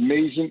the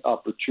amazing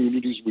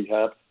opportunities we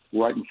have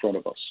right in front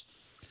of us.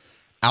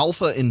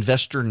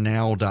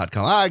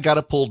 AlphaInvestorNow.com. I got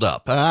it pulled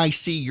up. I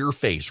see your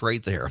face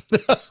right there.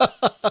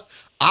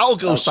 I'll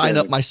go sign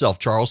up myself,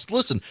 Charles.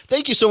 Listen,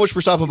 thank you so much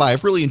for stopping by.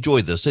 I've really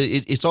enjoyed this.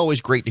 It's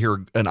always great to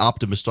hear an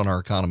optimist on our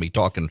economy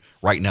talking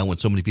right now when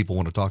so many people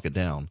want to talk it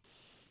down.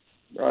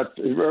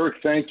 Eric,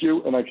 thank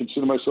you. And I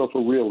consider myself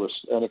a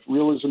realist. And if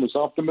realism is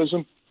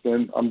optimism,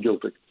 then I'm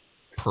guilty.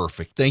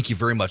 Perfect. Thank you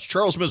very much.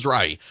 Charles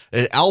Mizrahi.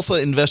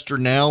 Alpha Investor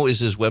Now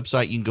is his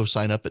website. You can go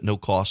sign up at no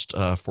cost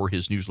for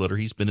his newsletter.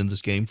 He's been in this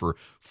game for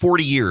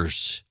 40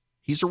 years.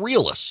 He's a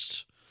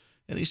realist,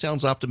 and he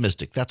sounds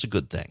optimistic. That's a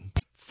good thing.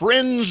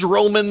 Friends,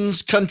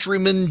 Romans,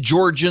 countrymen,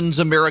 Georgians,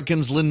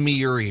 Americans, lend me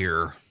your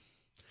ear.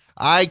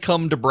 I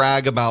come to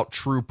brag about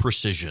True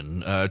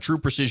Precision. True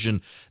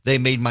Precision, they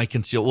made my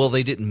concealed. Well,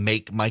 they didn't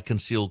make my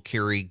concealed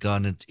carry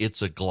gun.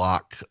 It's a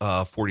Glock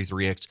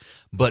 43X.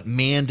 But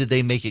man, did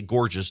they make it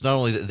gorgeous. Not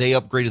only that, they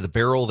upgraded the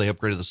barrel, they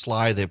upgraded the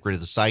slide, they upgraded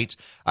the sights.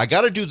 I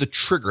got to do the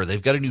trigger.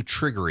 They've got a new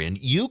trigger in.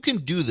 You can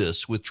do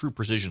this with True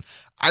Precision.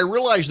 I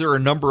realize there are a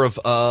number of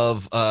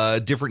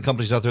different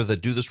companies out there that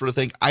do this sort of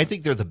thing. I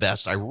think they're the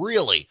best. I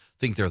really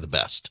think they're the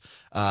best.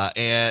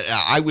 And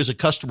I was a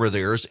customer of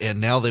theirs, and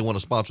now they want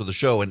to sponsor the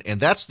show. And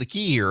that's the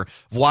key here,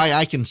 why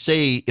I can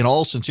say in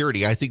all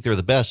sincerity, I think they're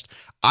the best.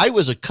 I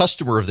was a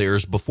customer of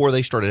theirs before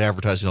they started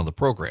advertising on the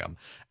program.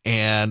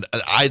 And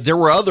there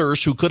were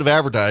others who could have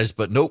advertised,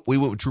 but nope, we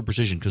went with True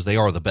Precision because they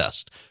are the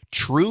best.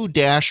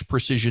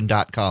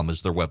 True-precision.com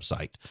is their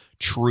website.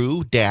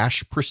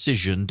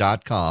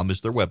 True-precision.com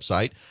is their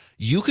website.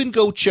 You can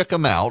go check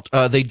them out.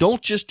 They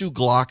don't just do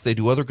Glock. They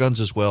do other guns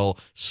as well.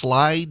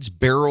 Slides,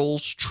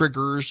 barrels,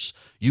 triggers.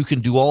 You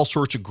can do all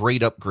sorts of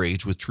great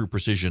upgrades with True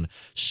Precision.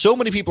 So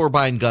many people are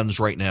buying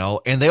guns right now,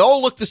 and they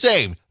all look the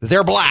same.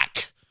 They're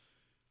black.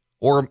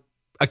 Or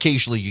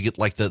occasionally you get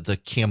like the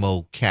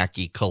camo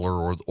khaki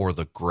color or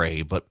the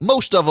gray, but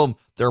most of them,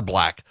 they're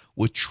black.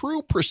 With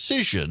True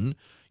Precision,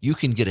 you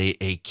can get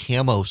a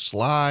camo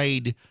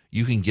slide.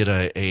 You can get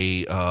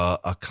a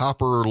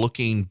copper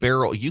looking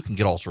barrel. You can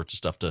get all sorts of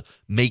stuff to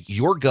make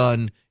your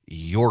gun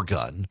your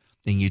gun.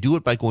 And you do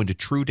it by going to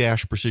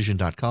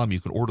true-precision.com. You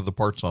can order the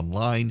parts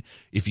online.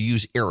 If you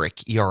use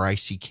ERICK,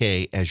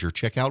 E-R-I-C-K, as your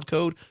checkout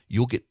code,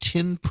 you'll get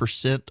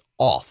 10%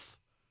 off,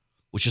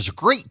 which is a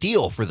great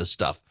deal for this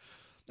stuff.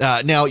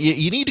 Now,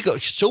 you need to go.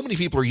 So many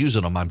people are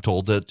using them, I'm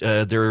told, that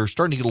they're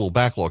starting to get a little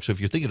backlog. So if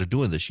you're thinking of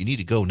doing this, you need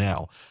to go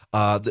now.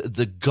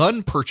 The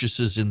gun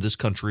purchases in this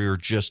country are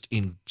just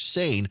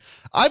insane.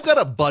 I've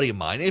got a buddy of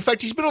mine. In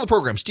fact, he's been on the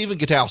program, Stephen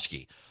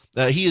Gutowski.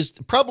 He is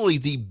probably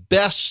the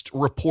best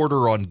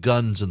reporter on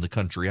guns in the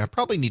country. I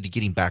probably need to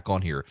get him back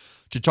on here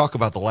to talk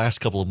about the last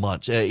couple of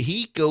months.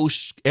 He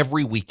goes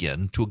every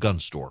weekend to a gun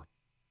store.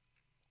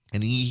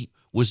 And he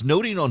was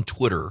noting on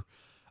Twitter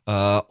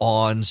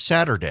on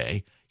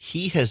Saturday,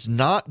 he has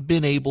not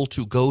been able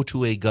to go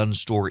to a gun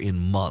store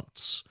in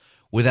months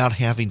without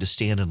having to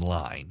stand in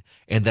line.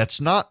 And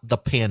that's not the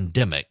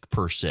pandemic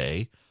per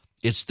se.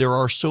 It's there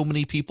are so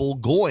many people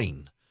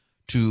going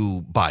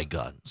to buy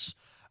guns.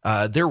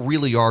 There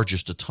really are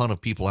just a ton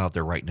of people out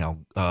there right now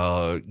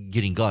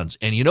getting guns.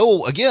 And,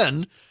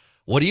 again,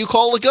 what do you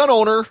call a gun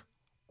owner?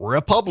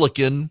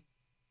 Republican.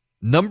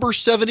 Number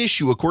 7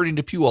 issue, according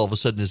to Pew, all of a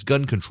sudden, is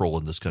gun control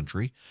in this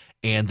country.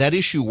 And that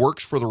issue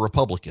works for the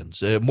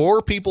Republicans.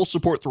 More people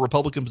support the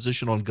Republican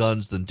position on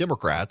guns than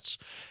Democrats.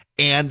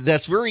 And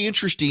that's very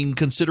interesting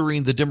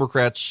considering the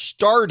Democrats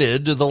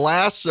started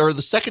the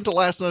second to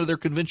last night of their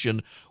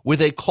convention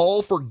with a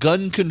call for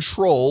gun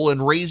control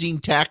and raising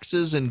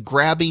taxes and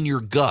grabbing your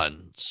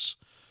guns.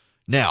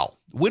 Now,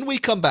 when we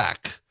come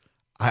back,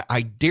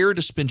 I dare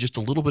to spend just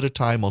a little bit of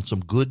time on some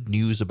good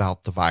news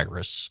about the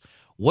virus.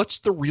 What's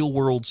the real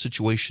world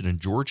situation in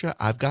Georgia?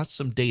 I've got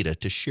some data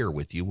to share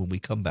with you when we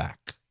come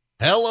back.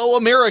 Hello,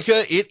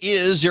 America. It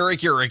is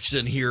Eric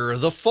Erickson here.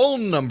 The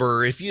phone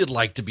number, if you'd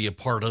like to be a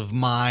part of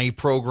my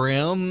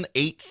program,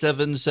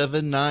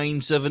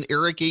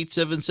 877-97-ERIC,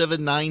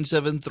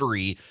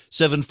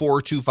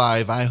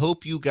 877-973-7425. I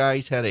hope you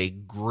guys had a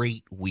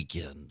great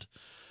weekend.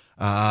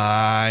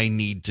 I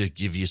need to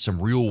give you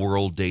some real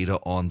world data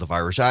on the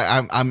virus.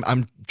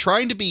 I'm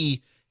trying to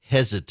be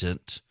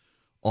hesitant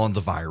on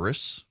the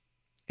virus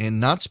and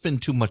not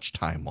spend too much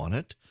time on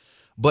it.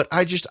 But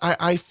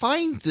I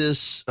find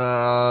this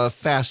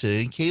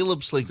fascinating.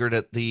 Caleb Slinkard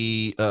at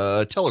the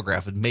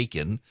Telegraph in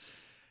Macon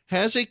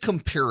has a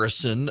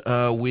comparison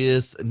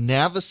with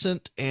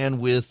Navicent and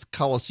with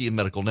Coliseum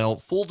Medical. Now,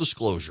 full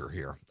disclosure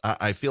here.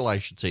 I feel I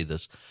should say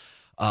this.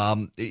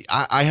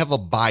 I have a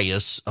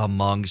bias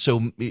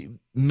so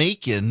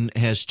Macon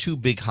has 2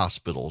 big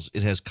hospitals.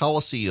 It has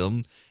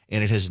Coliseum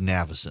and it has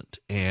Navicent.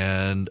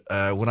 And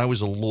when I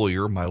was a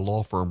lawyer, my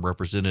law firm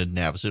represented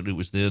Navicent. It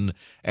was then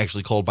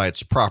actually called by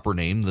its proper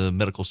name, the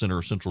Medical Center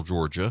of Central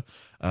Georgia.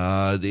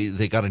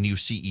 They got a new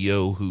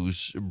CEO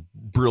whose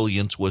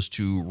brilliance was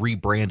to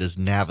rebrand as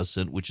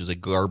Navicent, which is a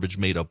garbage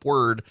made-up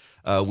word,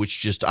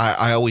 which just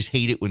I always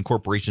hate it when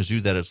corporations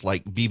do that. It's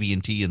like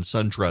BB&T and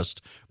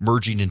SunTrust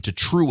merging into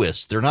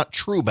Truist. They're not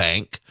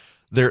TrueBank.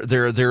 They're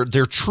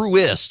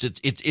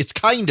Truist. It's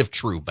kind of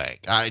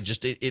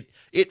TrueBank.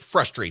 It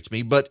frustrates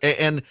me. But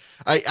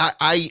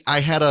I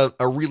had a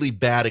really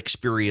bad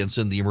experience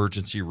in the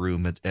emergency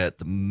room at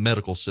the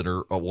medical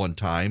center at one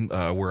time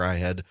where I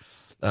had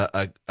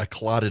a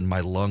clot in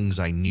my lungs.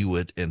 I knew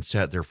it and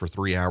sat there for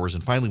 3 hours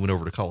and finally went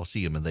over to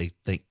Coliseum, and they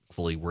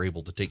thankfully were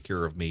able to take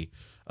care of me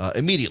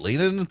immediately.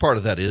 And part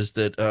of that is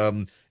that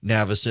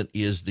Navicent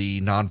is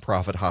the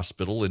nonprofit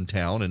hospital in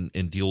town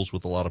and deals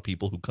with a lot of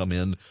people who come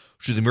in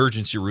to the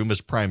emergency room as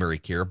primary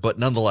care. But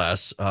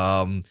nonetheless,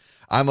 I'm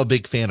a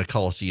big fan of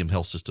Coliseum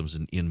Health Systems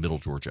in Middle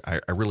Georgia. I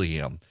really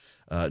am.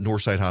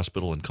 Northside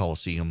Hospital and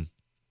Coliseum,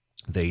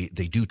 they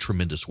do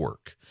tremendous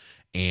work.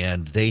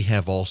 And they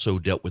have also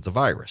dealt with the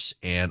virus.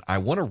 And I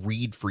want to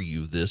read for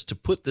you this to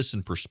put this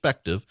in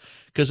perspective,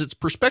 because it's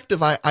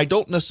perspective I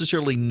don't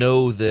necessarily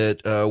know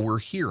that we're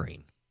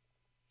hearing.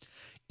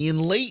 In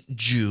late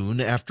June,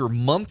 after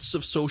months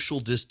of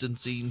social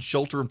distancing,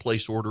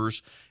 shelter-in-place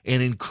orders,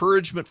 and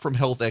encouragement from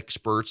health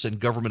experts and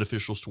government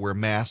officials to wear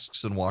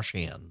masks and wash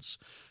hands,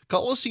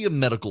 Coliseum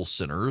Medical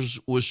Centers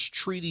was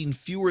treating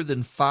fewer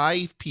than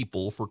 5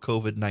 people for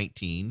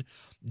COVID-19,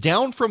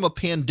 down from a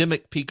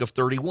pandemic peak of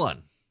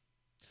 31.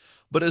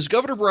 But as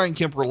Governor Brian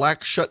Kemp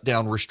relaxed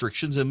shutdown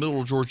restrictions and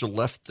Middle Georgia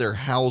left their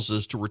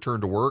houses to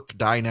return to work,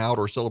 dine out,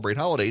 or celebrate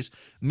holidays,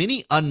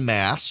 many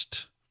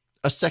unmasked.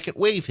 A second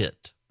wave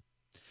hit.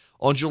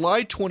 On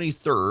July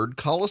 23rd,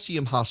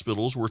 Coliseum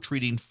hospitals were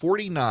treating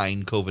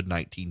 49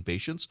 COVID-19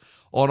 patients.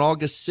 On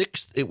August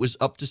 6th, it was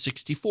up to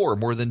 64,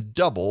 more than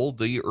double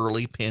the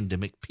early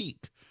pandemic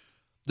peak.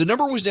 The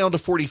number was down to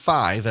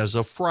 45 as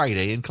of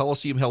Friday, and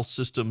Coliseum Health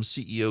Systems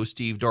CEO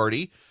Steve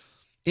Daugherty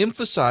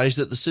emphasized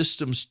that the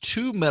system's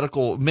 2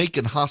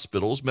 Macon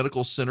hospitals,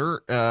 Medical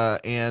Center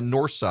and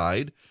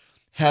Northside,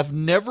 have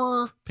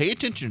never, pay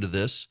attention to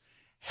this,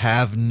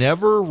 have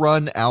never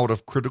run out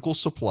of critical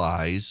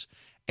supplies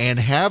and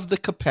have the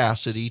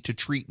capacity to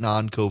treat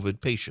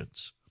non-COVID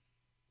patients.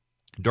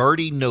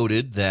 Daugherty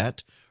noted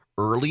that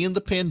early in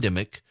the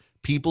pandemic,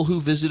 people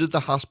who visited the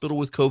hospital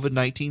with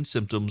COVID-19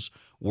 symptoms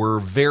were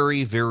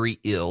very, very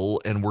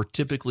ill and were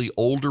typically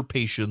older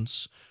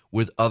patients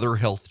with other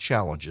health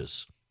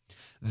challenges.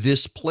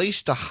 This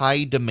placed a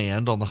high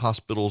demand on the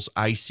hospital's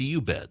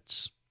ICU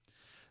beds.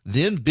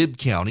 Then Bibb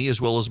County,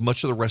 as well as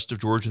much of the rest of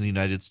Georgia and the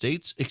United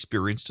States,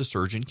 experienced a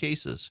surge in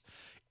cases.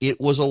 It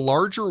was a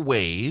larger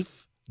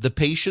wave, the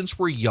patients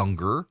were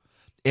younger,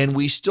 and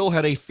we still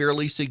had a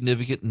fairly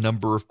significant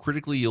number of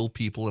critically ill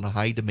people and a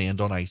high demand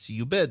on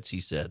ICU beds,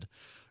 he said.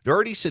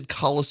 Daugherty said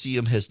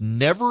Coliseum has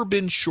never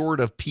been short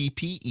of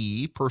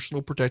PPE,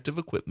 personal protective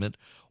equipment,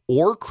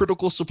 or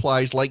critical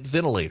supplies like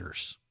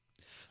ventilators.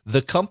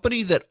 The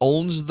company that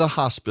owns the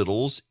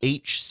hospitals,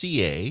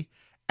 HCA,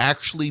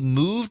 actually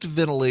moved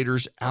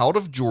ventilators out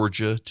of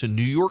Georgia to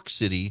New York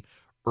City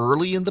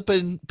early in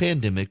the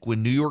pandemic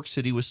when New York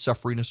City was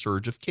suffering a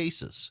surge of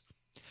cases.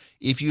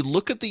 If you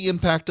look at the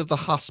impact of the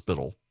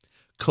hospital,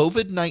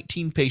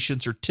 COVID-19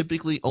 patients are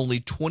typically only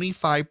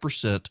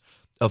 25%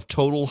 of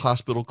total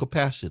hospital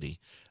capacity.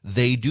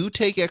 They do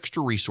take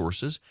extra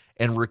resources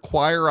and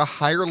require a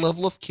higher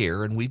level of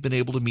care, and we've been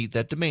able to meet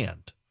that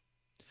demand.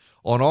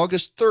 On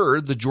August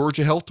 3rd, the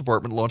Georgia Health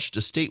Department launched a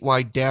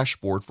statewide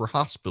dashboard for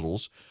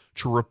hospitals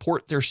to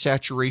report their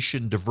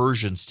saturation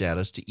diversion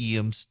status to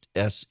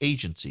EMS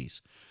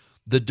agencies.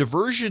 The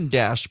diversion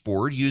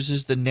dashboard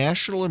uses the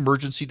National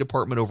Emergency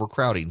Department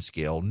Overcrowding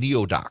Scale,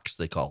 NEODOCS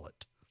they call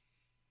it,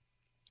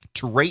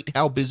 to rate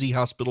how busy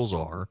hospitals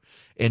are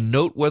and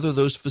note whether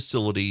those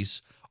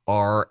facilities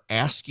are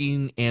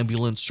asking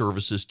ambulance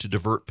services to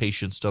divert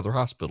patients to other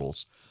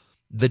hospitals.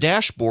 The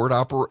dashboard,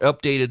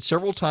 updated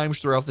several times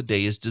throughout the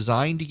day, is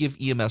designed to give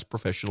EMS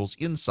professionals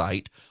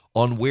insight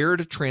on where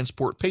to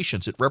transport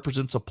patients. It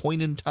represents a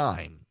point in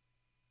time.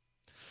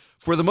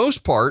 For the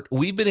most part,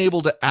 we've been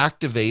able to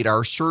activate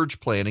our surge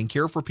plan and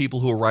care for people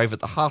who arrive at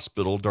the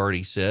hospital,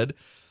 Daugherty said.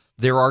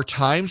 There are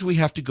times we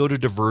have to go to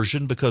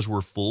diversion because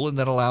we're full, and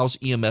that allows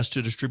EMS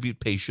to distribute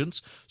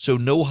patients so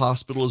no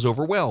hospital is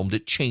overwhelmed.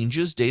 It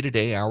changes day to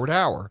day, hour to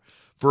hour.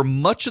 For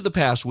much of the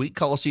past week,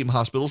 Coliseum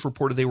hospitals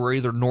reported they were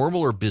either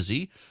normal or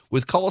busy,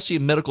 with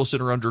Coliseum Medical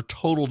Center under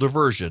total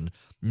diversion.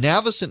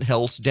 Navicent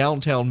Health's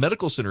downtown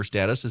medical center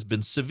status has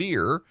been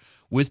severe,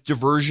 with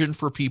diversion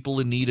for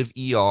people in need of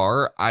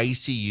ER,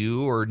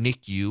 ICU, or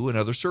NICU and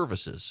other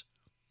services.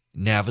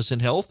 Navicent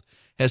Health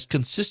has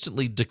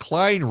consistently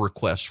declined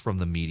requests from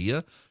the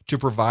media to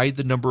provide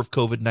the number of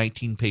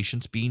COVID-19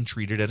 patients being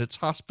treated at its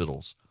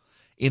hospitals.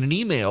 In an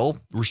email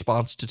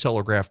response to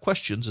Telegraph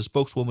questions, a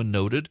spokeswoman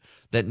noted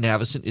that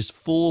Navicent is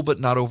full but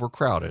not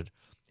overcrowded.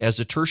 As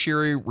a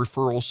tertiary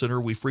referral center,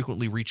 we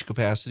frequently reach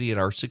capacity at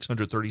our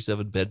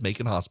 637-bed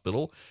Macon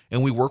Hospital,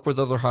 and we work with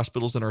other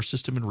hospitals in our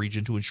system and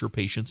region to ensure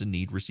patients in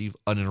need receive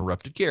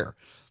uninterrupted care.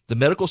 The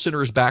medical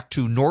center is back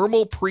to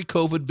normal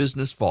pre-COVID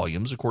business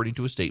volumes, according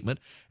to a statement,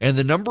 and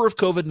the number of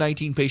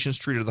COVID-19 patients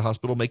treated at the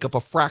hospital make up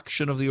a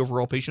fraction of the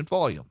overall patient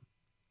volume.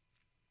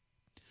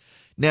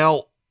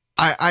 Now,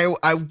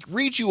 I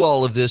read you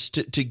all of this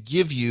to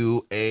give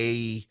you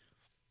an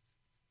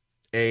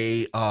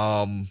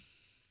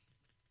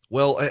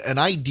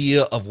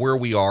idea of where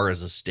we are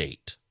as a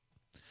state.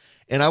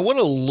 And I want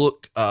to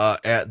look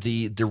at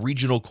the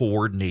Regional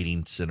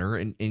Coordinating Center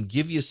and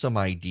give you some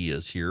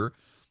ideas here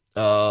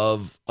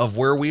of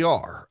where we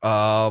are.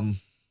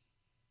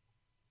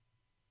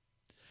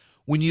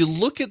 When you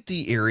look at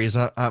the areas,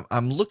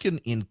 I'm looking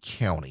in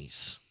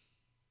counties.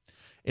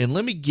 And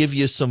let me give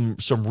you some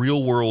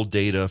real world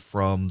data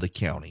from the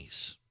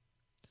counties.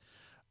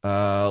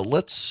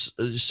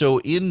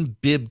 So in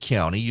Bibb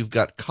County, you've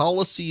got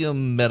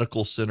Coliseum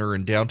Medical Center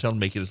in downtown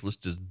Macon is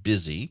listed as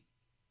busy.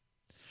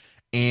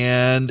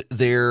 And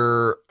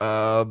their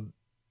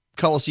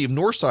Coliseum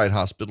Northside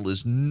Hospital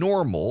is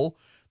normal.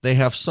 They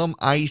have some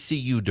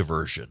ICU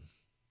diversion.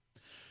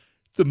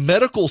 The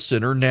medical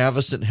center,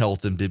 Navicent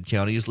Health in Bibb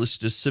County, is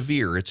listed as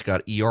severe. It's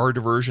got ER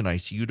diversion,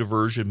 ICU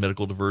diversion,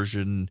 medical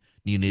diversion,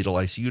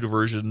 neonatal ICU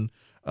diversion,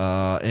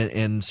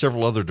 and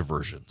several other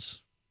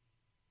diversions.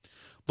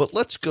 But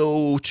let's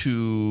go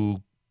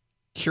to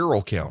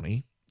Carroll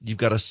County. You've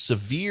got a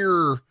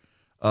severe,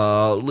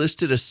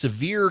 listed as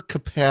severe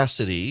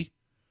capacity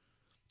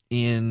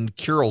in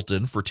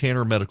Carrollton for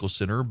Tanner Medical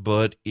Center,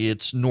 but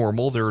it's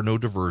normal. There are no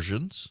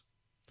diversions.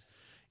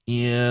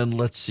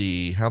 Let's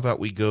see, how about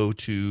we go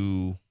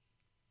to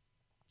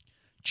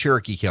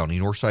Cherokee County?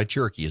 Northside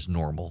Cherokee is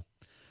normal.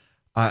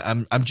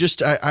 I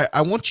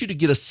want you to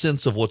get a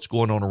sense of what's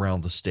going on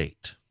around the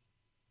state.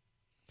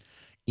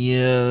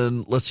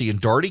 In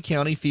Daugherty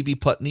County, Phoebe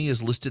Putney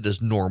is listed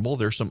as normal.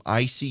 There's some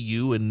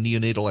ICU and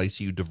neonatal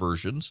ICU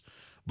diversions,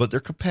 but their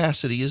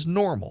capacity is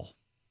normal.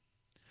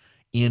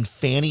 In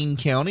Fanning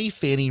County,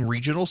 Fanning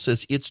Regional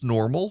says it's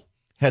normal,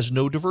 has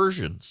no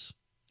diversions.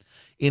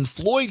 In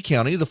Floyd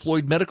County, the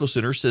Floyd Medical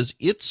Center says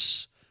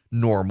it's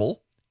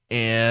normal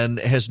and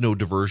has no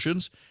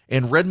diversions.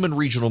 And Redmond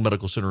Regional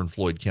Medical Center in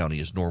Floyd County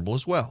is normal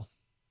as well.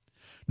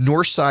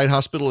 Northside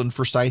Hospital in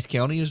Forsyth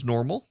County is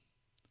normal.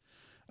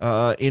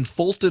 In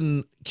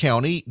Fulton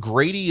County,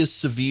 Grady is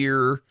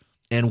severe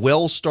and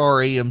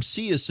Wellstar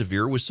AMC is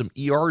severe with some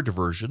ER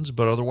diversions,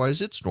 but otherwise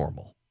it's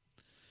normal.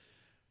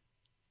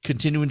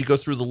 Continuing to go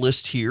through the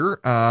list here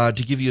to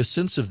give you a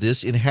sense of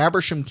this, in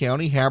Habersham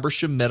County,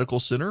 Habersham Medical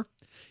Center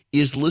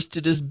is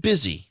listed as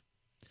busy,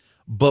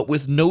 but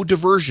with no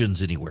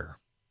diversions anywhere,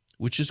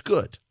 which is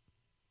good.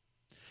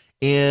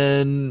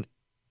 In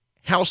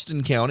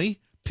Houston County,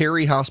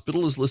 Perry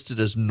Hospital is listed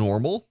as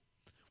normal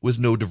with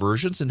no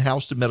diversions, and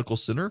Houston Medical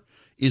Center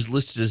is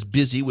listed as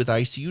busy with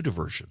ICU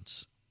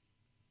diversions.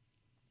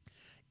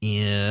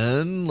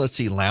 In,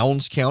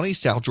 Lowndes County,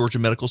 South Georgia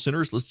Medical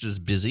Center is listed as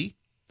busy,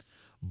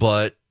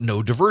 but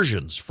no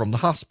diversions from the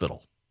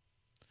hospital.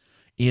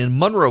 In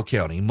Monroe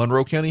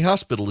County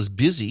Hospital is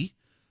busy,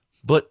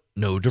 but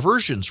no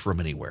diversions from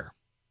anywhere.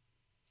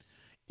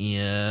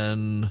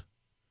 In,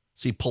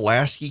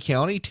 Pulaski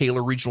County,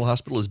 Taylor Regional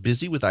Hospital is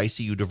busy with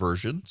ICU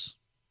diversions.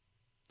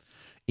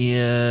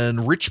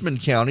 In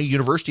Richmond County,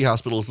 University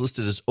Hospital is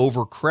listed as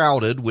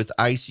overcrowded with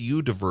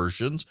ICU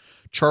diversions.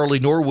 Charlie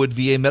Norwood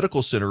VA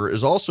Medical Center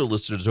is also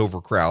listed as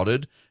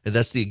overcrowded, and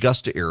that's the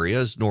Augusta area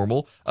is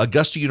normal.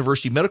 Augusta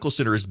University Medical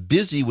Center is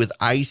busy with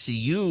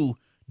ICU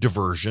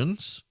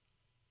diversions.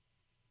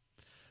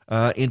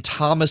 In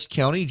Thomas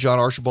County, John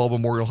Archibald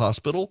Memorial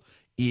Hospital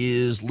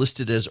is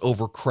listed as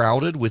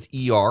overcrowded with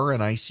ER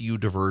and ICU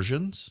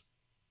diversions.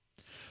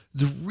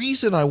 The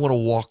reason I want to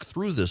walk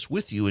through this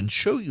with you and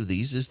show you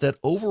these is that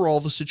overall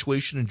the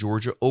situation in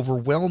Georgia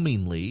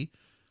overwhelmingly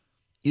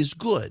is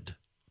good.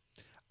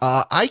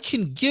 I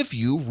can give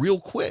you real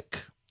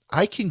quick,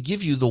 I can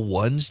give you the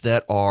ones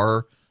that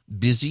are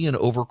busy and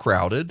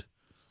overcrowded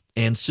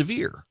and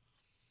severe.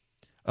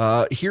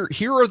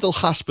 Here are the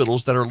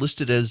hospitals that are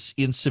listed as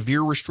in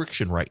severe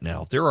restriction right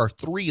now. There are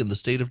 3 in the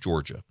state of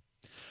Georgia.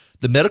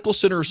 The Medical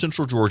Center of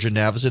Central Georgia,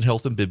 Navizin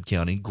Health in Bibb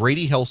County,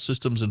 Grady Health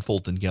Systems in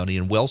Fulton County,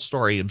 and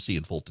WellStar AMC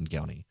in Fulton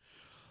County.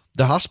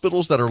 The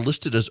hospitals that are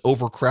listed as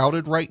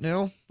overcrowded right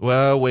now,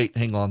 well, wait,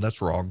 hang on,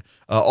 that's wrong.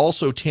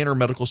 Also, Tanner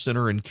Medical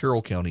Center in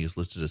Carroll County is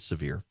listed as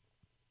severe.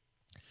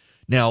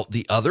 Now,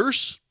 the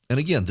others, and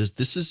again,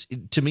 this is,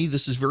 to me,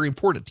 this is very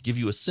important to give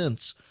you a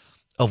sense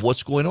of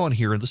what's going on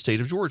here in the state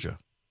of Georgia.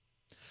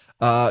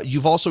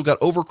 You've also got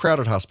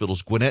overcrowded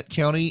hospitals, Gwinnett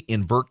County,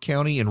 in Burke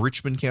County, and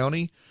Richmond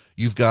County.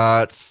 You've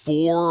got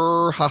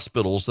 4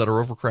 hospitals that are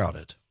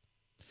overcrowded.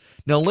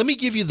 Now, let me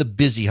give you the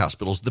busy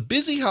hospitals. The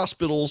busy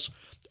hospitals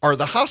are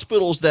the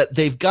hospitals that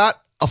they've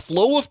got a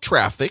flow of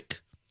traffic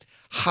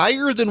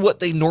higher than what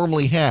they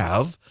normally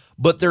have,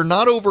 but they're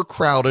not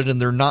overcrowded and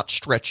they're not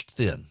stretched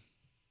thin.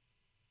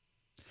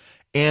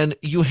 And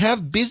you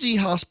have busy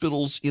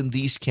hospitals in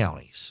these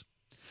counties: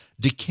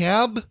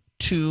 DeKalb,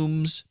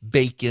 Toombs,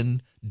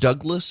 Bacon,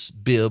 Douglas,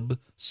 Bibb,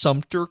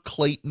 Sumter,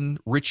 Clayton,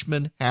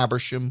 Richmond,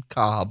 Habersham,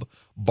 Cobb,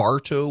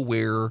 Bartow,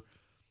 Ware,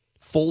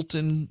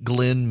 Fulton,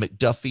 Glenn,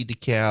 McDuffie,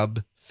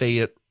 DeKalb,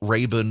 Fayette,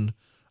 Rabun,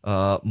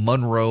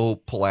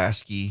 Monroe,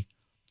 Pulaski,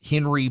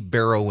 Henry,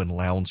 Barrow, and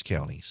Lowndes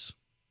counties.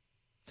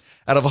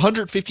 Out of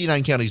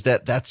 159 counties,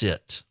 that's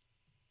it.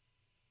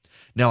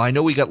 Now, I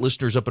know we got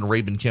listeners up in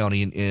Rabun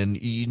County,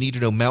 and you need to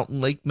know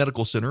Mountain Lake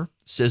Medical Center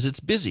says it's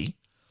busy,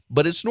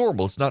 but it's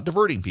normal. It's not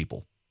diverting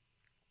people.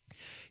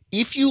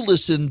 If you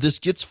listen, this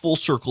gets full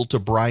circle to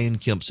Brian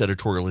Kemp's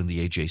editorial in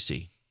the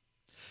AJC.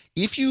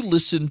 If you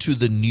listen to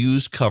the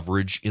news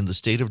coverage in the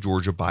state of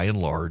Georgia by and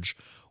large,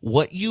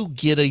 what you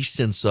get a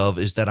sense of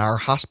is that our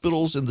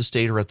hospitals in the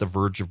state are at the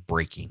verge of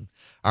breaking.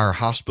 Our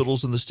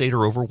hospitals in the state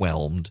are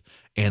overwhelmed,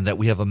 and that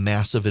we have a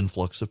massive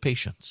influx of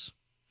patients.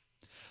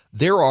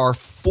 There are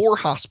 4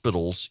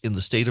 hospitals in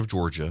the state of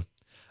Georgia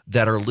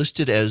that are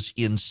listed as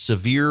in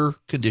severe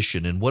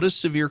condition. And what is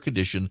severe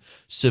condition?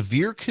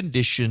 Severe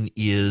condition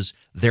is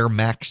they're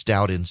maxed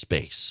out in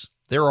space.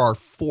 There are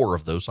 4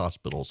 of those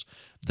hospitals: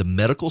 the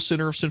Medical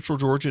Center of Central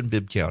Georgia in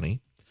Bibb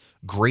County,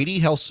 Grady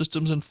Health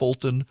Systems in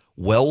Fulton,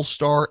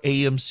 WellStar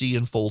AMC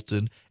in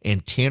Fulton,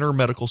 and Tanner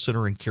Medical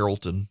Center in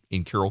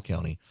Carroll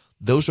County.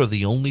 Those are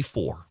the only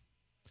 4.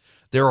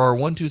 There are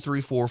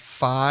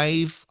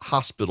 5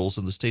 hospitals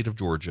in the state of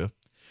Georgia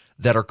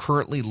that are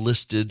currently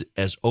listed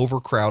as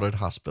overcrowded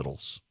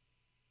hospitals.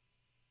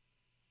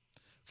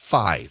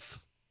 5.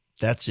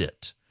 That's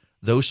it.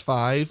 Those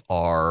 5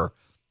 are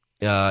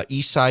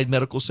Eastside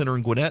Medical Center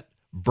in Gwinnett,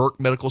 Burke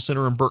Medical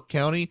Center in Burke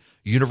County,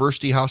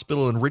 University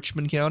Hospital in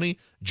Richmond County,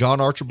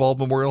 John Archibald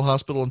Memorial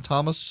Hospital in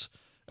Thomas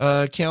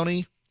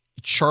County,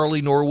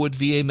 Charlie Norwood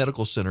VA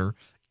Medical Center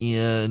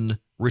in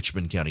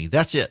Richmond County.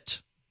 That's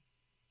it.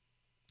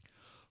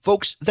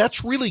 Folks,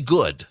 that's really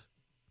good.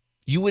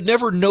 You would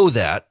never know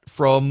that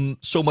from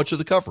so much of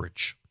the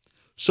coverage.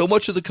 So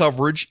much of the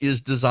coverage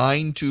is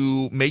designed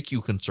to make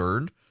you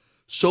concerned.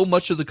 So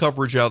much of the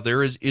coverage out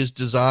there is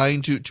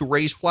designed to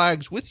raise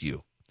flags with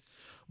you.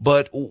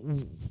 But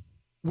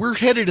we're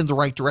headed in the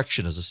right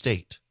direction as a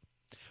state.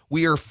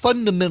 We are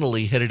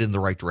fundamentally headed in the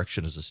right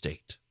direction as a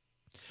state.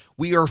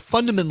 We are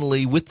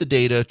fundamentally, with the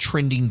data,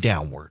 trending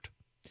downward.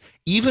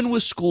 Even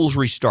with schools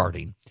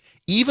restarting,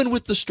 even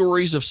with the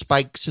stories of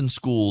spikes in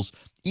schools,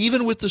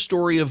 even with the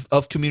story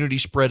of community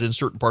spread in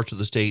certain parts of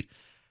the state,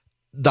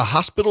 the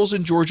hospitals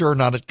in Georgia are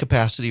not at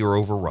capacity or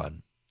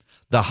overrun.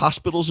 The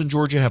hospitals in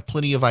Georgia have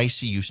plenty of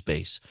ICU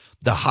space.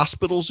 The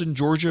hospitals in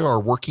Georgia are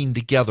working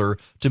together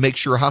to make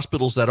sure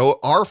hospitals that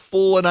are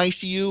full in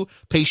ICU,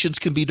 patients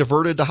can be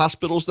diverted to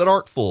hospitals that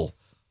aren't full.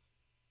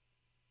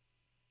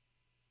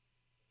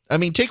 I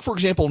mean, take, for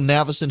example,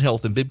 Navicin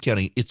Health in Bibb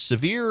County. It's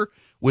severe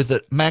with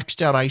a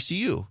maxed out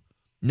ICU.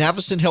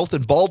 Navicin Health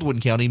in Baldwin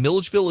County,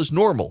 Milledgeville, is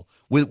normal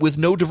with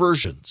no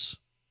diversions.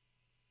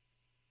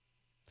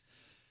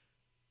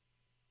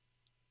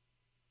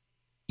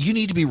 You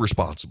need to be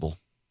responsible.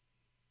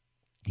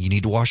 You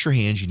need to wash your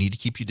hands. You need to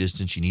keep your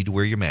distance. You need to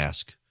wear your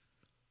mask.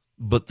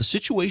 But the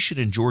situation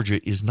in Georgia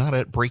is not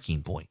at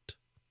breaking point.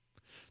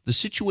 The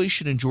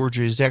situation in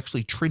Georgia is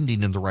actually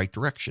trending in the right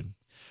direction.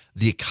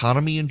 The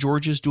economy in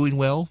Georgia is doing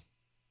well.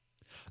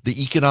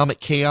 The economic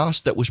chaos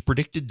that was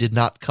predicted did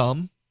not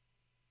come.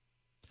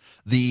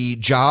 The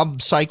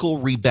job cycle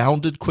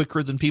rebounded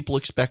quicker than people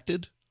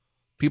expected.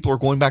 People are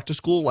going back to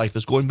school. Life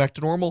is going back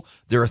to normal.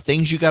 There are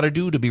things you got to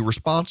do to be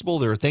responsible.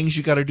 There are things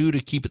you got to do to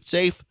keep it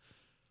safe.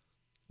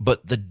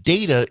 But the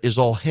data is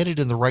all headed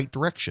in the right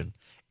direction.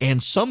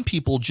 And some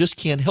people just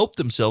can't help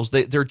themselves.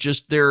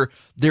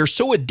 They're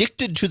so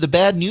addicted to the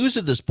bad news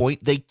at this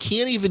point, they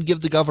can't even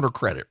give the governor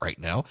credit right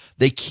now.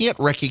 They can't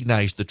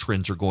recognize the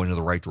trends are going in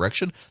the right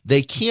direction.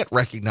 They can't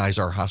recognize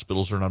our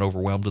hospitals are not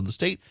overwhelmed in the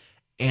state.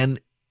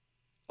 And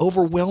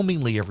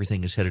overwhelmingly,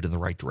 everything is headed in the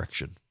right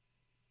direction.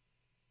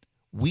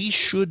 We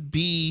should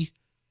be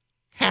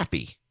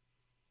happy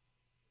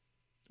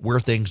where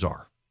things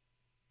are.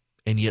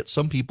 And yet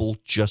some people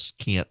just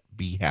can't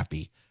be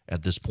happy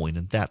at this point,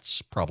 and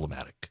that's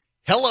problematic.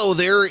 Hello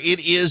there,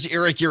 it is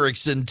Eric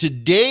Erickson.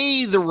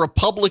 Today, the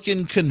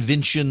Republican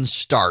convention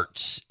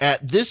starts.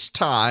 At this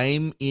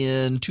time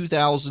in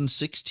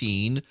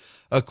 2016,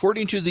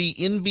 according to the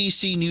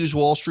NBC News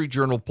Wall Street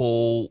Journal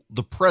poll,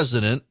 the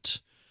president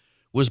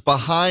was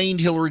behind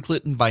Hillary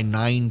Clinton by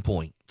 9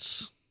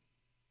 points.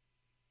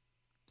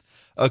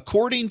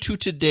 According to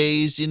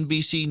today's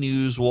NBC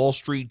News Wall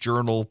Street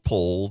Journal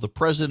poll, the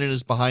president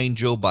is behind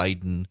Joe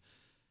Biden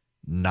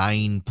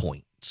 9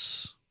 points.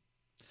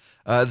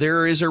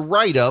 There is a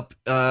write-up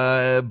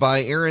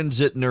by Aaron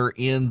Zitner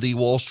in the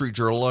Wall Street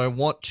Journal. I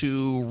want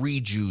to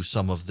read you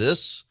some of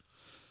this.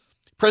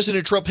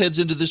 President Trump heads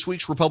into this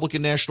week's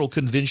Republican National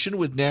Convention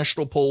with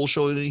national polls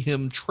showing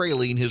him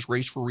trailing his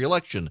race for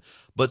re-election.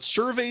 But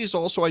surveys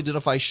also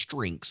identify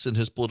strengths in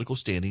his political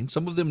standing,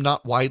 some of them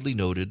not widely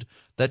noted,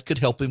 that could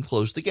help him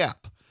close the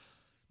gap.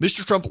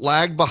 Mr. Trump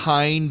lagged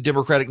behind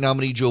Democratic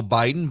nominee Joe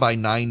Biden by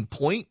 9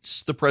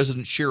 points. The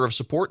president's share of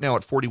support, now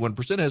at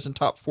 41%, hasn't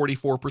topped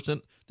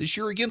 44% this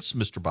year against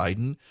Mr.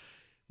 Biden.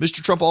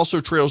 Mr. Trump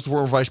also trails the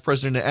former vice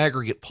president in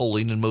aggregate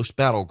polling in most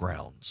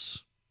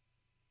battlegrounds.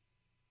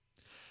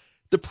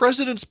 The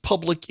president's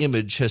public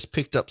image has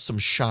picked up some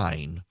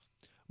shine.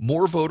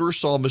 More voters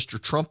saw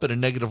Mr. Trump in a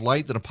negative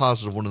light than a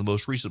positive one in the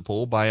most recent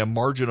poll by a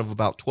margin of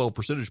about 12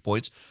 percentage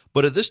points.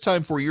 But at this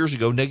time 4 years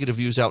ago, negative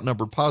views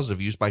outnumbered positive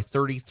views by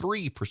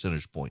 33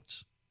 percentage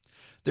points.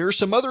 There are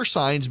some other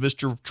signs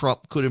Mr.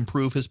 Trump could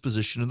improve his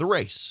position in the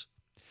race.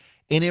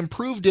 An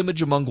improved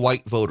image among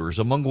white voters.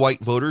 Among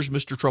white voters,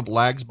 Mr. Trump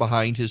lags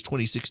behind his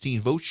 2016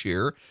 vote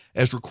share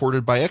as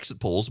recorded by exit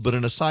polls, but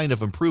in a sign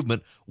of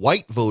improvement,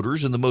 white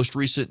voters in the most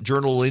recent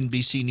Journal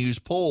NBC News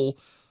poll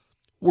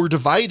were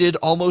divided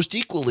almost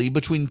equally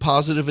between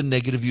positive and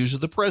negative views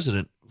of the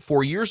president.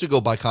 4 years ago,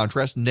 by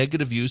contrast,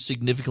 negative views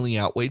significantly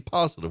outweighed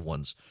positive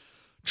ones.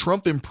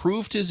 Trump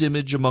improved his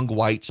image among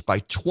whites by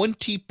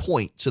 20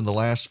 points in the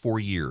last 4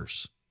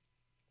 years,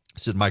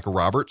 said Michael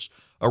Roberts,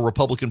 a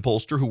Republican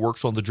pollster who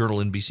works on the Journal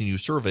NBC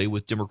News survey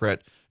with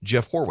Democrat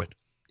Jeff Horwit.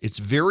 It's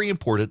very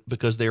important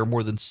because they are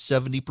more than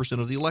 70%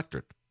 of the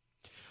electorate.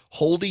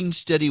 Holding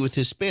steady with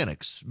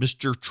Hispanics,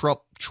 Mr.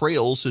 Trump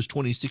trails his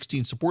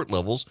 2016 support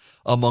levels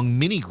among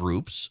many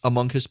groups.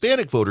 Among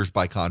Hispanic voters,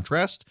 by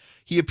contrast,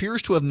 he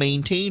appears to have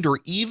maintained or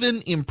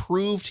even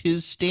improved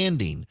his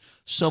standing.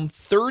 Some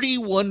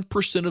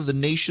 31% of the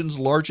nation's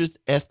largest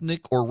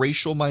ethnic or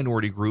racial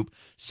minority group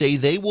say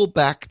they will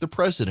back the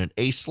president,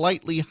 a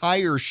slightly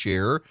higher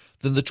share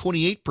than the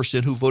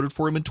 28% who voted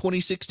for him in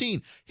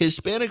 2016.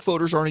 Hispanic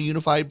voters aren't a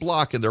unified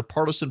bloc, and their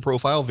partisan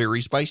profile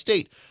varies by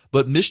state.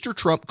 But Mr.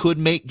 Trump could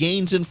make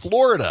gains in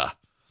Florida,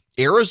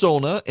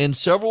 Arizona, and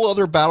several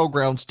other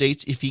battleground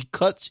states if he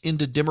cuts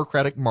into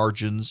Democratic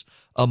margins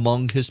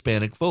among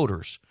Hispanic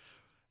voters.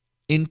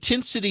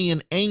 Intensity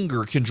and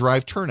anger can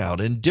drive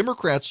turnout, and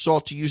Democrats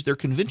sought to use their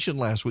convention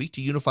last week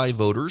to unify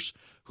voters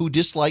who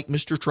dislike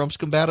Mr. Trump's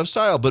combative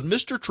style. But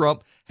Mr.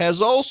 Trump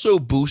has also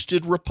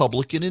boosted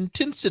Republican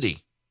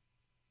intensity.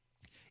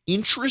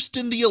 Interest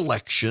in the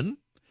election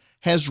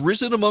has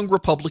risen among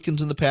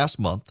Republicans in the past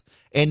month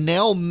and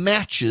now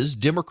matches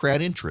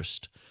Democrat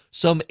interest.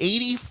 Some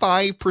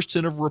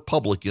 85% of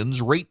Republicans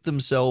rate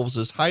themselves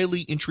as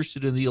highly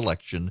interested in the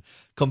election,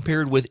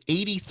 compared with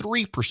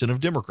 83%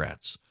 of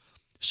Democrats.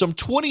 Some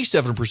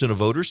 27% of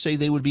voters say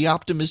they would be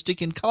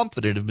optimistic and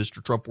confident if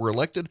Mr. Trump were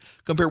elected,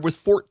 compared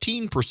with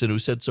 14% who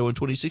said so in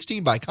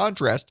 2016. By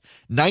contrast,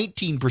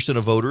 19%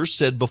 of voters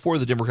said before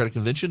the Democratic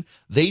convention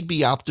they'd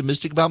be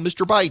optimistic about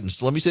Mr. Biden.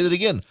 So let me say that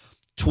again.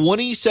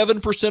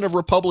 27% of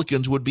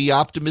Republicans would be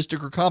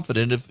optimistic or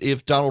confident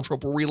if Donald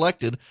Trump were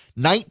reelected.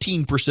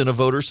 19% of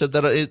voters said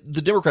that at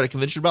the Democratic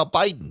convention about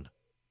Biden.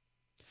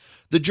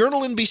 The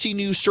Journal NBC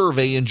News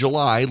survey in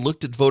July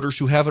looked at voters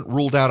who haven't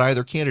ruled out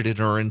either candidate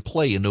and are in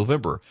play in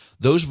November.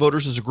 Those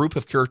voters as a group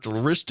have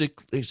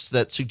characteristics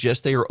that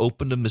suggest they are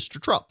open to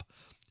Mr. Trump.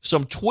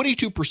 Some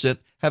 22%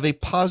 have a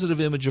positive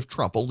image of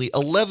Trump. Only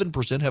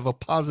 11% have a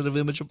positive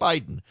image of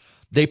Biden.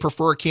 They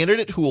prefer a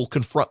candidate who will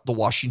confront the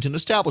Washington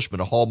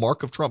establishment, a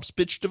hallmark of Trump's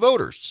pitch to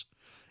voters.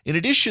 In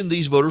addition,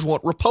 these voters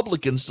want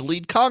Republicans to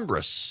lead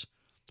Congress,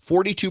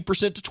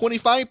 42% to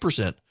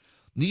 25%.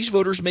 These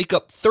voters make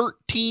up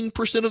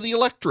 13% of the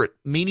electorate,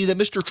 meaning that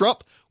Mr.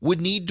 Trump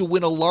would need to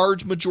win a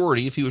large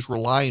majority if he was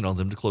relying on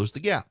them to close the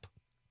gap.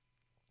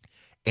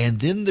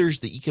 And then there's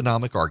the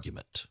economic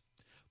argument.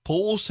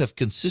 Polls have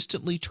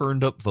consistently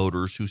turned up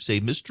voters who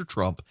say Mr.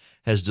 Trump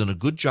has done a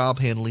good job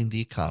handling the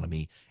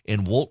economy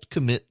and won't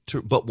commit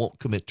to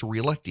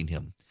reelecting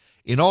him.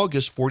 In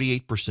August,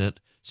 48%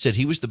 said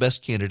he was the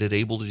best candidate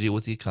able to deal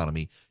with the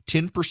economy,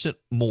 10%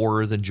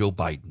 more than Joe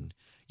Biden.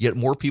 Yet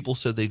more people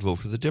said they'd vote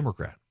for the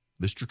Democrat.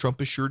 Mr. Trump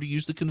is sure to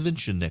use the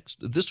convention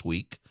this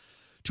week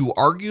to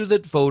argue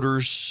that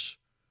voters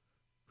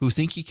who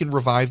think he can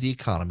revive the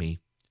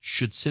economy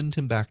should send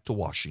him back to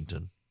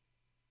Washington.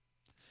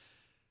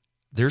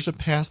 There's a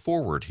path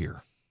forward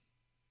here.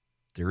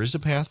 There is a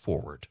path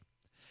forward.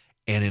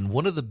 And in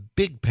one of the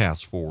big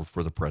paths forward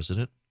for the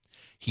president,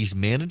 he's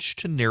managed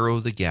to narrow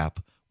the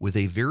gap with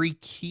a very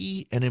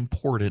key and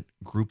important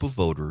group of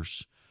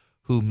voters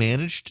who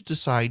managed to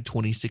decide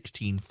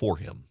 2016 for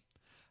him.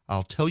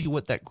 I'll tell you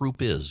what that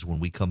group is when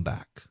we come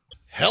back.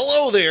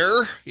 Hello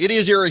there. It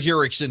is Eric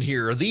Erickson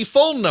here. The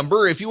phone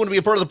number, if you want to be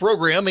a part of the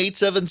program,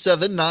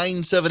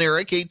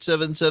 877-97-ERIC,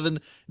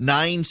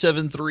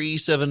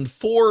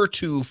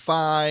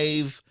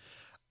 877-973-7425.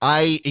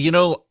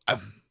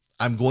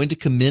 I'm going to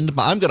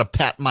I'm going to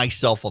pat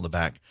myself on the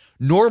back.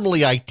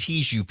 Normally I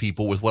tease you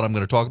people with what I'm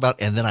going to talk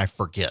about, and then I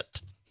forget.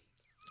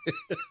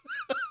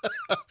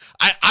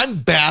 I'm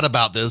bad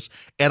about this,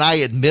 and I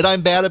admit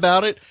I'm bad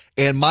about it,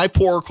 and my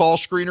poor call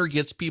screener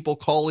gets people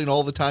calling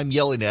all the time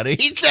yelling at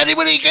it. He said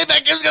when he came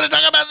back he was going to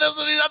talk about this,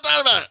 and he's not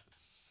talking about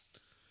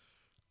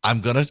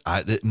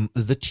it.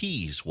 The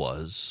tease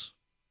was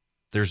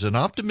there's an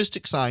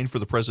optimistic sign for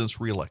the president's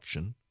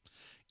reelection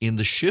in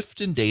the shift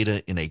in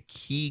data in a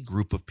key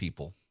group of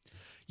people.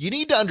 You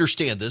need to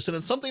understand this, and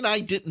it's something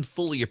I didn't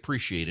fully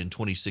appreciate in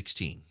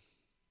 2016.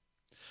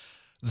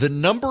 The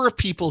number of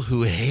people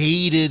who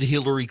hated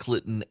Hillary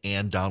Clinton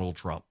and Donald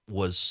Trump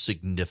was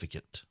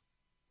significant.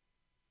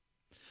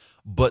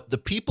 But the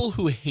people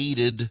who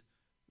hated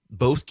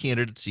both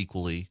candidates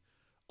equally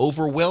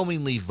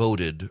overwhelmingly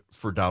voted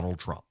for Donald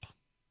Trump.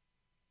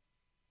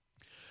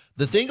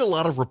 The thing a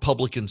lot of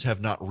Republicans have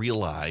not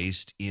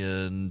realized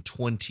in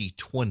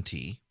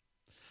 2020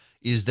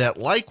 is that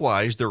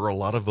likewise there are a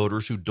lot of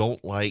voters who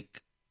don't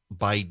like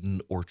Biden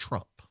or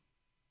Trump.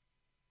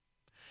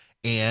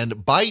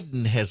 And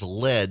Biden has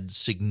led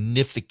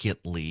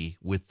significantly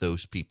with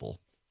those people.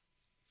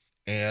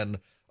 And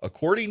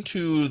according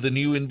to the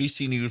new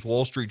NBC News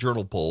Wall Street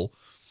Journal poll,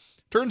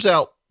 turns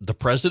out the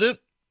president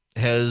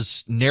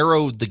has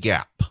narrowed the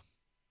gap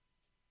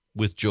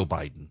with Joe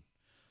Biden.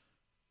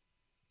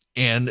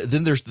 And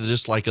then there's the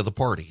dislike of the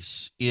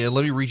parties. And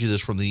let me read you this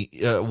from the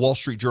Wall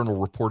Street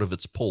Journal report of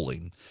its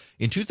polling.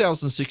 In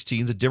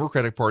 2016, the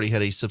Democratic Party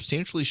had a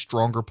substantially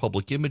stronger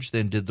public image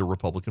than did the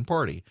Republican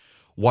Party.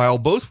 While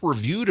both were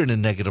viewed in a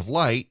negative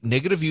light,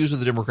 negative views of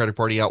the Democratic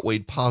Party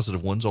outweighed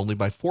positive ones only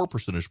by 4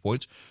 percentage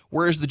points,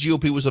 whereas the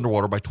GOP was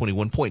underwater by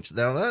 21 points.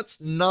 Now, that's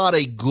not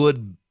a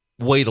good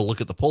way to look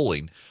at the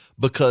polling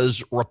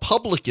because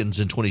Republicans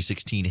in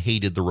 2016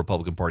 hated the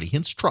Republican Party,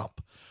 hence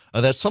Trump.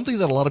 That's something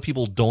that a lot of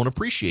people don't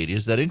appreciate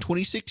is that in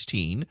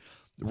 2016,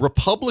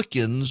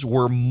 Republicans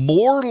were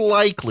more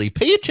likely,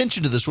 pay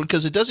attention to this one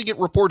because it doesn't get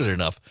reported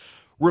enough,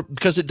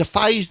 because it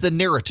defies the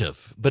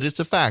narrative, but it's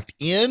a fact.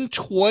 In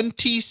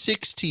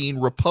 2016,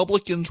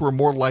 Republicans were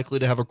more likely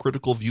to have a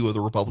critical view of the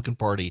Republican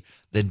Party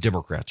than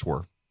Democrats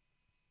were.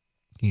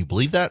 Can you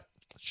believe that?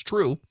 It's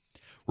true.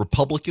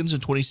 Republicans in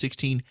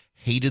 2016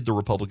 hated the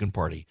Republican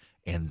Party,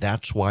 and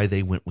that's why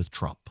they went with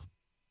Trump.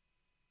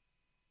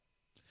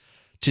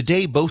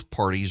 Today, both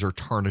parties are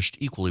tarnished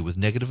equally, with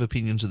negative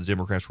opinions of the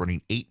Democrats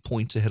running 8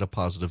 points ahead of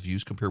positive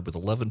views compared with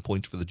 11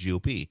 points for the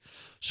GOP.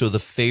 So the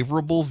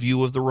favorable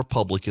view of the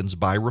Republicans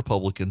by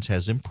Republicans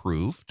has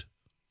improved,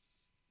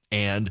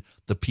 and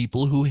the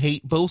people who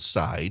hate both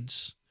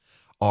sides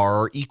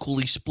are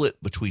equally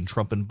split between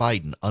Trump and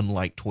Biden,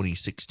 unlike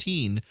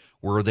 2016,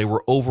 where they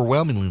were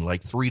overwhelmingly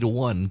like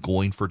 3-1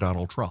 going for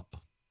Donald Trump.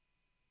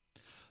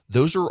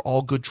 Those are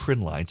all good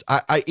trend lines.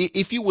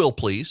 If you will,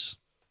 please,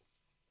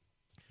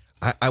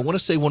 I want to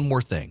say one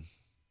more thing.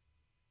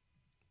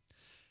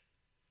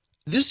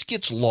 This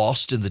gets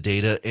lost in the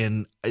data,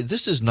 and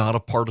this is not a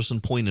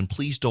partisan point, and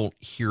please don't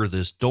hear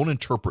this. Don't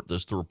interpret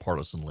this through a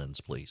partisan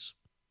lens, please.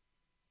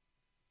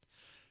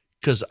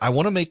 Because I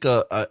want to make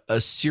a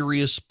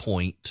serious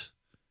point.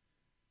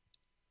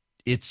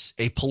 It's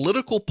a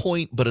political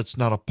point, but it's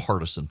not a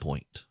partisan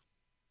point.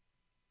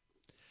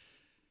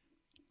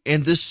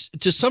 And this,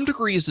 to some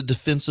degree, is a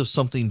defense of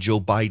something Joe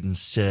Biden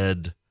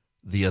said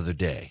the other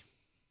day.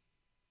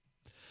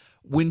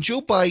 When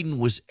Joe Biden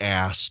was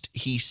asked,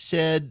 he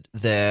said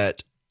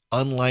that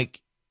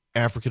unlike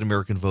African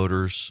American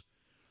voters,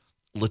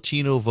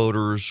 Latino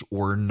voters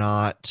were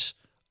not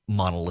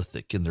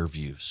monolithic in their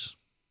views.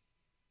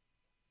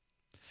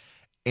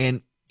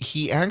 And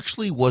he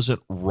actually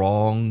wasn't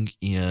wrong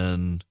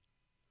in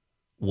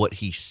what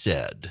he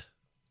said.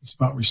 It's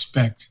about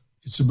respect.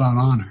 It's about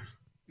honor.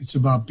 It's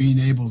about being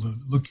able to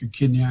look your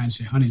kid in the eye and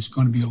say, honey, it's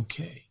going to be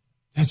okay.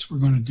 That's what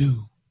we're going to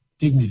do.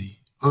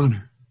 Dignity,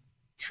 honor,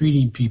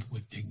 treating people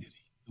with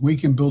dignity. We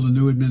can build a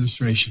new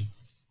administration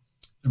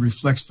that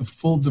reflects the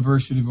full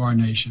diversity of our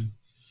nation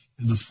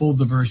and the full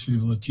diversity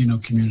of Latino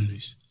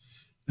communities.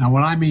 Now,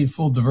 when I mean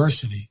full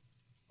diversity,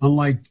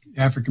 unlike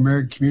African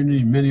American community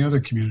and many other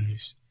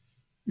communities,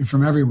 you're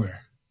from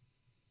everywhere,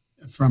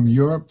 from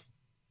Europe,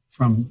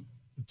 from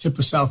the tip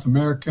of South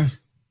America,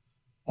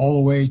 all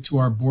the way to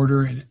our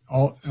border in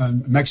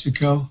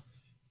Mexico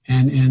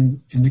and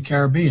in the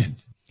Caribbean.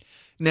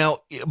 Now,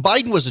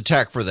 Biden was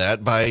attacked for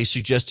that by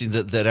suggesting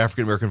that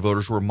African-American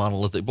voters were a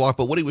monolithic bloc.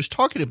 But what he was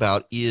talking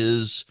about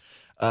is,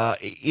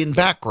 in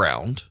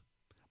background,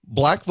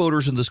 black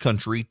voters in this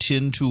country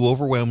tend to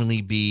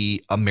overwhelmingly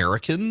be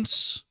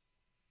Americans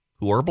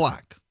who are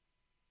black,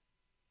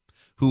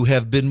 who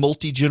have been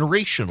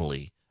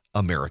multi-generationally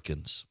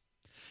Americans.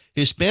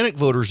 Hispanic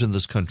voters in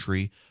this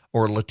country,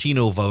 or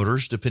Latino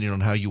voters, depending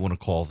on how you want to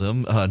call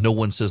them. No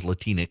one says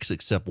Latinx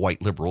except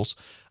white liberals.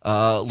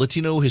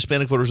 Latino,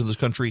 Hispanic voters in this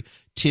country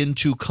tend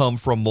to come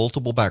from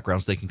multiple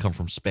backgrounds. They can come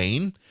from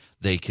Spain.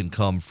 They can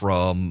come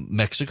from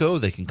Mexico.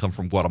 They can come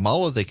from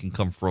Guatemala. They can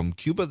come from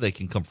Cuba. They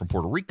can come from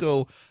Puerto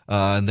Rico.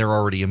 And they're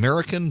already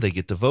American. They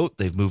get to vote.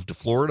 They've moved to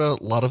Florida.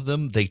 A lot of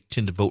them, they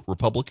tend to vote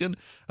Republican.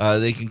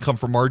 They can come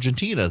from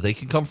Argentina. They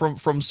can come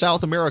from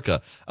South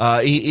America.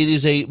 It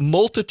is a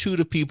multitude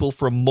of people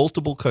from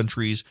multiple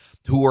countries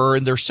who are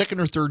in their second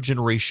or third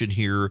generation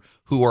here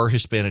who are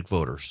Hispanic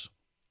voters.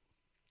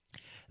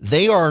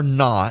 They are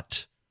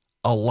not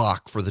a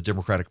lock for the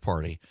Democratic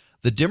Party.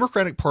 The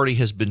Democratic Party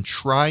has been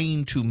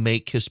trying to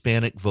make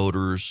Hispanic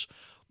voters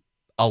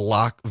a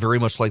lock, very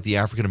much like the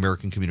African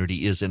American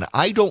community is. And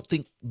I don't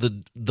think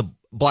the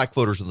black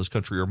voters in this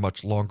country are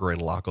much longer a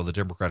lock on the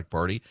Democratic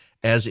Party,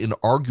 as in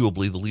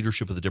arguably the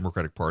leadership of the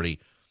Democratic Party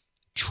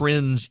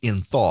trends in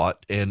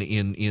thought and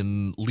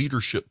in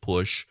leadership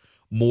push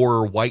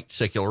more white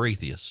secular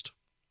atheist.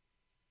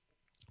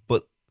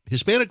 But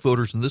Hispanic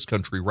voters in this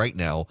country right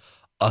now,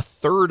 a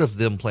third of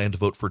them plan to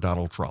vote for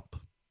Donald Trump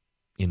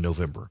in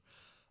November.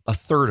 A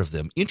third of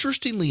them.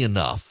 Interestingly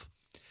enough,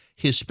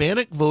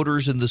 Hispanic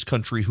voters in this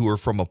country who are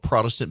from a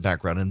Protestant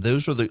background, and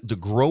those are the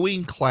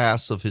growing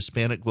class of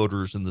Hispanic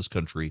voters in this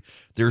country,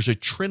 there's a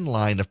trend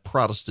line of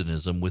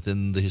Protestantism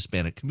within the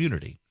Hispanic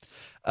community.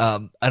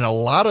 And a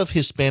lot of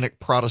Hispanic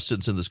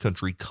Protestants in this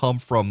country come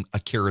from a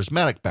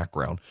charismatic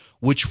background,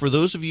 which for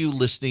those of you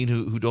listening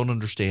who don't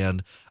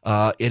understand,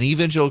 an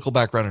evangelical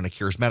background and a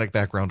charismatic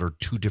background are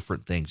two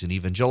different things. An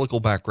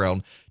evangelical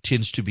background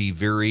tends to be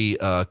very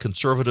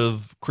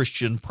conservative,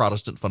 Christian,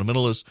 Protestant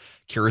fundamentalist.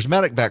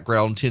 Charismatic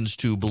background tends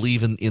to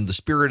believe in the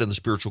Spirit and the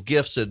spiritual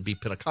gifts and be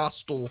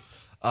Pentecostal.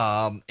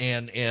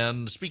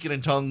 And speaking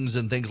in tongues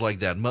and things like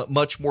that,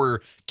 much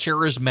more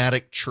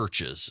charismatic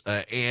churches.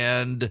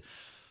 And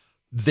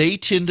they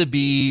tend to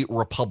be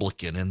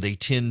Republican, and they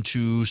tend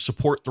to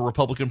support the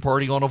Republican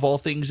Party on, of all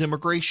things,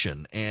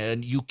 immigration.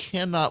 And you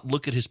cannot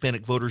look at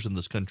Hispanic voters in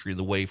this country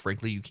the way,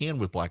 frankly, you can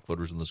with black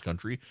voters in this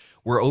country,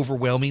 where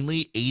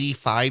overwhelmingly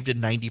 85 to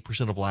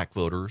 90% of black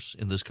voters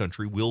in this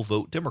country will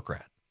vote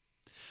Democrat.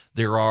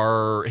 There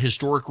are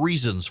historic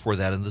reasons for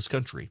that in this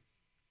country.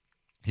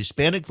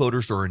 Hispanic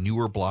voters are a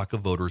newer block of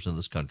voters in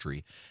this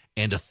country,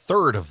 and a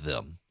third of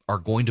them are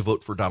going to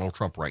vote for Donald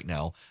Trump right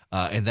now,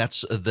 and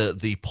that's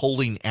the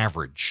polling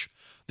average.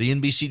 The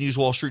NBC News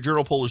Wall Street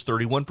Journal poll is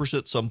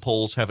 31%. Some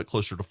polls have it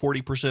closer to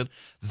 40%.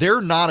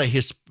 They're not a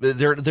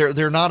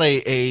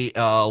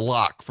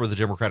lock for the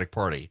Democratic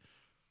Party,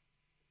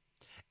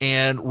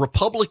 and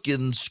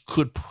Republicans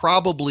could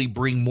probably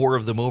bring more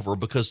of them over,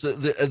 because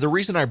the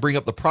reason I bring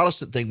up the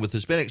Protestant thing with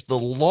Hispanics, the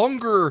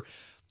longer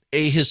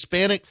a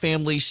Hispanic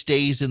family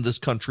stays in this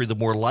country, the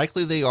more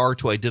likely they are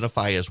to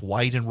identify as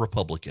white and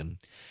Republican.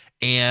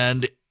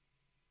 And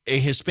a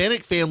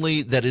Hispanic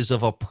family that is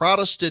of a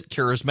Protestant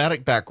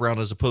charismatic background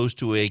as opposed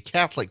to a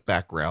Catholic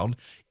background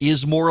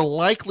is more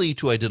likely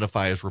to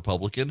identify as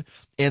Republican.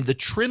 And the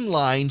trend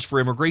lines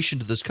for immigration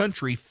to this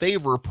country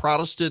favor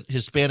Protestant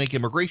Hispanic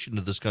immigration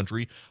to this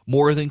country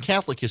more than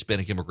Catholic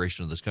Hispanic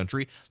immigration to this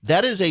country.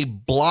 That is a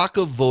block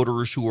of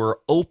voters who are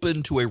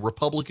open to a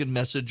Republican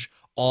message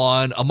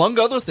on, among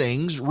other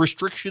things,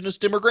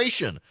 restrictionist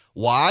immigration.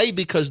 Why?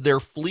 Because they're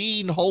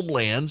fleeing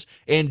homelands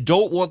and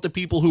don't want the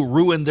people who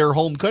ruin their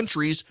home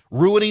countries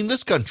ruining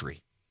this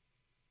country.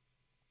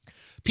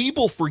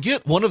 People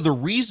forget one of the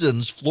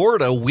reasons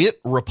Florida went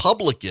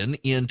Republican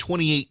in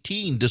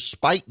 2018,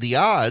 despite the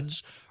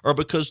odds, are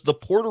because the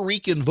Puerto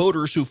Rican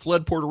voters who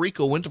fled Puerto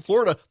Rico, went to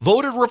Florida,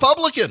 voted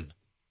Republican.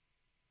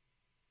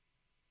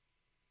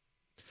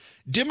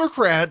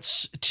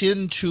 Democrats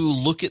tend to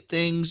look at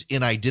things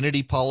in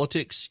identity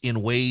politics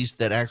in ways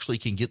that actually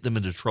can get them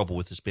into trouble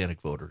with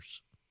Hispanic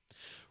voters.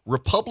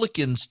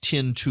 Republicans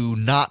tend to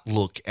not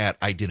look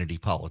at identity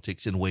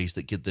politics in ways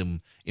that get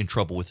them in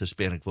trouble with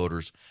Hispanic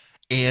voters.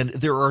 And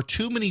there are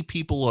too many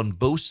people on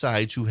both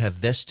sides who have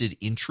vested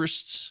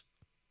interests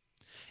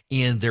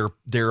in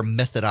their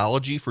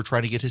methodology for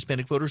trying to get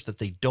Hispanic voters that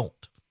they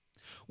don't,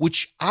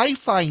 which I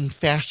find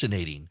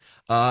fascinating.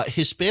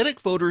 Hispanic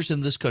voters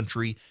in this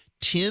country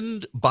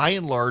tend, by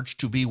and large,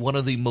 to be one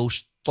of the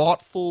most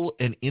thoughtful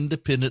and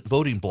independent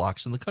voting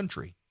blocs in the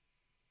country.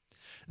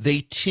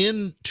 They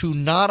tend to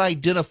not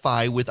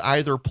identify with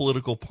either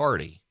political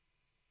party.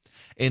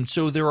 And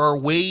so there are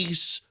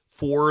ways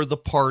for the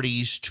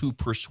parties to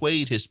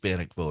persuade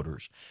Hispanic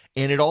voters.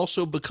 And it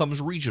also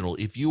becomes regional.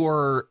 If you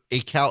are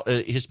a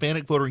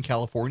Hispanic voter in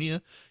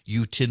California,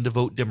 you tend to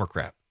vote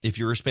Democrat. If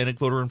you're a Hispanic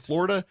voter in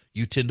Florida,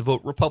 you tend to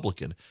vote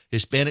Republican.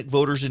 Hispanic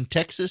voters in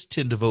Texas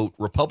tend to vote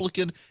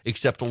Republican,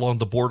 except along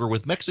the border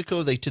with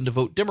Mexico, they tend to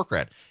vote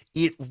Democrat.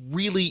 It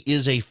really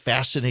is a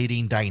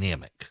fascinating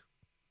dynamic.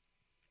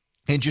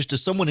 And just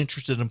as someone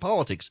interested in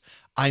politics,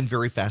 I'm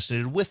very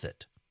fascinated with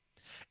it.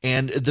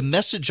 And the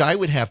message I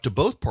would have to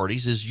both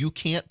parties is you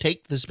can't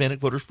take the Hispanic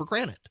voters for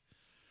granted.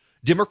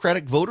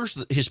 Democratic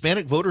voters,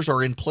 Hispanic voters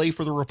are in play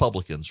for the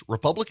Republicans.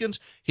 Republicans,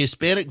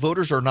 Hispanic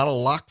voters are not a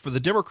lock for the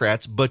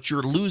Democrats, but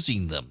you're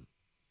losing them.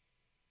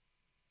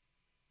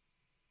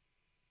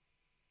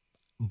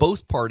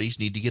 Both parties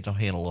need to get a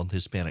handle on the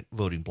Hispanic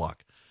voting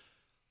bloc.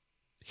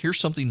 Here's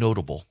something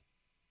notable.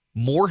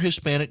 More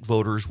Hispanic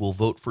voters will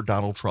vote for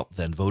Donald Trump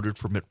than voted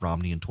for Mitt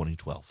Romney in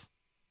 2012.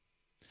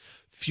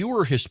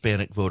 Fewer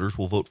Hispanic voters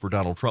will vote for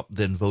Donald Trump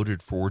than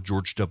voted for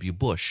George W.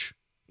 Bush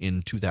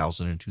in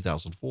 2000 and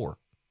 2004.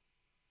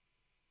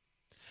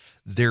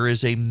 There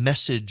is a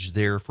message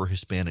there for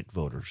Hispanic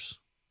voters.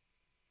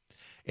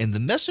 And the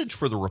message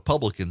for the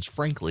Republicans,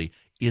 frankly,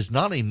 is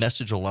not a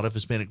message a lot of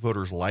Hispanic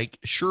voters like.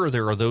 Sure,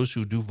 there are those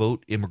who do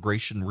vote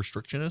immigration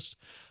restrictionist,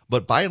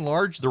 but by and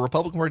large, the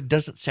Republican Party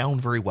doesn't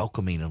sound very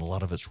welcoming in a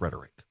lot of its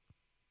rhetoric.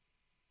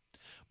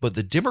 But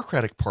the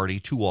Democratic Party,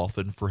 too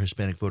often for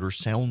Hispanic voters,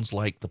 sounds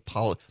like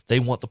they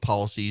want the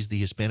policies the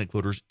Hispanic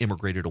voters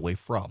immigrated away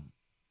from.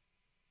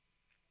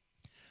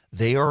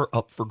 They are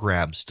up for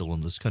grabs still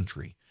in this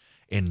country,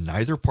 and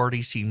neither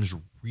party seems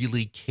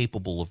really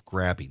capable of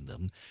grabbing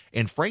them.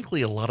 And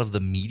frankly, a lot of the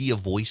media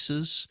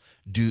voices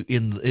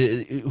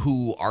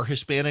who are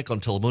Hispanic on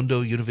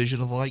Telemundo,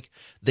 Univision, and the like,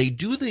 they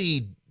do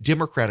the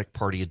Democratic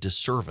Party a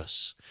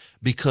disservice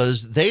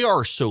because they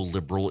are so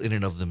liberal in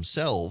and of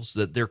themselves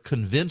that they're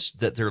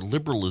convinced that their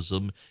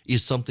liberalism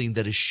is something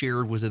that is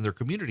shared within their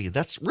community.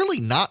 That's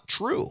really not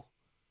true.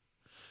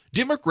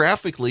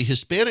 Demographically,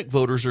 Hispanic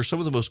voters are some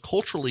of the most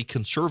culturally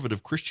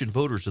conservative Christian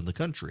voters in the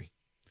country.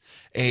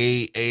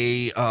 An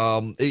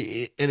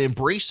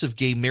embrace of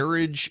gay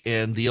marriage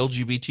and the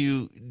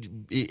LGBTQ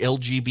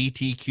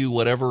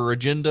whatever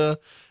agenda,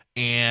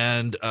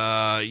 and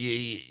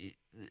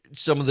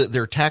some of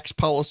their tax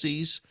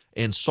policies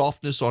and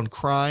softness on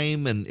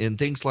crime and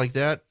things like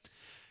that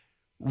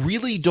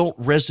really don't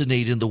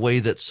resonate in the way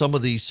that some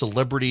of these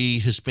celebrity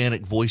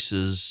Hispanic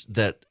voices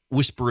that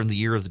whisper in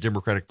the ear of the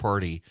Democratic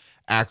Party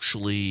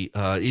actually,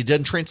 it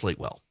doesn't translate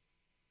well.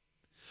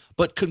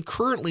 But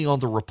concurrently on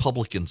the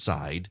Republican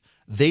side,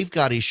 they've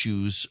got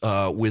issues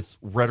with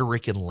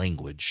rhetoric and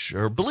language.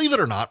 Or believe it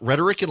or not,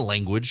 rhetoric and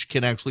language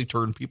can actually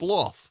turn people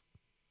off.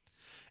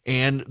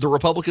 And the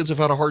Republicans have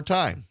had a hard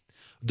time.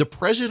 The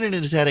president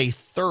is at a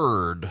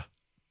third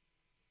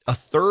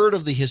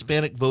of the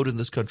Hispanic vote in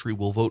this country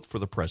will vote for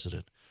the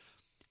president.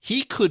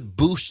 He could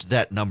boost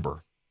that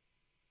number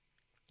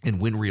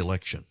and win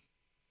re-election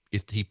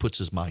if he puts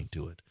his mind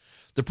to it.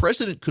 The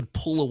president could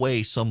pull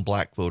away some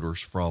black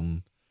voters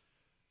from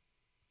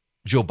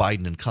Joe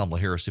Biden and Kamala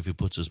Harris if he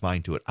puts his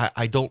mind to it.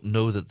 I don't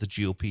know that the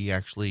GOP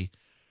actually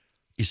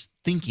is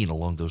thinking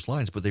along those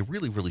lines, but they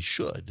really, really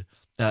should.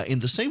 In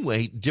the same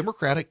way,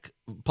 Democratic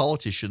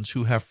politicians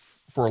who have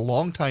for a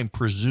long time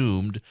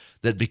presumed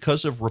that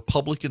because of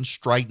Republican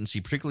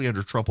stridency, particularly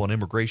under Trump on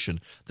immigration,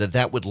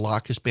 that would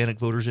lock Hispanic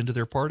voters into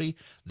their party.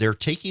 They're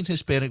taking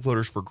Hispanic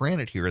voters for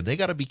granted here, and they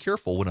got to be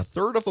careful. When a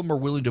third of them are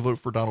willing to vote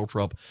for Donald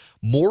Trump,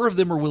 more of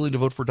them are willing to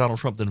vote for Donald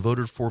Trump than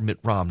voted for Mitt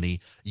Romney.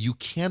 You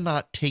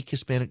cannot take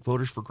Hispanic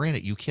voters for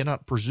granted. You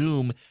cannot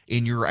presume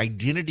in your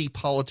identity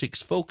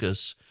politics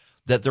focus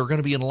that they're going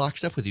to be in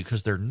lockstep with you,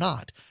 because they're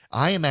not.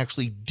 I am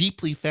actually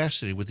deeply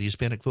fascinated with the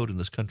Hispanic vote in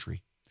this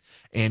country.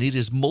 And it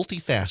is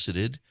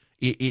multifaceted.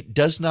 It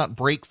does not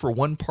break for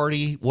one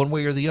party one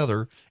way or the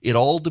other. It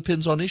all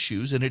depends on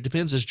issues, and it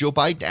depends, as Joe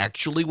Biden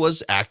actually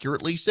was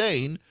accurately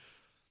saying,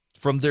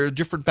 from their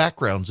different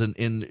backgrounds and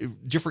in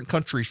different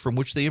countries from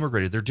which they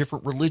immigrated, their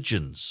different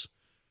religions.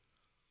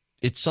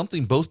 It's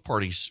something both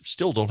parties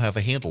still don't have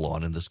a handle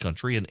on in this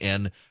country.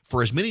 And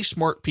for as many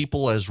smart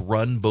people as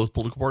run both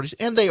political parties,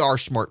 and they are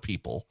smart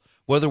people,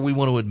 whether we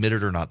want to admit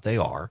it or not,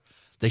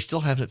 they still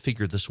haven't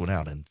figured this one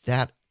out. And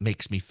that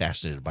makes me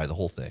fascinated by the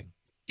whole thing.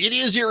 It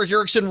is Eric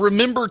Erickson.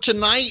 Remember,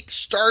 tonight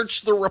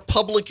starts the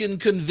Republican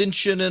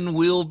convention, and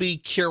we'll be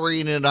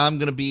carrying it. I'm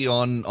going to be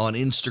on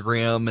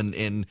Instagram,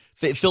 and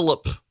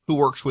Philip, who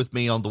works with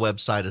me on the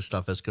website and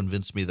stuff, has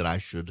convinced me that I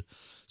should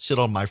sit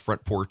on my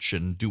front porch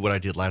and do what I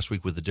did last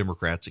week with the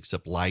Democrats,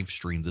 except live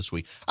stream this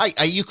week.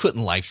 You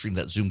couldn't live stream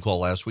that Zoom call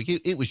last week.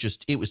 It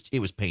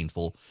was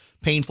painful.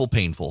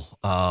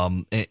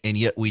 And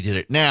yet we did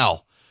it.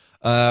 Now,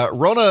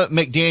 Ronna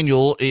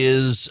McDaniel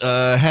is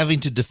having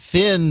to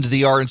defend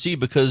the RNC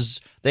because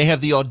they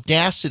have the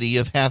audacity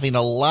of having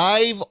a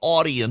live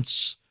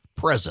audience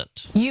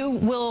present. You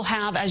will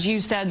have, as you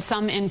said,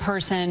 some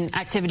in-person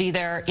activity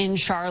there in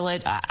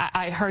Charlotte.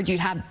 I heard you'd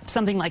have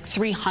something like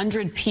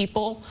 300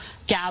 people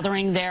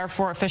gathering there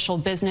for official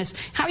business.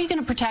 How are you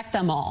going to protect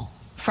them all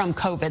from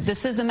COVID?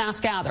 This is a mass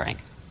gathering.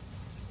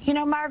 You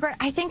know, Margaret,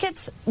 I think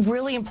it's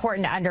really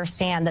important to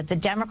understand that the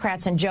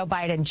Democrats and Joe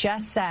Biden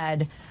just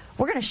said,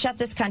 we're going to shut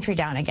this country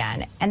down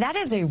again. And that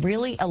is a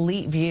really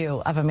elite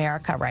view of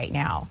America right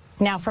now.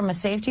 Now, from a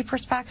safety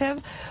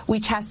perspective, we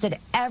tested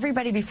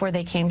everybody before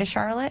they came to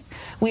Charlotte.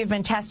 We have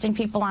been testing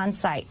people on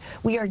site.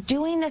 We are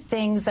doing the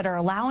things that are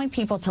allowing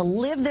people to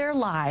live their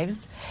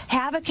lives,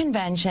 have a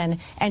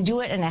convention, and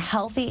do it in a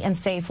healthy and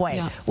safe way,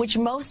 which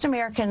most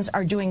Americans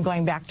are doing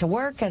going back to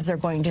work, as they're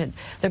going to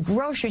the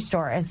grocery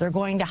store, as they're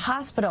going to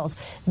hospitals.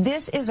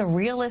 This is a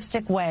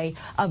realistic way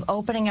of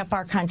opening up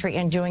our country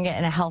and doing it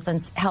in a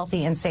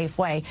healthy and safe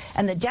way.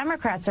 And the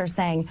Democrats are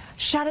saying,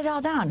 shut it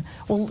all down.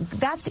 Well,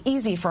 that's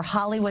easy for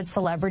Hollywood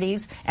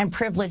celebrities and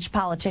privileged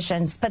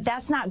politicians, but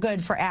that's not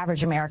good for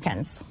average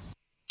Americans.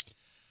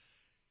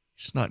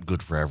 It's not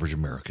good for average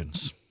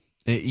Americans.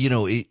 You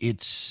know,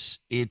 it's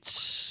going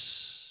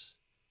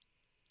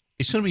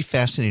to be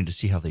fascinating to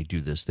see how they do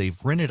this. They've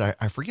rented,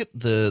 I forget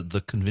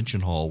the convention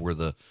hall where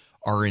the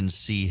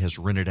RNC has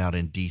rented out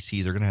in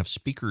D.C. They're going to have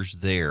speakers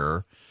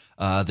there.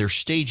 They're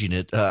staging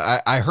it.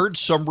 I heard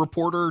some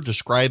reporter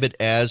describe it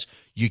as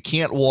you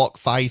can't walk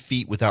 5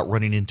 feet without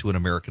running into an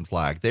American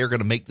flag. They're going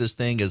to make this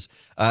thing as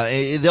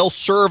they'll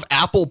serve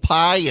apple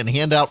pie and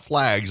hand out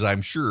flags,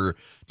 I'm sure,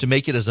 to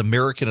make it as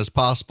American as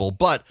possible.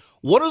 But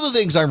one of the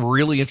things I'm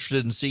really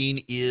interested in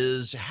seeing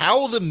is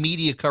how the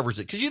media covers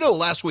it. Because, you know,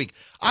 last week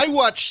I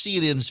watched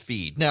CNN's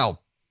feed. Now,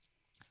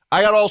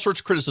 I got all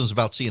sorts of criticisms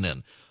about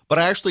CNN. But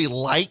I actually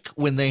like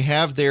when they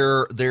have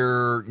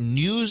their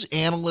news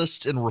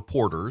analysts and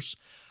reporters.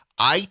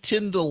 I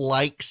tend to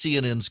like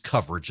CNN's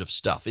coverage of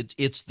stuff.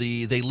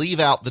 They leave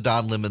out the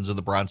Don Lemons and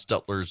the Brian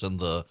Stutlers and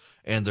the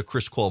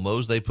Chris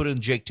Cuomos. They put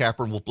in Jake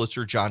Tapper and Wolf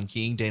Blitzer, John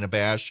King, Dana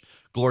Bash,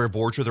 Gloria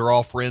Borger. They're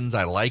all friends.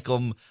 I like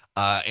them.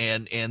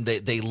 And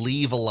they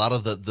leave a lot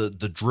of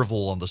the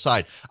drivel on the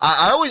side.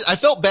 I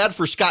felt bad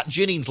for Scott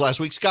Jennings last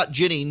week. Scott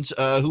Jennings,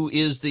 who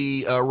is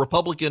the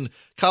Republican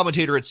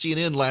commentator at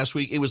CNN last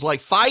week, it was like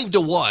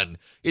 5-1.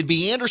 It'd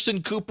be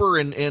Anderson Cooper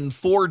and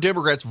 4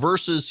 Democrats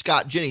versus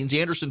Scott Jennings.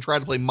 Anderson tried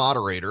to play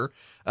moderator.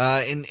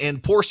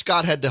 And poor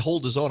Scott had to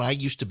hold his own. I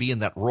used to be in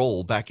that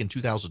role back in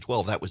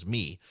 2012. That was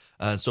me.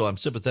 So I'm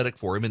sympathetic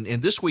for him.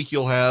 And this week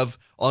you'll have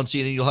on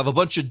CNN, you'll have a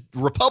bunch of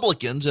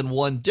Republicans and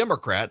 1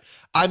 Democrat.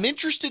 I'm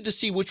interested to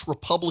see which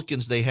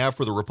Republicans they have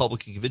for the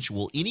Republican convention.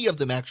 Will any of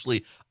them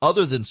actually,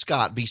 other than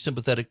Scott, be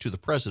sympathetic to the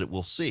president?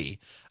 We'll see.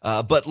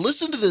 But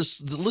listen to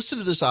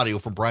this audio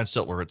from Brian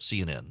Steltler at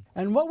CNN.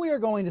 And what we are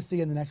going to see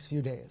in the next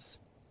few days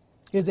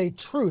is a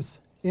truth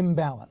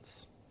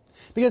imbalance.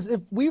 Because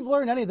if we've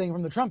learned anything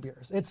from the Trump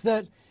years, it's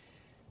that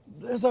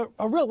there's a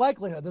real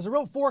likelihood, there's a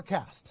real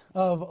forecast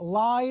of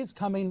lies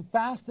coming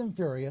fast and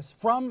furious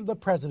from the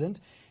president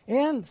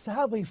and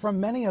sadly from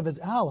many of his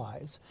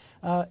allies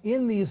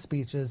in these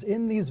speeches,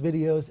 in these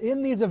videos,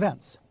 in these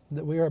events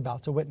that we are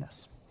about to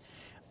witness.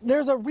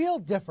 There's a real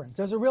difference,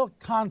 there's a real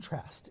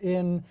contrast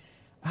in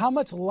how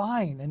much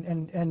lying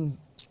and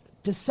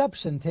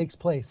deception takes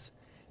place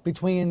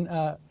between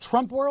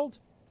Trump world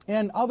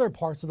and other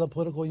parts of the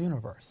political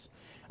universe.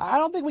 I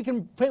don't think we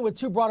can paint with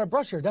too broad a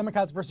brush here,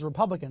 Democrats versus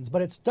Republicans,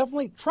 but it's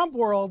definitely Trump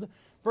world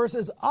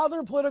versus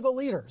other political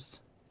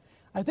leaders.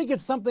 I think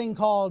it's something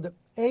called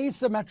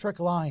asymmetric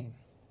lying.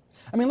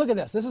 I mean, look at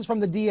this. This is from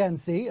the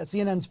DNC,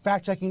 CNN's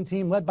fact-checking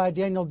team led by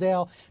Daniel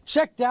Dale,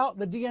 checked out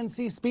the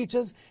DNC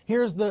speeches.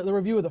 Here's the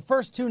review of the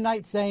first 2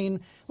 nights saying,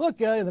 look,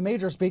 the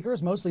major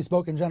speakers mostly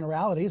spoke in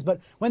generalities, but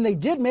when they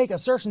did make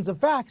assertions of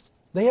facts,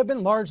 they have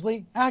been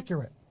largely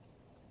accurate.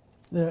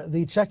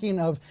 The checking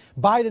of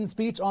Biden's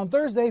speech on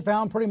Thursday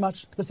found pretty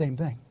much the same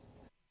thing.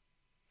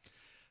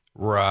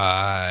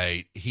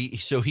 Right.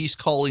 He's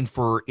calling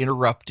for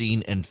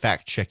interrupting and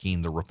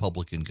fact-checking the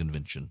Republican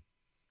convention.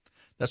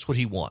 That's what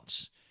he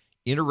wants.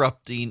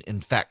 Interrupting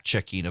and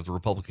fact-checking of the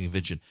Republican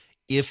convention.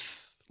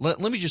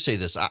 Let me just say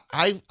this.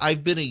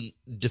 I've been a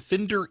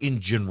defender in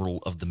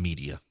general of the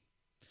media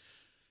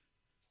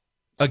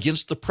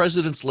against the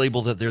president's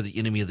label that they're the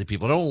enemy of the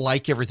people. I don't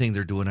like everything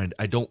they're doing.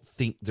 I don't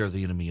think they're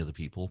the enemy of the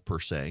people, per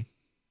se.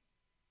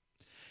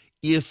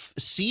 If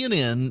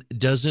CNN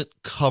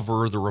doesn't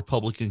cover the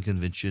Republican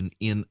convention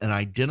in an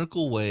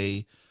identical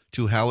way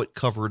to how it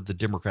covered the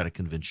Democratic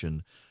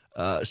convention,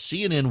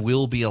 CNN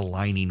will be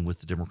aligning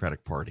with the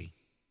Democratic Party.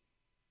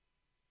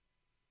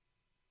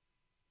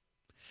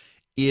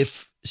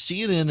 If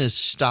CNN is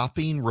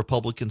stopping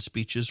Republican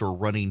speeches or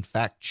running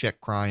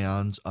fact-check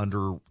cryons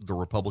under the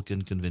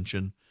Republican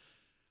convention,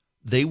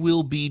 they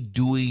will be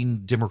doing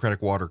Democratic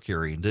water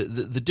carrying.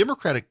 The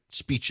Democratic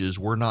speeches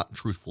were not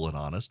truthful and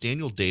honest.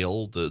 Daniel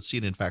Dale, the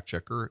CNN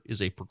fact-checker,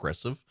 is a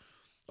progressive.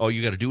 All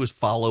you got to do is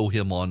follow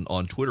him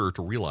on Twitter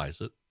to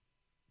realize it.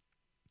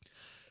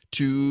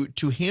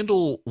 To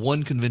handle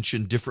one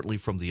convention differently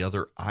from the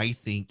other, I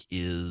think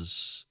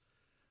is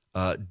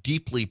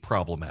deeply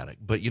problematic.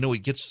 But,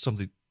 it gets to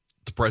something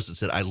the president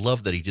said. I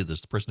love that he did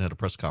this. The president had a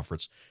press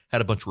conference,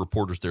 had a bunch of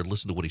reporters there.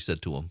 Listen to what he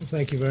said to them.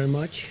 Thank you very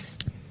much.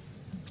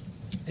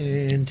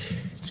 And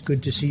it's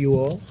good to see you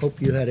all.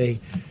 Hope you had a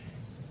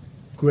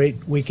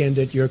great weekend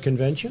at your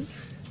convention.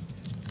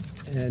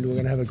 And we're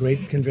going to have a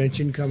great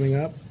convention coming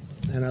up,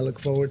 and I look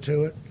forward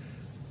to it.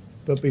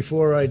 But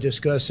before I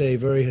discuss a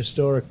very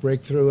historic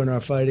breakthrough in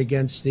our fight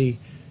against the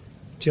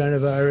China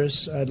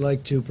virus, I'd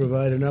like to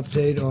provide an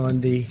update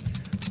on the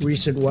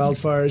recent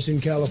wildfires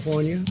in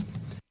California.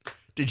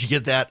 Did you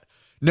get that?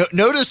 No,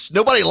 notice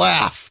nobody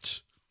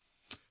laughed.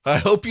 I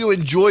hope you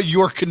enjoyed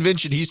your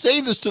convention. He's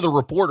saying this to the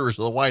reporters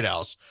of the White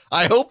House.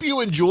 I hope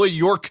you enjoy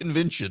your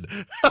convention.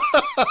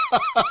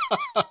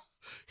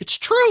 It's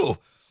true.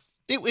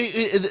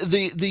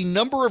 The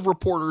number of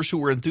reporters who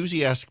were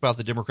enthusiastic about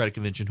the Democratic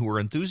convention, who were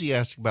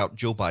enthusiastic about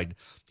Joe Biden,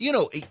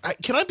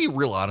 can I be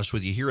real honest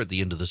with you here at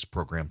the end of this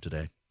program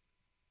today?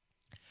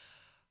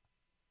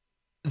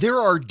 There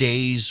are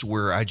days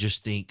where I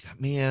just think,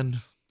 man,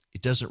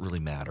 it doesn't really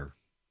matter.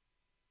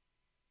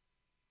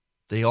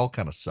 They all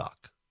kind of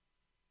suck.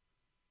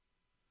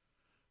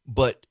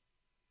 But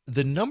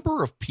the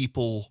number of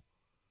people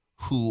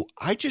who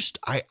I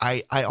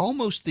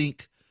almost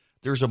think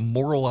there's a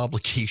moral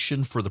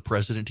obligation for the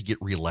president to get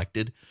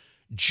reelected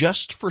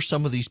just for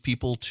some of these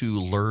people to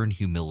learn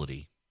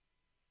humility.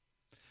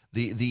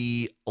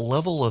 The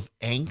level of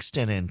angst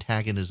and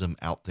antagonism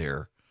out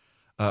there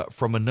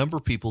from a number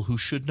of people who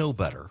should know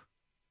better,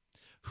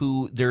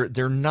 who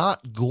they're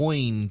not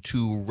going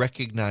to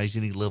recognize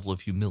any level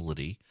of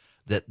humility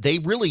that they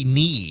really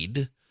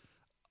need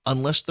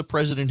unless the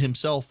president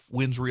himself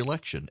wins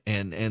re-election.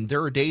 And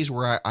there are days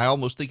where I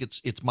almost think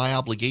it's my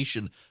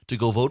obligation to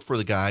go vote for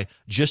the guy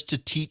just to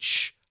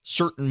teach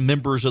certain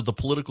members of the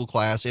political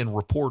class and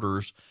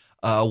reporters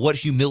what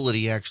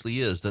humility actually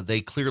is, that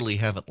they clearly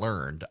haven't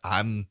learned.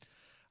 I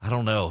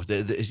don't know.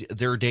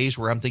 There are days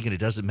where I'm thinking it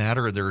doesn't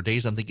matter, and there are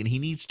days I'm thinking he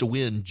needs to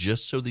win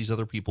just so these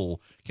other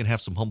people can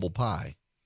have some humble pie.